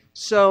 A's.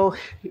 So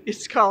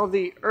it's called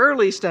the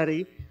early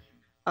study.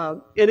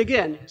 And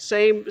again,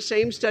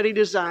 same study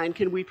design.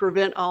 Can we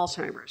prevent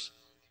Alzheimer's?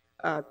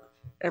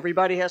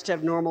 Everybody has to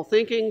have normal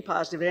thinking,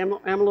 positive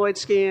amyloid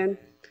scan,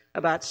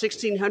 about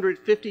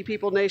 1,650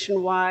 people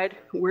nationwide.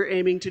 We're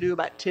aiming to do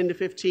about 10 to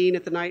 15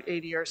 at the Knight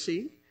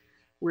ADRC.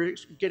 We're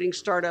getting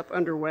startup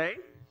underway.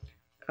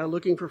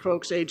 Looking for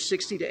folks age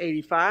 60 to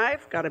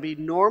 85, got to be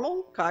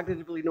normal,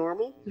 cognitively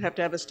normal. You have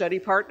to have a study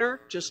partner,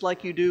 just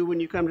like you do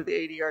when you come to the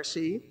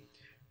ADRC.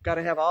 Got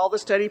to have all the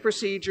study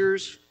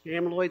procedures,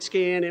 amyloid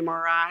scan,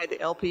 MRI, the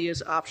LP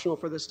is optional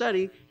for the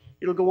study.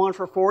 It'll go on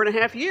for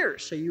 4.5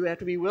 years, so you have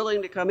to be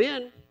willing to come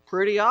in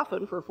pretty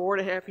often for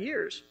 4.5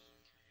 years.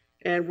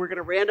 And we're going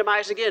to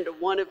randomize again to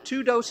one of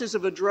 2 doses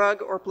of a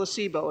drug or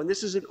placebo, and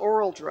this is an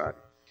oral drug.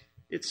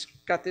 It's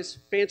got this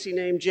fancy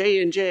name,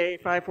 J&J,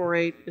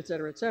 548, et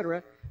cetera, et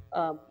cetera.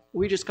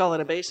 We just call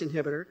it a BACE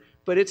inhibitor,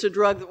 but it's a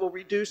drug that will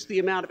reduce the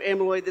amount of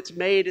amyloid that's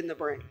made in the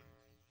brain.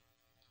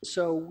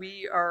 So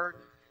we are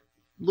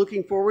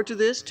looking forward to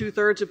this.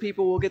 2/3 of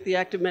people will get the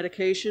active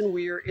medication.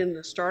 We are in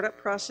the startup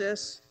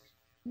process.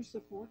 Who's the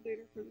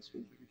coordinator for this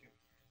one?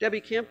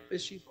 Debbie Kemp,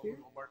 is she here?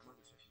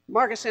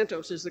 Marga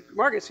Santos is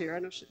Marga's here, I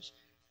know she's.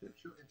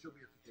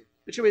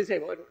 She'll be at the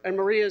table. And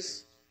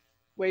Maria's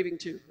waving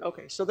too.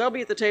 Okay, so they'll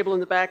be at the table in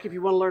the back if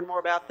you want to learn more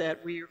about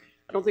that.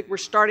 I don't think we're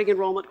starting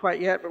enrollment quite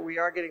yet, but we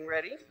are getting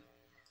ready.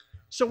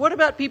 So what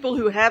about people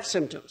who have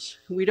symptoms?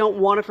 We don't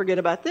want to forget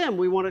about them.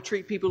 We want to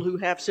treat people who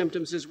have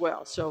symptoms as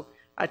well. So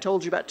I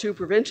told you about 2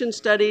 prevention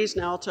studies.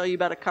 Now I'll tell you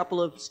about a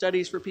couple of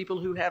studies for people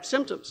who have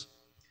symptoms.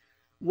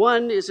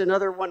 One is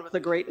another one with a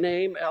great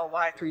name,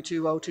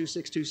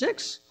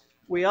 LY32O2626.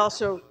 We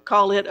also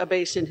call it a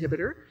BACE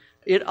inhibitor.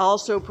 It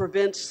also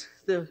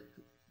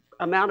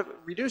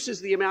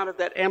reduces the amount of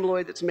that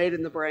amyloid that's made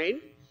in the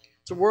brain.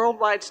 It's a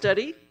worldwide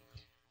study.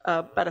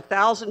 About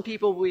 1,000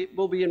 people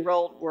will be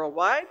enrolled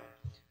worldwide.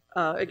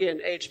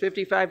 Again, age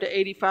 55 to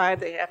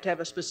 85, they have to have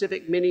a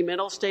specific mini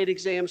mental state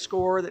exam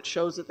score that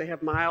shows that they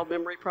have mild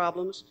memory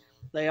problems.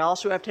 They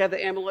also have to have the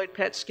amyloid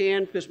PET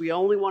scan because we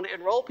only want to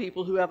enroll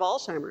people who have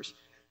Alzheimer's.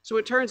 So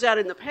it turns out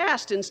in the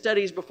past, in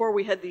studies before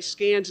we had these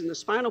scans in the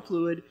spinal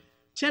fluid,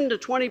 10 to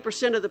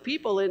 20% of the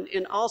people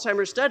in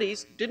Alzheimer's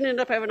studies didn't end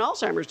up having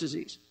Alzheimer's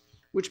disease,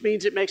 which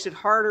means it makes it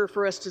harder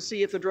for us to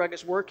see if the drug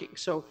is working.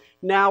 So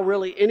now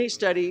really any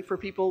study for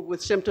people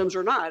with symptoms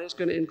or not is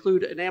going to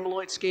include an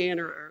amyloid scan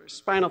or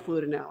spinal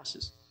fluid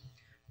analysis.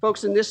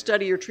 Folks in this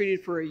study are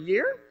treated for a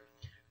year.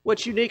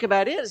 What's unique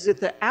about it is that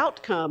the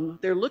outcome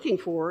they're looking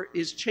for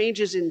is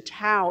changes in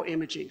tau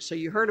imaging. So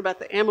you heard about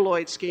the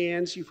amyloid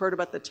scans, you've heard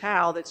about the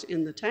tau that's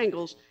in the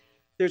tangles.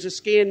 There's a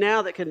scan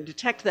now that can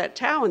detect that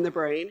tau in the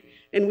brain,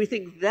 and we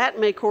think that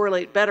may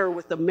correlate better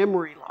with the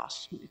memory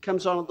loss. It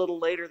comes on a little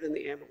later than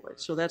the amyloid,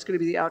 so that's going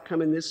to be the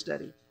outcome in this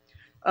study.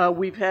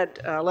 We've had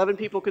 11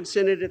 people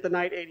consented at the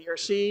Knight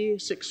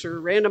ADRC, 6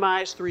 are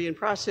randomized, 3 in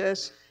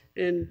process,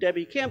 and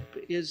Debbie Kemp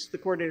is the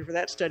coordinator for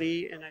that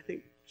study, and I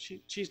think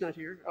she's not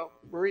here. Oh,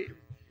 Maria.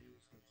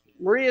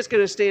 Maria's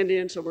going to stand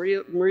in, so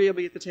Maria will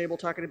be at the table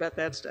talking about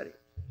that study.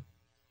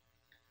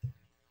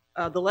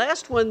 The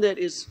last one that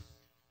is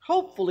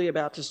hopefully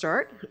about to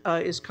start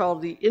is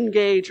called the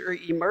Engage or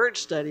Emerge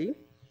study.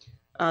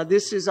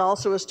 This is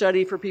also a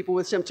study for people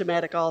with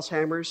symptomatic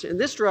Alzheimer's. And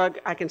this drug,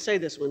 I can say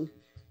this one,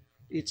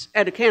 it's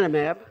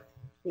aducanumab.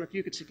 I don't know if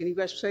you could say, can you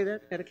guys say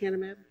that?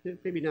 Aducanumab?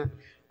 Maybe not.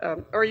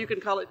 Or you can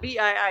call it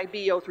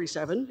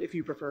BIIB037 if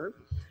you prefer.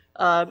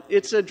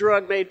 It's a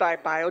drug made by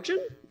Biogen,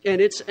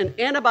 and it's an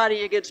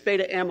antibody against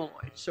beta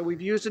amyloid. So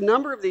we've used a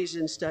number of these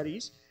in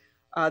studies.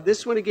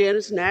 This one, again,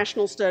 is a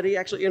national study,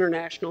 actually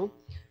international.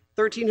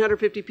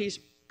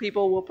 1,350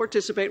 people will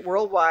participate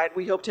worldwide.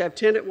 We hope to have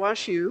 10 at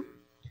WashU.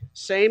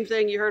 Same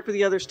thing you heard for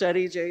the other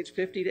studies, age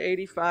 50 to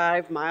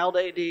 85, mild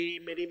AD,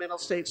 mini mental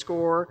state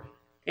score,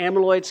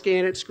 amyloid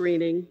scan at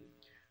screening.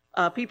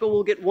 People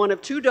will get one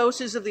of 2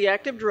 doses of the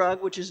active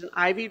drug, which is an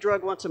IV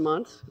drug once a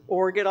month,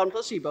 or get on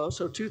placebo,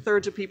 so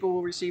 2/3 of people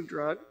will receive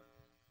drug.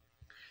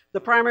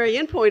 The primary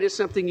endpoint is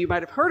something you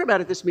might have heard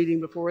about at this meeting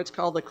before. It's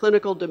called the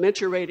Clinical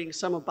Dementia Rating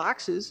Sum of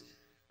Boxes.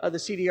 The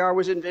CDR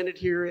was invented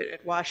here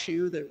at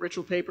WashU. The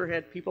original paper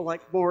had people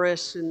like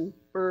Morris and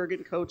Berg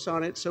and Coates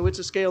on it, so it's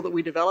a scale that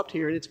we developed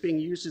here, and it's being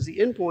used as the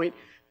endpoint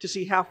to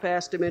see how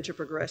fast dementia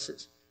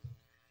progresses.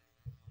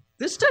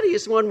 This study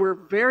is one we're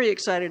very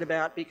excited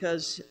about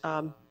because,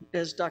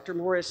 as Dr.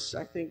 Morris,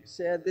 I think,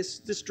 said,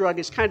 this drug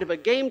is kind of a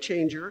game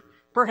changer,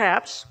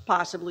 perhaps,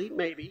 possibly,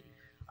 maybe,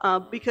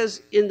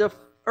 because in the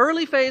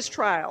early phase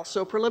trial,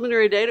 so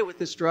preliminary data with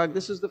this drug,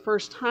 this is the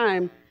first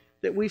time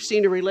that we've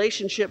seen a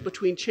relationship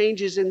between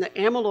changes in the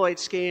amyloid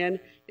scan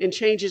and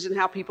changes in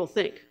how people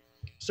think.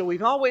 So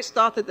we've always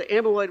thought that the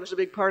amyloid was a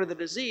big part of the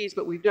disease,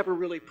 but we've never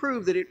really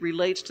proved that it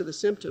relates to the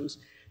symptoms.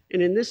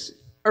 And in this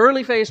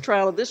early phase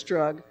trial of this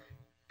drug,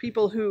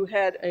 people who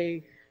had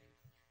an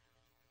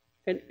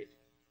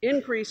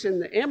increase in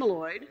the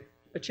amyloid,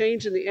 a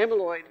change in the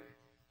amyloid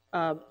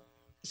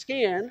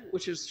scan,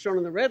 which is shown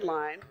in the red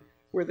line,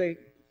 where they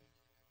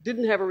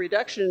didn't have a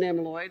reduction in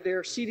amyloid,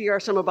 their CDR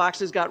sum of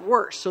boxes got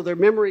worse, so their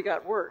memory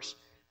got worse.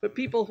 But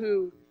people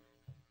who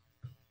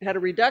had a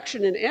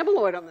reduction in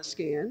amyloid on the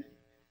scan,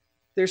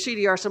 their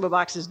CDR sum of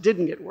boxes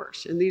didn't get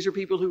worse. And these are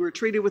people who were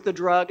treated with the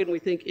drug, and we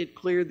think it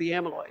cleared the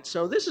amyloid.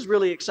 So this is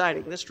really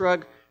exciting. This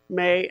drug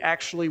may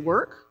actually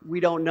work. We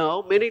don't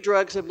know. Many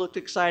drugs have looked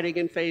exciting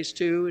in phase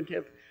 2 and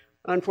have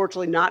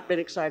unfortunately not been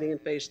exciting in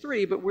phase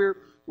 3, but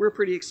we're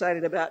pretty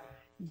excited about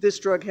this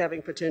drug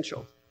having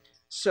potential.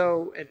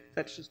 So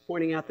that's just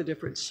pointing out the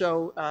difference.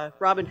 So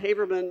Robin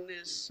Haverman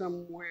is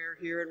somewhere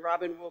here, and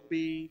Robin will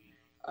be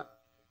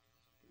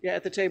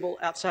at the table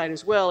outside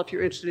as well if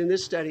you're interested in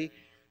this study.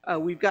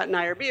 We've gotten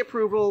IRB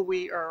approval.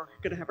 We are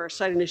going to have our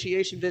site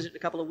initiation visit in a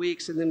couple of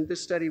weeks, and then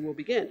this study will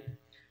begin.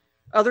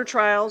 Other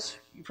trials,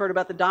 you've heard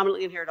about the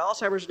Dominantly Inherited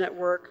Alzheimer's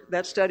Network.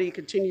 That study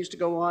continues to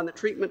go on. The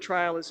treatment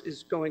trial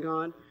is going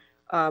on.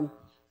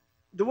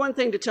 The one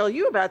thing to tell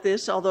you about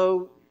this,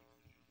 although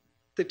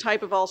the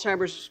type of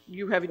Alzheimer's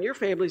you have in your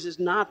families is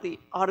not the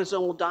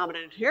autosomal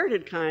dominant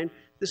inherited kind,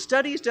 the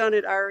studies done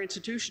at our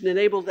institution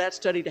enabled that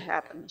study to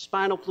happen. The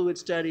spinal fluid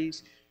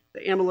studies,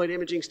 the amyloid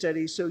imaging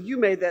studies, so you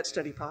made that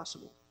study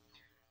possible.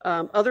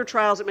 Other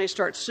trials that may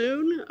start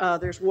soon,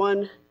 there's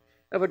one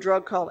of a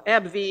drug called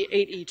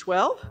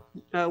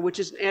ABV8E12, which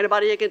is an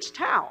antibody against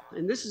tau.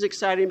 And this is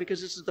exciting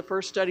because this is the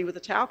first study with a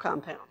tau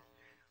compound.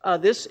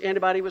 This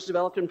antibody was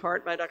developed in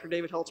part by Dr.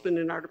 David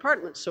Holtzman in our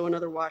department, so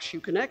another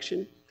WashU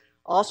connection.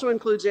 Also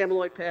includes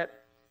amyloid PET,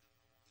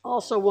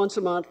 also once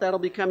a month. That'll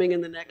be coming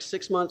in the next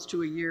 6 months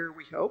to a year,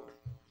 we hope.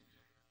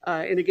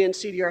 And again,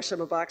 CDR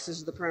sum of boxes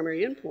is the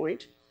primary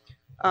endpoint.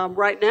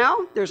 Right now,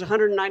 there's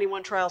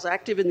 191 trials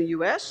active in the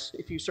US,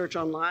 if you search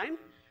online.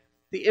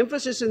 The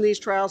emphasis in these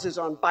trials is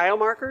on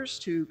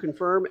biomarkers to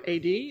confirm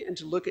AD and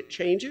to look at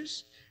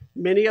changes.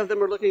 Many of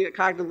them are looking at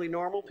cognitively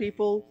normal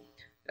people.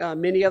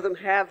 Many of them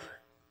have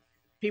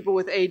people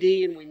with AD,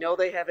 and we know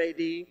they have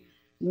AD.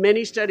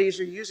 Many studies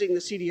are using the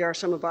CDR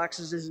sum of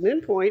boxes as an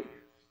endpoint.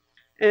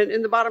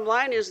 And the bottom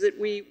line is that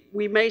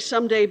we may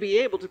someday be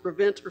able to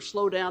prevent or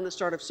slow down the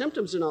start of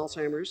symptoms in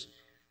Alzheimer's.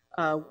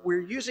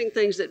 We're using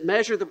things that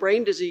measure the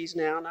brain disease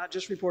now, not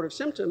just reportive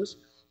symptoms.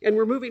 And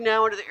we're moving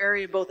now into the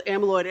area of both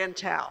amyloid and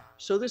tau.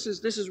 So this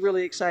is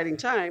really exciting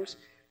times.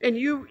 And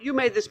you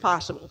made this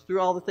possible through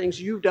all the things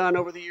you've done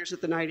over the years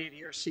at the Knight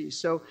ADRC.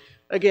 So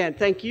again,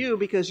 thank you,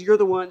 because you're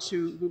the ones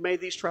who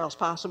made these trials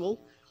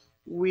possible.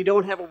 We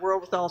don't have a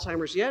world with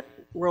Alzheimer's yet,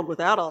 world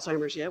without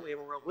Alzheimer's yet. We have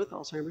a world with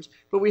Alzheimer's,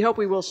 but we hope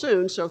we will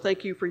soon. So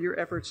thank you for your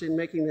efforts in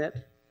making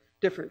that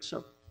difference.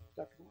 So